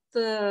what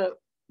the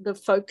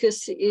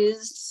focus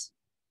is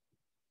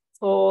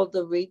for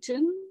the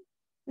region?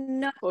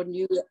 No, for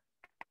New?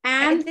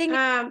 And I think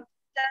it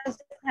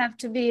doesn't have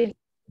to be.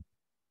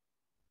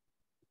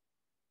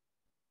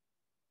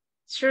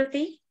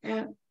 Shruti?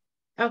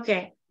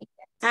 Okay.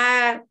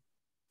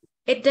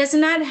 It does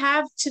not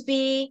have to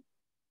be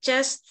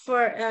just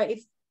for,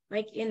 if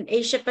like in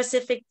Asia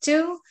Pacific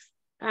too,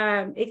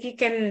 if you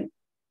can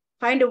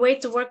find a way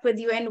to work with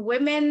UN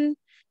Women,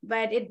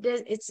 but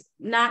it's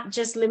not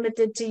just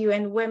limited to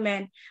UN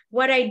Women.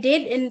 What I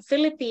did in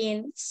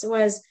Philippines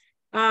was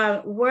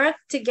work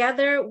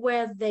together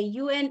with the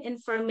UN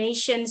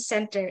Information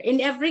Center.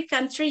 In every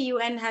country,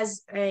 UN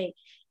has a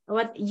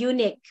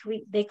UNIC,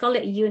 they call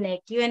it UNIC,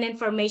 UN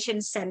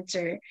Information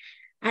Center.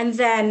 And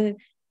then,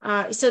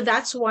 so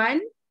that's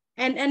one.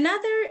 And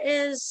another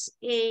is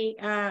a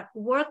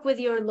work with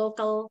your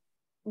local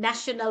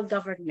national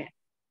government.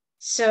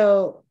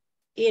 So,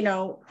 you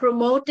know,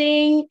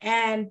 promoting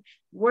and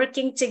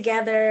working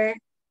together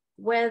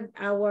with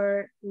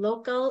our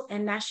local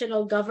and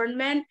national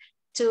government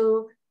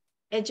to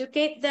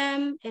educate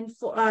them,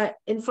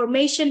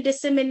 information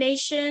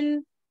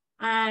dissemination,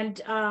 and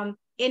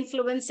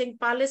influencing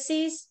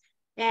policies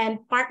and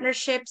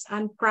partnerships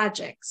on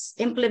projects,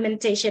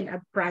 implementation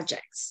of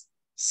projects.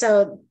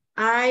 So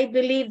I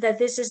believe that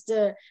this is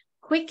the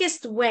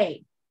quickest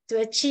way to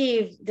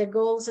achieve the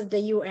goals of the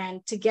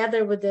UN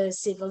together with the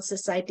civil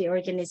society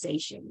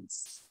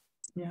organizations.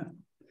 Yeah.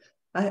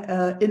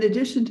 In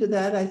addition to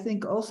that, I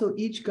think also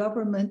each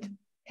government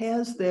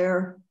has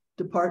their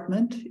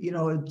department. You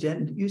know, it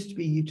used to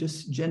be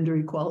just gender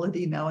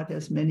equality. Now it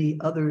has many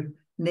other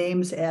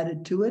names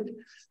added to it.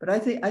 But I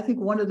think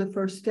one of the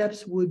first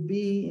steps would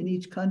be in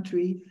each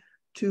country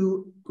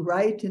to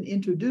write and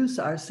introduce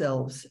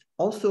ourselves.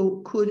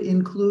 Also could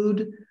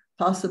include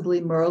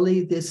possibly,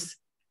 Merle, this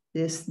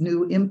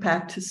new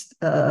impact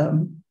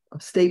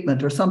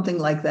statement or something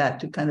like that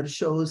to kind of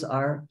shows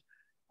our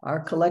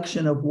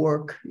collection of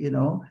work, you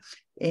know,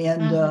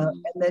 and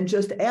then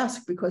just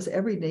ask, because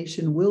every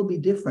nation will be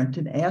different,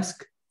 and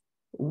ask,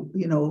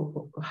 you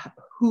know,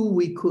 who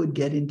we could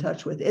get in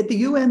touch with. At the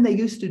UN, they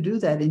used to do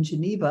that in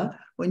Geneva.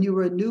 When you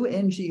were a new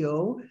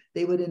NGO,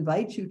 they would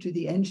invite you to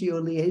the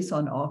NGO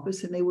liaison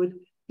office, and they would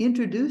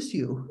introduce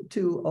you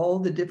to all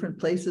the different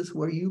places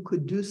where you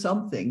could do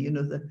something, you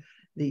know,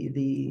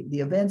 the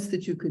events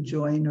that you could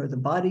join or the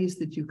bodies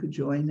that you could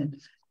join. And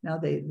now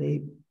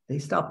they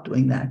stopped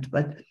doing that.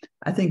 But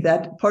I think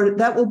that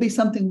that will be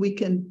something we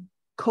can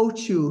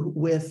coach you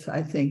with,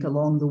 I think,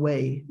 along the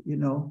way, you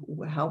know,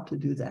 how to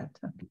do that.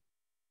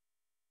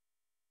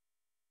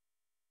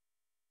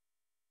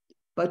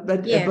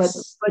 But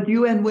yes. but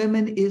UN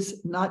Women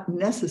is not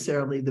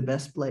necessarily the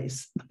best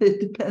place. It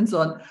depends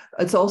on,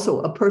 it's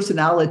also a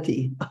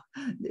personality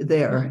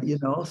there, you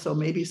know, so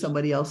maybe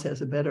somebody else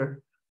has a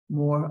better,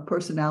 more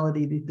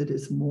personality that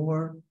is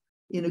more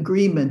in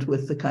agreement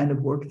with the kind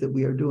of work that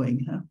we are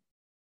doing. Huh?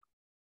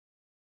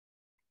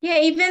 Yeah,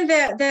 even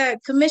the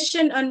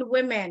Commission on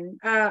Women.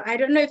 I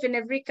don't know if in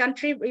every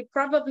country, we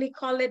probably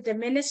call it the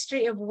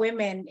Ministry of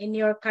Women in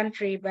your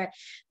country, but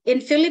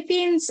in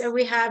Philippines,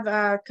 we have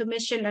a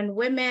Commission on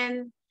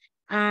Women.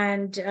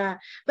 And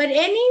but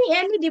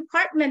any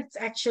department,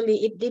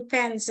 actually, it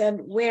depends on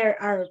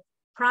where our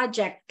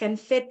project can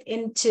fit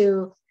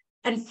into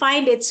and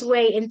find its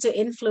way into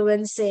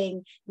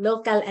influencing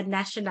local and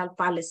national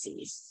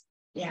policies.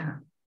 Yeah.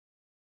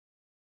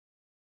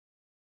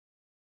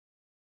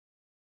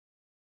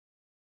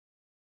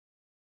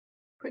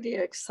 Pretty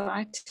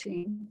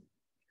exciting.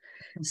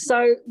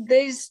 So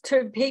these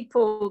two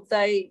people,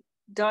 they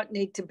don't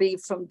need to be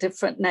from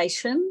different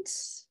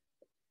nations.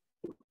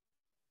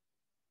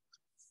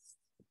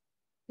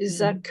 Is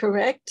that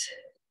correct?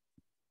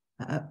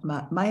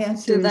 My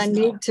answer is do they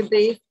need to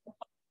be?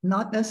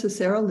 Not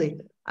necessarily.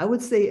 I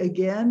would say,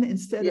 again,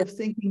 instead of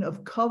thinking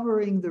of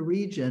covering the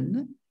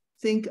region,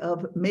 think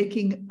of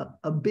making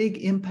a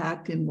big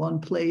impact in one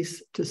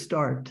place to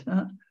start.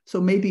 So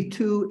maybe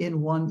two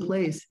in one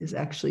place is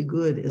actually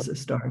good as a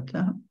start.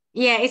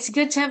 Yeah, it's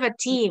good to have a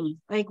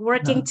team, like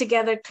working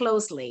together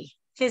closely,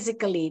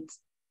 physically.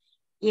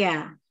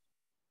 Yeah.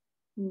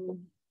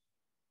 Mm-hmm.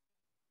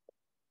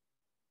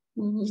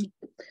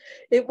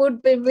 It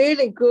would be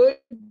really good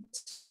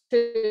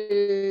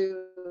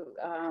to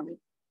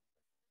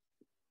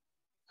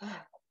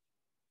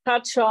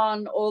touch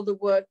on all the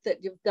work that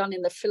you've done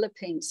in the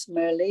Philippines,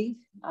 Merle,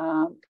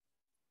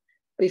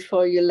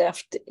 before you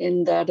left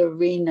in that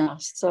arena.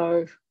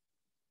 So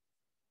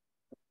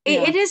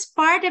It is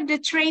part of the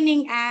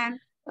training, and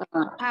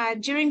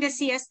during the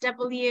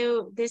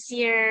CSW this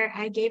year,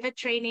 I gave a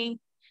training.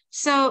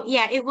 So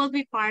yeah, it will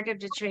be part of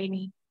the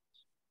training.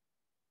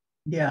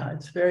 Yeah,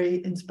 it's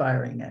very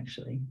inspiring,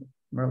 actually,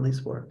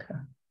 Merle's work.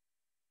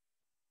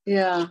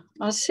 Yeah,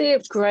 I'll see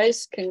if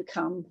Grace can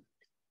come.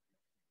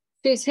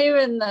 She's here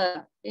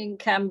in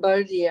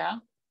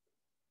Cambodia.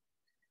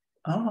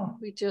 Oh.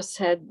 We just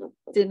had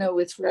dinner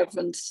with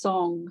Reverend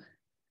Song.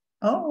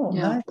 Oh,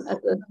 yeah, nice.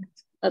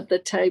 At the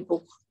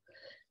table.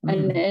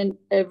 And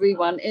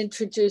everyone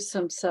introduced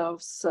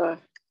themselves. So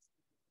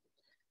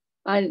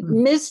I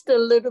missed a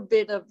little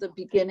bit of the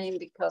beginning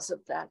because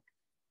of that.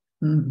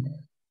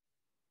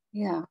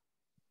 Yeah.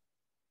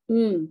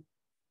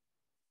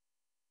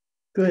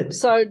 Good.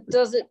 So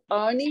does it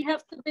only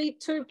have to be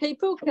 2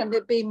 people? Can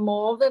it be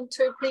more than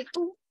 2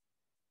 people?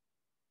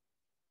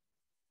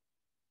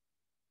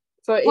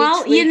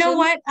 Well, you know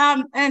what?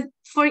 And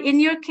for in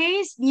your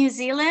case, New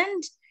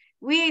Zealand,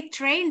 we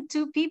trained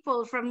 2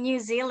 people from New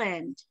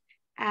Zealand.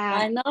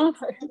 I know.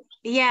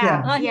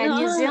 Yeah. I know.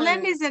 New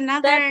Zealand is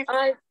another.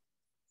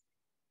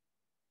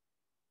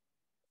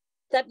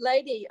 That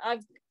lady,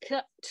 I've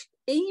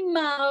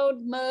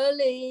emailed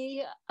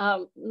Merle,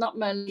 not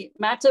Merle,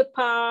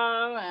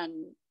 Matapar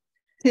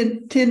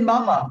and Tin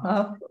Mama.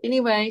 Huh?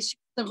 Anyway, she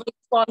hasn't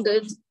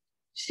responded.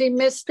 She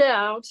missed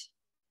out.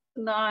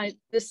 No,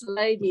 this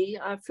lady,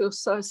 I feel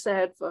so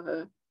sad for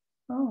her.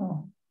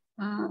 Oh.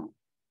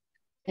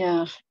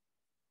 Yeah.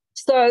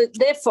 So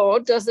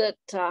therefore, does it,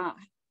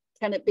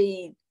 can it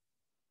be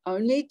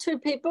only 2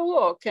 people,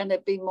 or can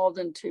it be more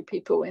than 2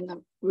 people in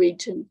the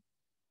region?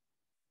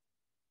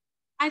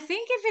 I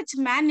think if it's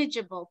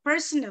manageable,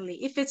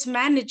 personally, if it's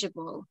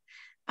manageable,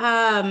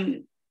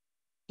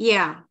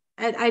 yeah,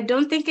 I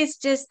don't think it's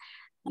just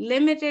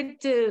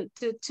limited to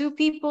 2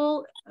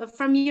 people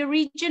from your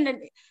region.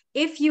 And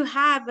if you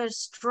have a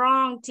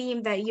strong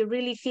team that you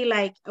really feel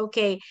like,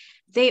 okay,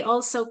 they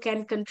also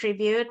can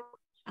contribute.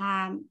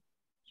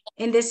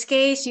 In this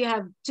case, you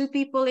have 2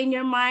 people in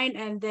your mind,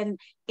 and then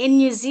in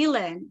New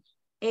Zealand,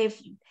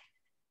 if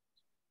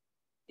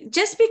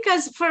just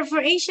because for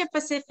Asia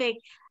Pacific,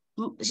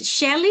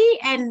 Shelly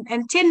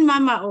and Tin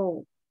Mama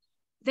O,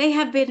 they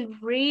have been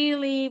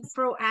really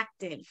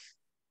proactive.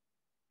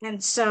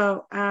 And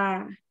so,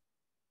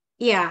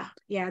 yeah,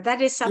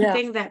 that is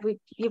something that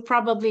you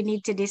probably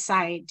need to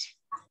decide.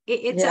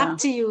 It's up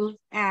to you,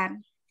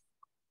 Anne.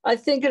 I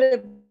think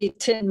it'd be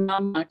Tin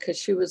Mama because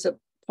she was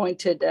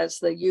appointed as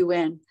the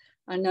UN.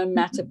 I know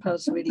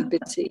Matapa's really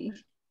busy.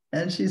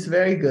 And she's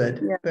very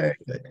good, very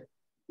good.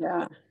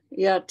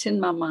 Yeah, Tin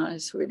Mama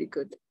is really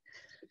good.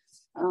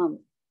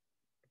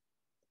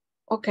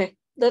 Okay,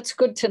 that's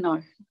good to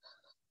know.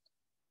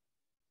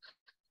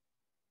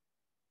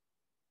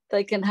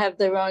 They can have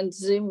their own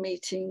Zoom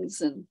meetings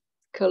and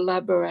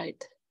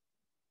collaborate.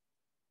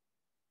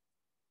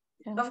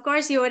 Yeah. Of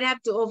course, you would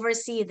have to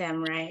oversee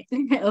them, right?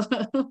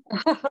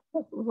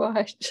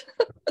 Right.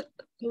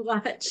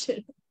 Watch.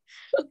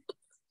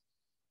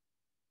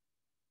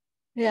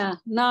 Yeah,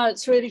 no,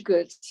 it's really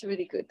good. It's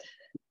really good.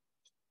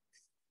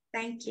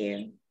 Thank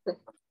you.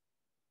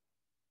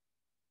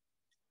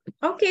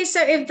 Okay,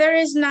 so if there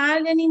is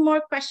not any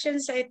more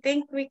questions, I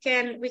think we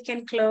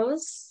can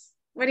close.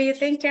 What do you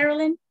think,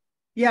 Carolyn?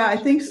 Yeah, I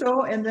think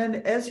so. And then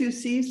as you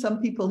see, some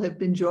people have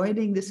been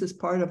joining. This is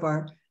part of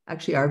our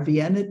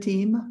Vienna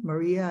team.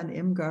 Maria and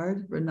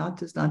Imgard.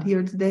 Renata's not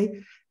here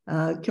today.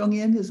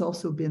 Kyung-in has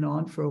also been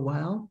on for a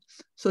while.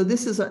 So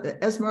this is,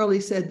 as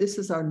Merle said, this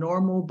is our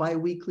normal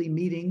bi-weekly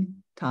meeting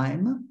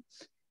time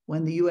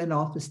when the UN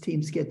office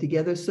teams get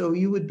together. So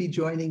you would be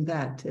joining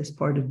that as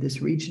part of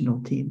this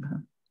regional team.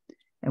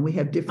 And we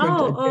have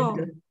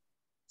different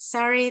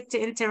Sorry to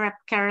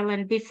interrupt,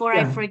 Carolyn, before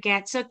I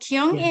forget. So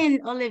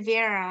Kyung-in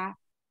Oliveira,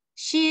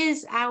 she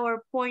is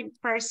our point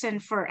person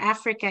for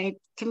Africa,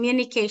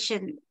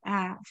 communication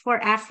for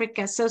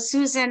Africa. So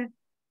Susan,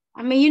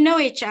 I mean, you know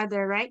each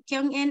other, right?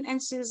 Kyung-in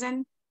and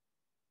Susan?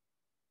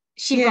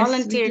 She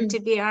volunteered to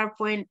be our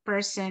point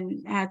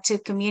person to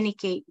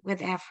communicate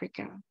with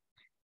Africa.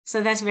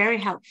 So that's very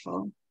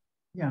helpful.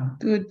 Yeah,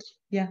 good.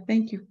 Yeah,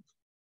 thank you.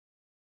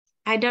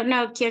 I don't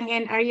know,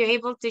 Kyung-in, are you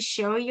able to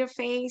show your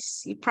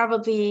face? You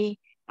probably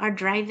are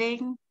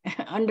driving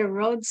on the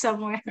road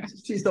somewhere.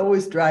 She's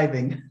always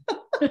driving.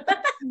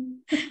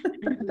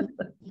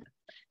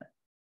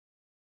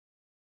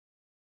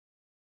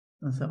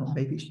 So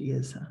maybe she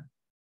is.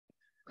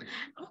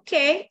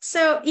 Okay,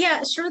 so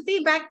yeah,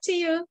 Shruti, back to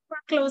you for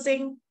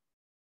closing.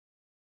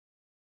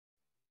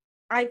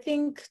 I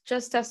think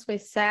just as we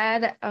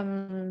said,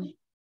 I'm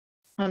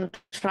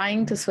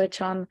trying to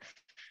switch on.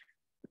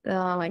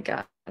 Oh my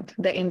God,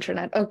 the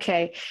internet.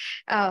 Okay.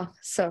 Oh,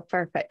 so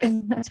perfect.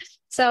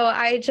 So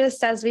I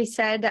just, as we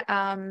said,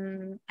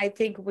 I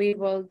think we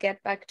will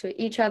get back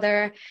to each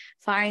other,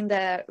 find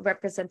the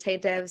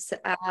representatives.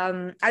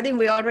 I think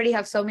we already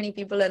have so many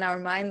people in our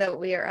mind that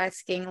we are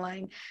asking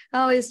like,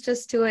 oh, it's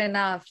just 2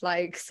 enough.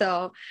 Like,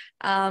 so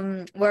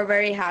we're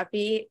very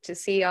happy to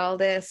see all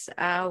this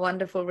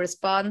wonderful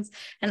response.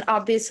 And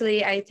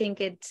obviously, I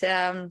think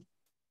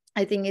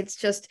I think it's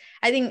just,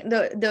 I think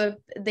the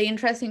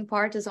interesting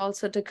part is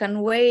also to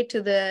convey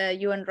to the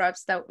UN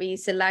reps that we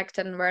select,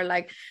 and we're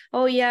like,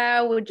 oh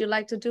yeah, would you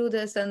like to do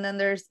this? And then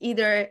there's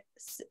either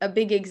a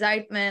big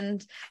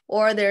excitement,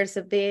 or there's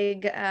a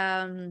big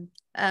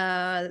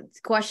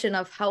question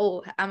of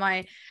how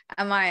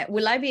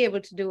will I be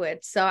able to do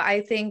it? So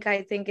I think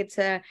it's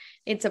a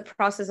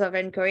process of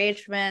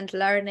encouragement,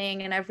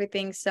 learning, and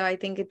everything. So I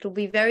think it will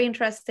be very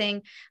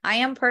interesting. I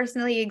am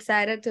personally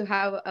excited to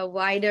have a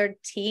wider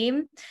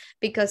team,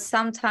 because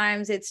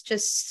sometimes it's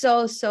just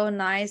so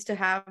nice to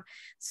have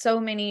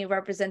so many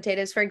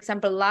representatives. For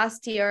example,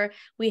 last year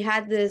we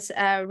had this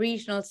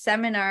regional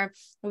seminar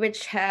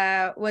which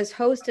was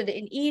hosted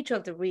in each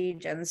of the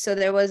regions. So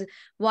there was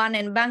one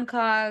in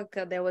Bangkok,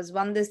 there was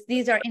one,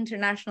 these are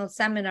international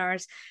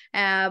seminars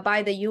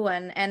by the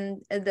UN,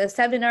 and the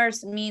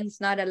seminars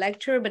means not a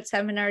lecture, but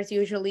seminars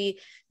usually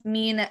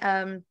mean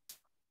a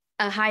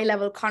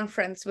high-level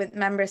conference with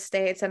member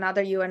states and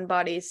other UN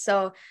bodies.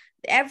 So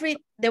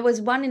there was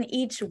one in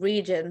each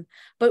region,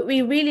 but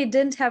we really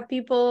didn't have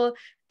people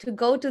to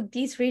go to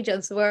these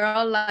regions. We're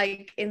all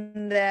like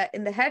in the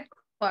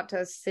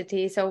headquarters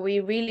city, so we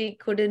really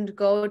couldn't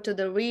go to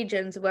the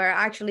regions where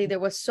actually there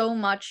was so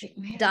much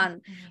done.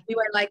 We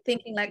were like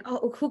thinking like,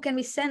 oh, who can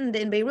we send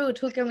in Beirut?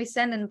 Who can we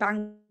send in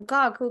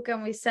Bangkok? Who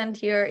can we send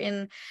here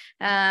in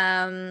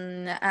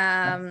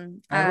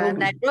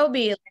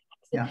Nairobi?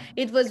 Yeah.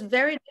 It was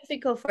very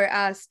difficult for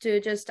us to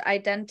just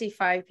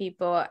identify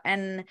people,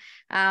 and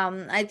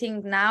I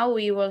think now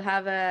we will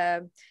have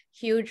a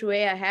huge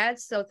way ahead.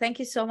 So thank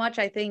you so much.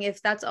 I think if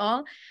that's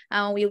all,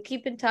 we'll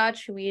keep in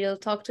touch. We'll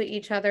talk to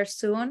each other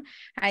soon.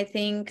 I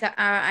think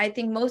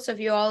most of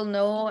you all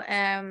know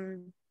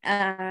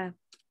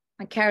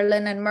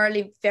Carolyn and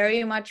Merle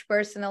very much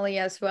personally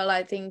as well.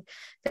 I think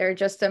they're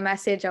just a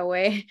message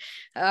away.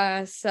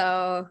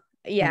 So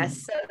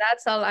yes, so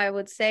that's all I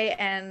would say.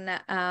 And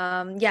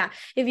yeah,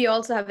 if you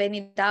also have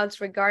any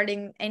doubts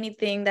regarding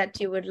anything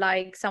that you would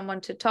like someone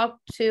to talk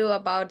to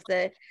about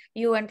the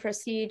UN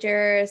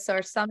procedures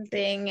or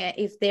something,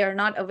 if they are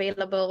not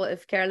available,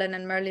 if Carolyn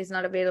and Merle is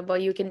not available,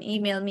 you can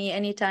email me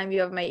anytime.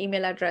 You have my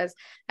email address.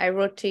 I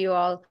wrote to you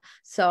all.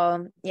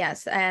 So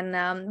yes,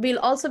 and we'll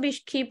also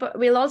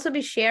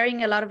be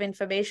sharing a lot of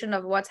information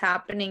of what's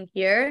happening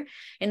here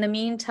in the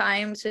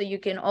meantime, so you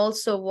can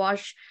also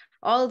watch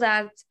all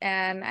that.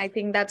 And I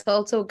think that's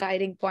also a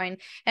guiding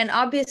point. And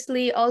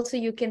obviously also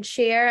you can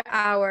share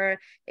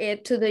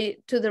to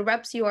the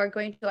reps you are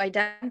going to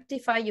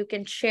identify. You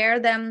can share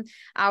them,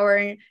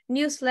 our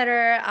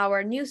newsletter,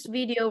 our news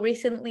video.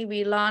 Recently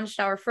we launched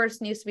our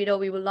first news video.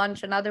 We will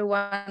launch another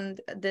one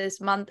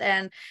this month,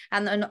 and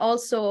then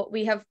also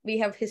we have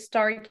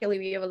historically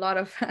we have a lot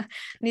of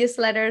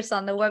newsletters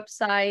on the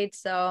website.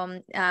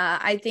 So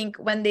I think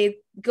when they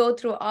go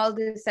through all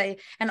this,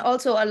 and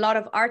also a lot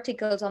of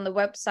articles on the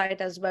website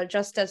as well,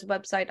 just as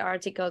website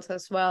articles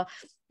as well.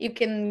 You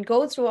can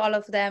go through all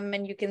of them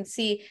and you can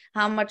see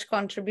how much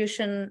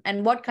contribution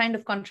and what kind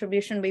of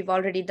contribution we've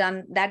already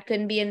done. That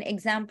can be an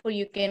example.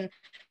 You can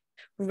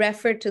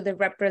refer to the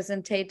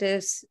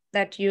representatives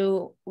that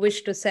you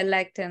wish to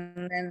select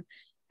and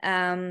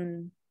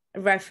then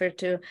refer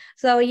to.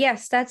 So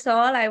yes, that's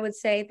all I would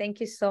say.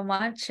 Thank you so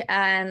much.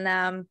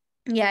 And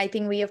yeah, I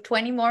think we have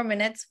 20 more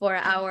minutes for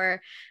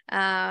our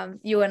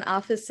UN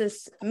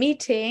offices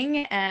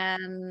meeting.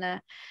 And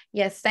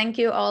yes, thank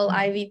you all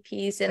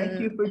IVPs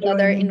and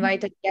other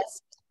invited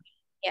guests.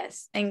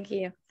 Yes, thank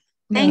you.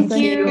 Thank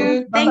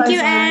you. Thank you,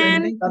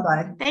 Anne.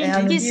 Bye-bye.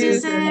 Thank you,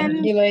 Susan.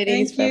 Thank you,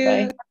 ladies.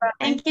 Bye-bye.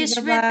 Thank you,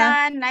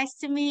 Shweta. Nice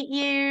to meet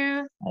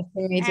you. Nice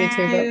to meet you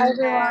too. Bye,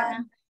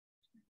 everyone.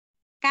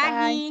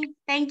 Kahi.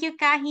 Thank you,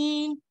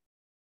 Kahi.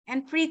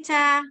 And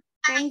Prita.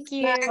 Thank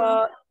you.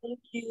 Thank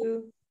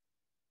you.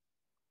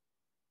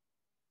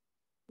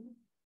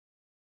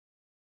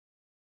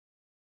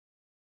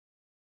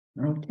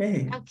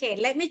 Okay,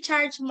 let me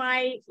charge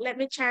my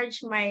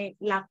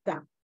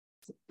laptop.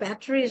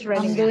 Battery is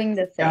running I'm doing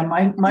the same.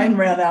 Yeah, mine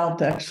ran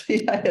out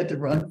actually. I had to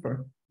run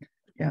for,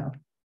 yeah.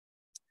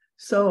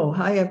 So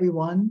hi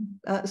everyone.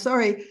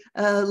 Sorry,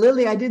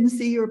 Lily, I didn't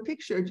see your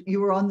picture.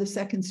 You were on the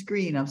second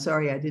screen. I'm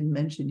sorry I didn't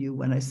mention you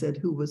when I said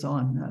who was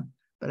on,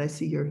 but I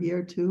see you're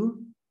here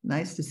too.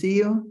 Nice to see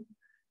you.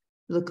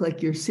 Look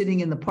like you're sitting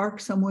in the park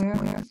somewhere.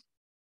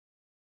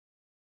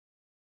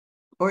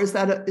 Or is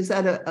that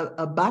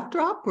a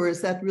backdrop, or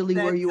is that really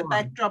where you are?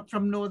 Backdrop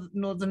from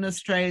Northern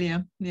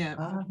Australia. Yeah.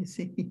 Ah, I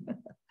see.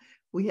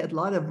 We had a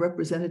lot of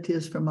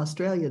representatives from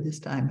Australia this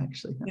time,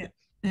 actually. Yeah.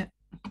 Yeah.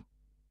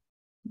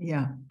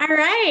 Yeah. All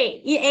right.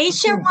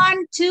 Asia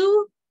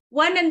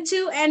 1 and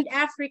 2, and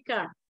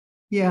Africa.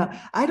 Yeah.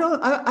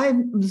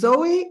 I'm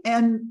Zoe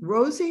and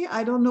Rosie.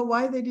 I don't know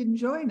why they didn't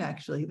join.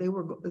 Actually, they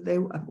were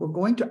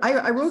going to.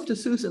 I wrote to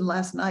Susan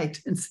last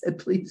night and said,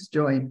 please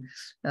join.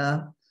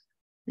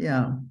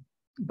 Yeah.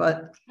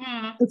 But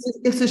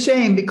it's a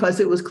shame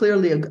because it was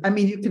clearly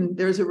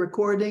there's a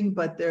recording,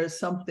 but there's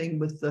something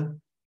with the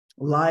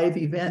live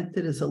event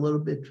that is a little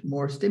bit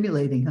more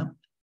stimulating, huh?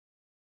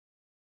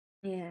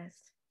 Yes.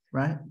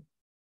 Right.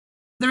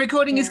 The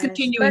recording is Yes,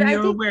 continuing. but I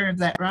You're think- aware of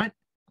that, right?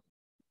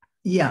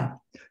 Yeah.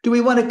 Do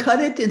we want to cut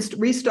it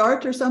and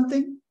restart or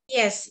something?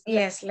 Yes,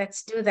 yes,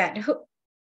 let's do that.